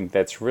financing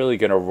that's really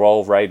going to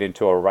roll right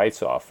into a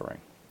rights offering.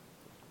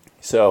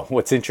 So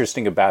what's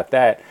interesting about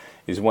that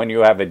is when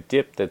you have a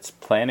DIP that's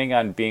planning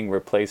on being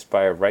replaced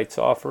by a rights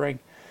offering,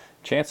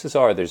 chances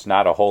are there's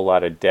not a whole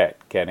lot of debt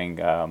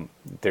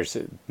there's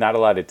not a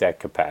lot of debt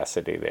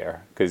capacity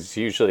there. Because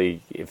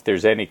usually if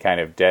there's any kind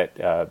of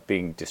debt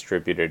being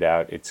distributed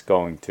out, it's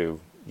going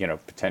to,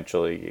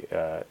 potentially,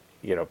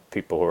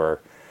 people who are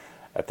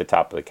at the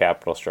top of the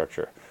capital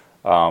structure.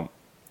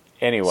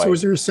 Anyway. So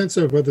is there a sense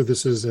of whether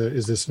this is a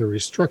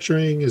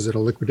restructuring? Is it a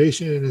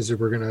liquidation? Is it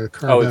we're going to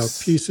carve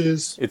out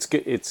pieces? It's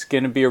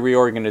going to be a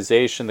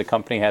reorganization. The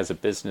company has a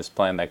business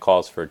plan that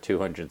calls for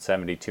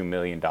 $272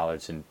 million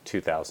in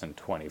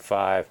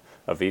 2025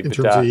 of EBITDA. In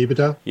terms of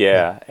EBITDA?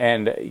 Yeah.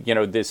 And,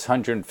 this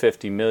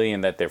 $150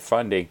 million that they're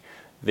funding,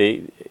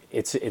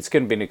 it's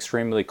going to be an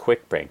extremely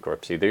quick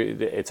bankruptcy.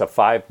 It's a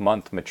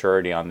 5-month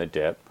maturity on the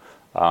DIP.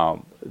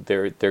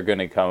 They're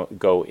going to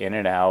go in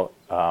and out.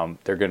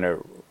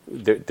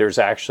 There's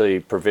actually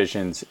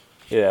provisions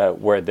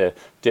where the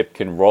DIP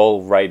can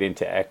roll right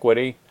into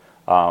equity.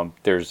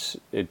 There's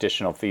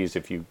additional fees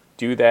if you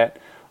do that.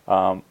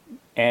 And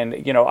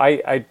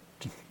I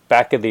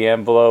back of the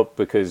envelope,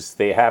 because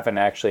they haven't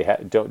actually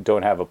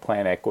don't have a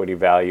plan equity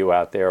value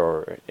out there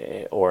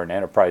or an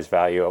enterprise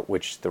value at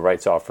which the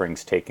rights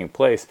offering's taking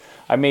place.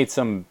 I made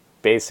some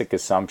basic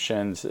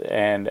assumptions,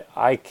 and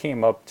I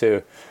came up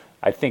to,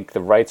 I think the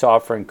rights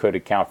offering could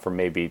account for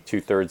maybe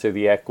 2/3 of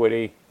the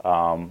equity.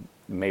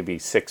 Maybe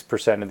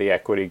 6% of the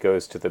equity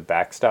goes to the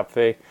backstop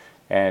fee.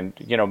 And,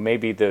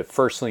 maybe the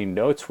first lien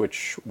notes,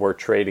 which were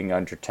trading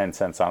under 10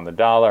 cents on the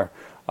dollar,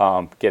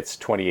 gets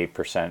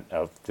 28%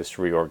 of this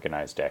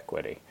reorganized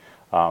equity.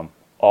 I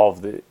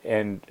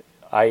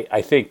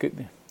think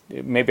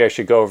maybe I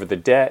should go over the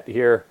debt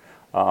here.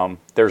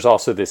 There's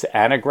also this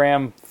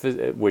Anagram,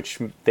 which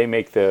they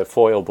make the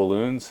foil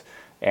balloons,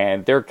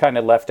 and they're kind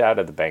of left out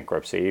of the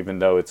bankruptcy, even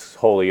though it's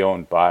wholly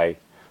owned by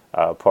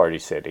Party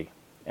City.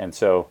 And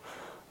so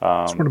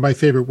it's one of my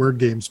favorite word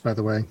games, by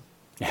the way.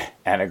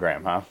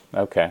 Anagram, huh?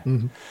 Okay.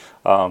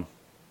 Mm-hmm.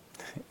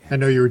 I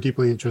know you were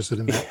deeply interested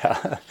in that.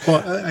 Yeah.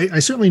 Well, I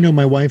certainly know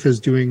my wife is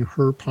doing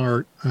her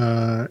part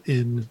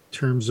in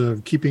terms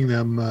of keeping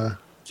the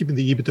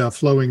EBITDA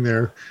flowing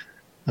there,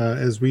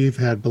 as we've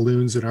had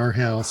balloons in our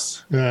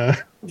house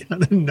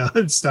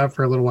nonstop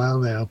for a little while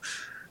now.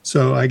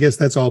 So I guess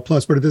that's all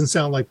plus, but it doesn't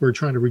sound like we're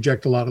trying to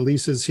reject a lot of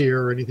leases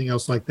here or anything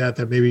else like that,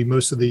 that maybe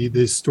most of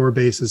the store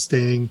base is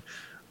staying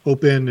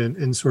open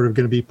and sort of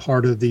going to be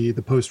part of the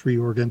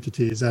post-reorg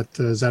entity. Is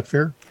that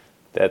fair?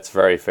 That's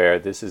very fair.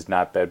 This is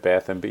not Bed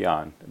Bath &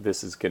 Beyond.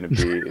 This is going to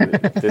be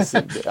this.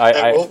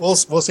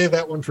 We'll save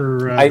that one for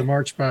the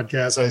March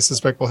podcast. I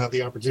suspect we'll have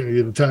the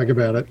opportunity to talk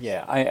about it.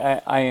 Yeah,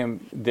 I am.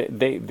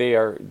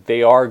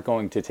 They are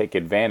going to take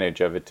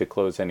advantage of it to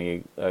close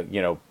any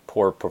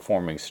poor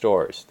performing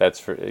stores. That's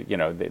for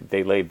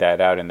they laid that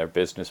out in their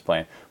business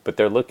plan. But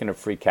they're looking to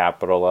free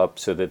capital up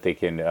so that they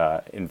can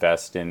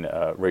invest in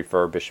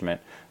refurbishment.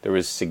 There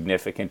was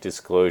significant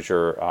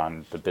disclosure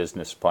on the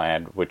business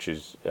plan, which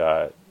is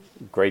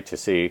great to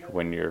see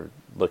when you're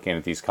looking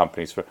at these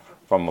companies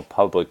from a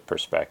public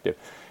perspective.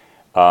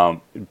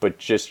 But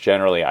just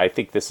generally, I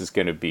think this is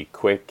going to be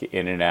quick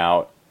in and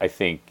out. I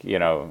think,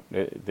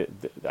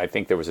 I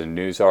think there was a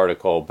news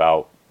article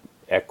about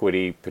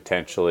equity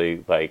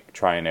potentially like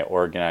trying to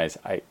organize.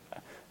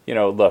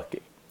 Look,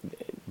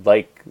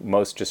 like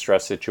most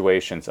distress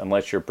situations,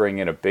 unless you're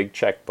bringing a big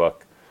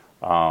checkbook,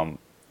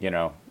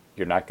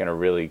 you're not going to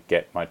really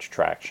get much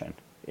traction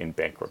in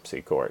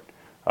bankruptcy court.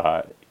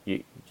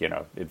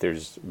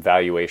 There's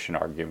valuation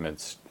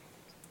arguments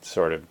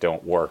sort of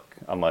don't work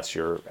unless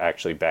you're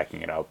actually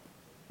backing it up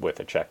with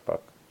a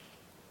checkbook.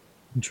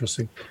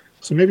 Interesting.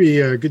 So maybe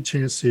a good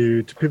chance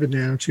to pivot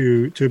now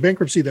to a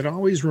bankruptcy that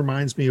always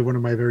reminds me of one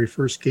of my very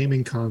first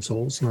gaming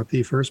consoles, not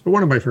the first, but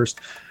one of my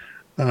first,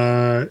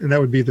 and that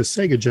would be the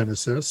Sega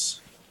Genesis.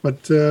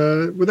 But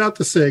without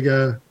the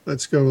Sega,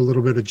 let's go a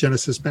little bit of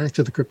Genesis back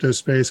to the crypto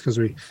space because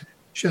we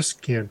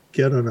just can't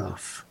get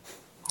enough.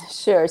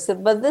 Sure. So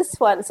this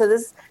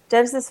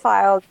Genesis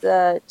filed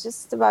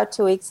just about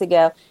 2 weeks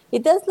ago.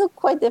 It does look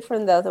quite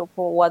different, though, from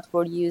what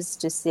we're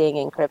used to seeing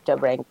in crypto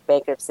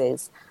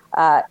bankruptcies.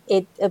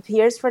 It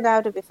appears for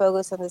now to be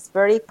focused on this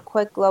very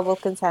quick global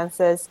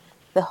consensus.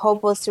 The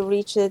hope was to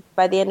reach it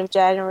by the end of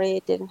January.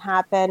 It didn't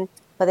happen,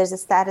 but there's a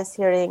status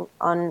hearing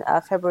on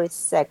February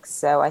 6th.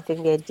 So I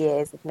think the idea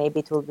is that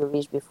maybe it will be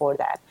reached before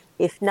that.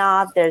 If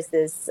not, there's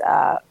this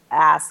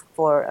ask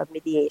for a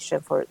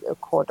mediation, for a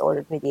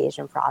court-ordered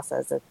mediation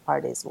process that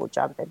parties will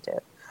jump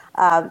into.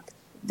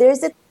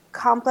 There's a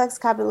complex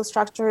capital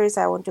structures.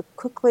 I want to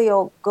quickly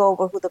go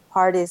over who the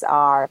parties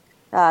are.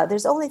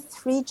 There's only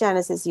 3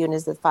 Genesis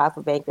units that filed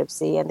for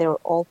bankruptcy, and they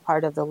were all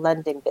part of the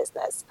lending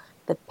business.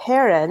 The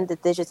parent, the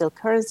Digital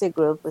Currency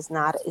Group, is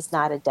not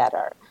a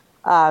debtor.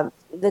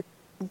 The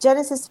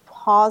Genesis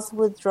paused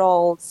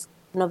withdrawals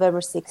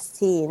November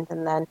 16th,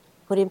 and then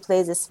put in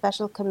place a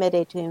special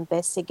committee to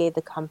investigate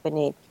the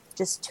company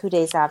just 2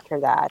 days after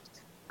that.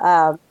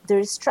 The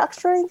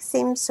restructuring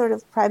seems sort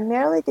of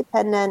primarily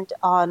dependent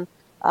on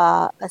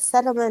a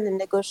settlement and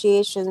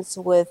negotiations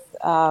with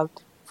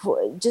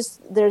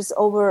there's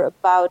over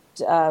about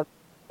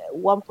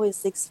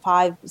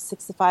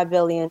 1.65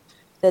 billion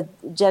that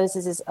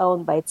Genesis is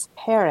owned by its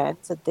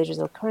parent, the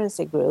Digital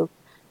Currency Group.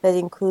 That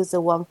includes a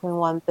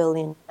 1.1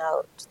 billion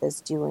note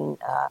that's due in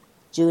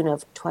June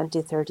of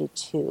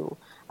 2032.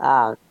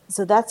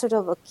 So that's sort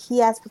of a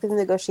key aspect of the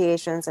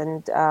negotiations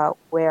and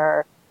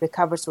where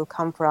recoveries will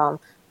come from.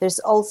 There's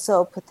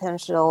also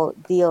potential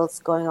deals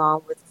going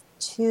on with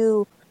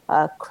 2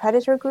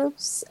 creditor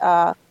groups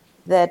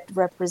that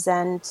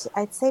represent,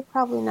 I'd say,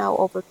 probably now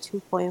over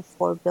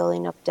 2.4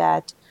 billion of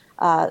debt,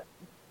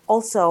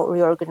 also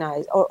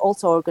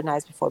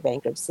organized before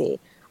bankruptcy.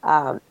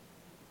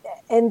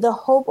 and the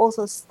hope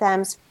also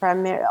stems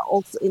primarily,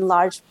 also in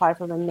large part,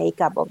 from the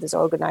makeup of these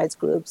organized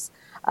groups.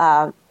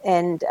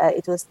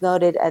 It was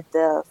noted at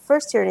the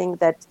first hearing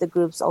that the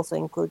groups also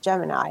include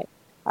Gemini.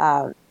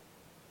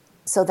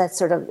 So that's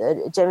sort of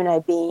Gemini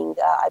being,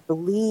 I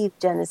believe,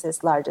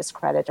 Genesis' largest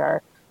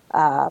creditor,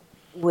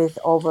 with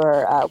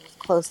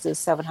close to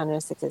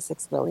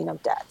 766 million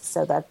of debt.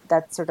 So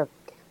that's sort of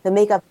the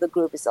makeup of the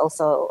group is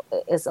also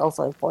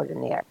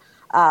important here.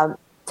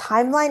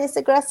 Timeline is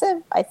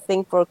aggressive, I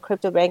think, for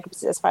crypto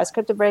bankruptcies. As far as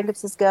crypto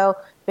bankruptcies go,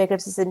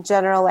 bankruptcies in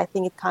general, I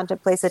think it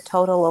contemplates a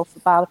total of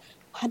about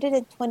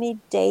 120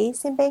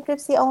 days in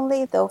bankruptcy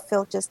only, though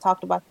Phil just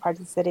talked about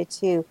Party City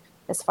too,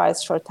 as far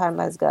as short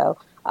timelines go.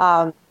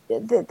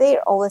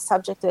 They're always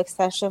subject to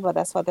extension, but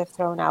that's what they've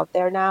thrown out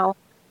there now.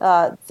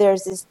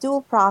 There's this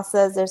dual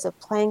process. There's a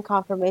plan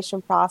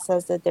confirmation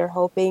process that they're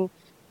hoping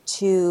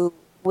to,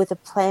 with the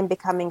plan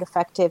becoming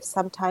effective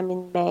sometime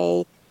in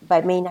May,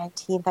 by May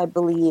 19th, I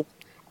believe.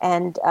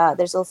 And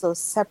there's also a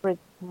separate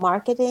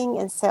marketing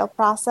and sale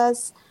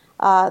process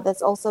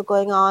that's also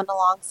going on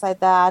alongside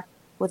that,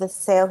 with a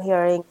sale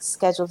hearing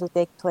scheduled to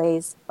take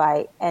place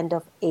by end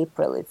of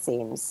April, it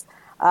seems.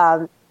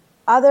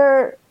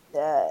 Other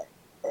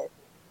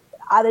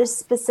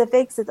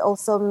specifics that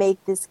also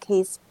make this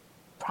case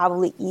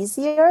probably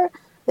easier: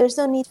 there's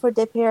no need for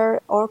DIP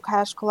here or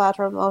cash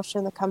collateral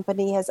motion. The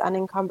company has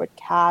unencumbered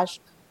cash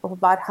of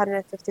about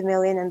 150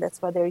 million, and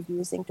that's what they're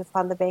using to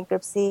fund the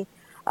bankruptcy.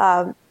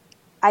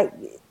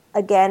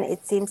 Again,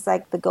 it seems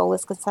like the goal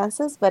is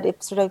consensus, but if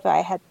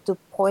I had to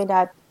point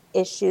out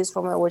issues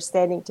from where we're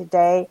standing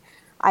today,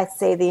 I'd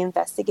say the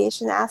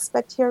investigation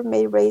aspect here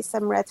may raise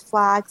some red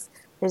flags.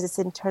 There's this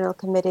internal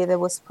committee that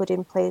was put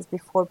in place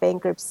before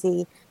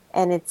bankruptcy,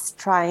 and it's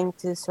trying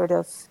to sort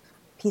of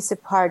piece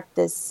apart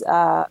this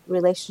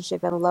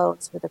relationship and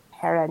loans with a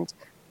parent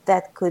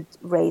that could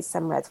raise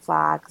some red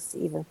flags,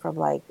 even from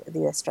like the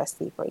U.S.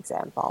 trustee, for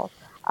example.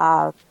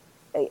 I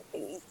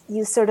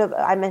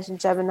mentioned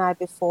Gemini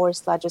before,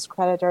 its largest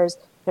creditors.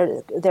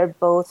 They're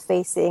both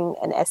facing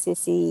an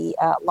SEC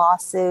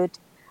lawsuit.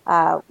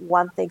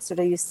 One thing sort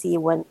of you see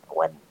when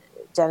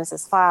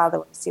Genesis filed,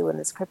 and when you see when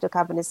this crypto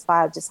companies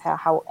filed, just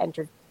how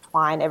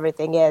intertwined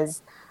everything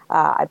is.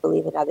 I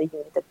believe another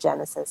unit of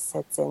Genesis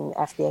sits in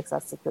FTX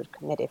Unsecured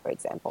Committee, for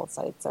example.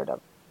 So it's sort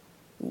of,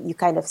 you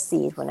kind of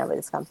see it whenever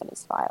this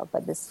company's filed,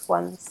 but this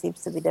one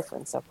seems to be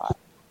different so far.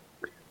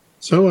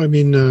 So, I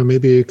mean,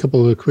 maybe a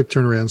couple of quick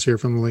turnarounds here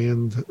from the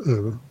land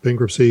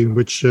bankruptcy,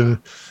 which I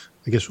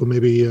guess will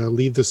maybe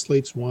leave the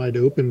slates wide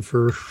open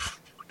for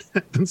what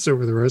happens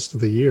over the rest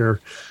of the year.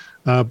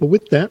 But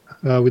with that,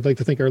 we'd like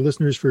to thank our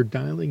listeners for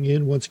dialing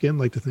in. Once again, I'd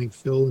like to thank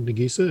Phil and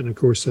Negisa, and of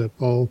course,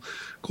 Paul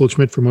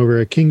Goldschmidt from over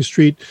at King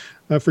Street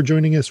for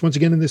joining us once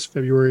again in this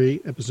February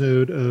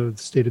episode of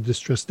the State of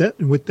Distressed Debt.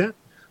 And with that,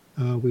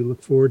 we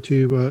look forward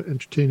to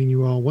entertaining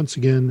you all once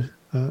again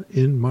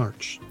in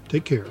March.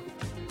 Take care.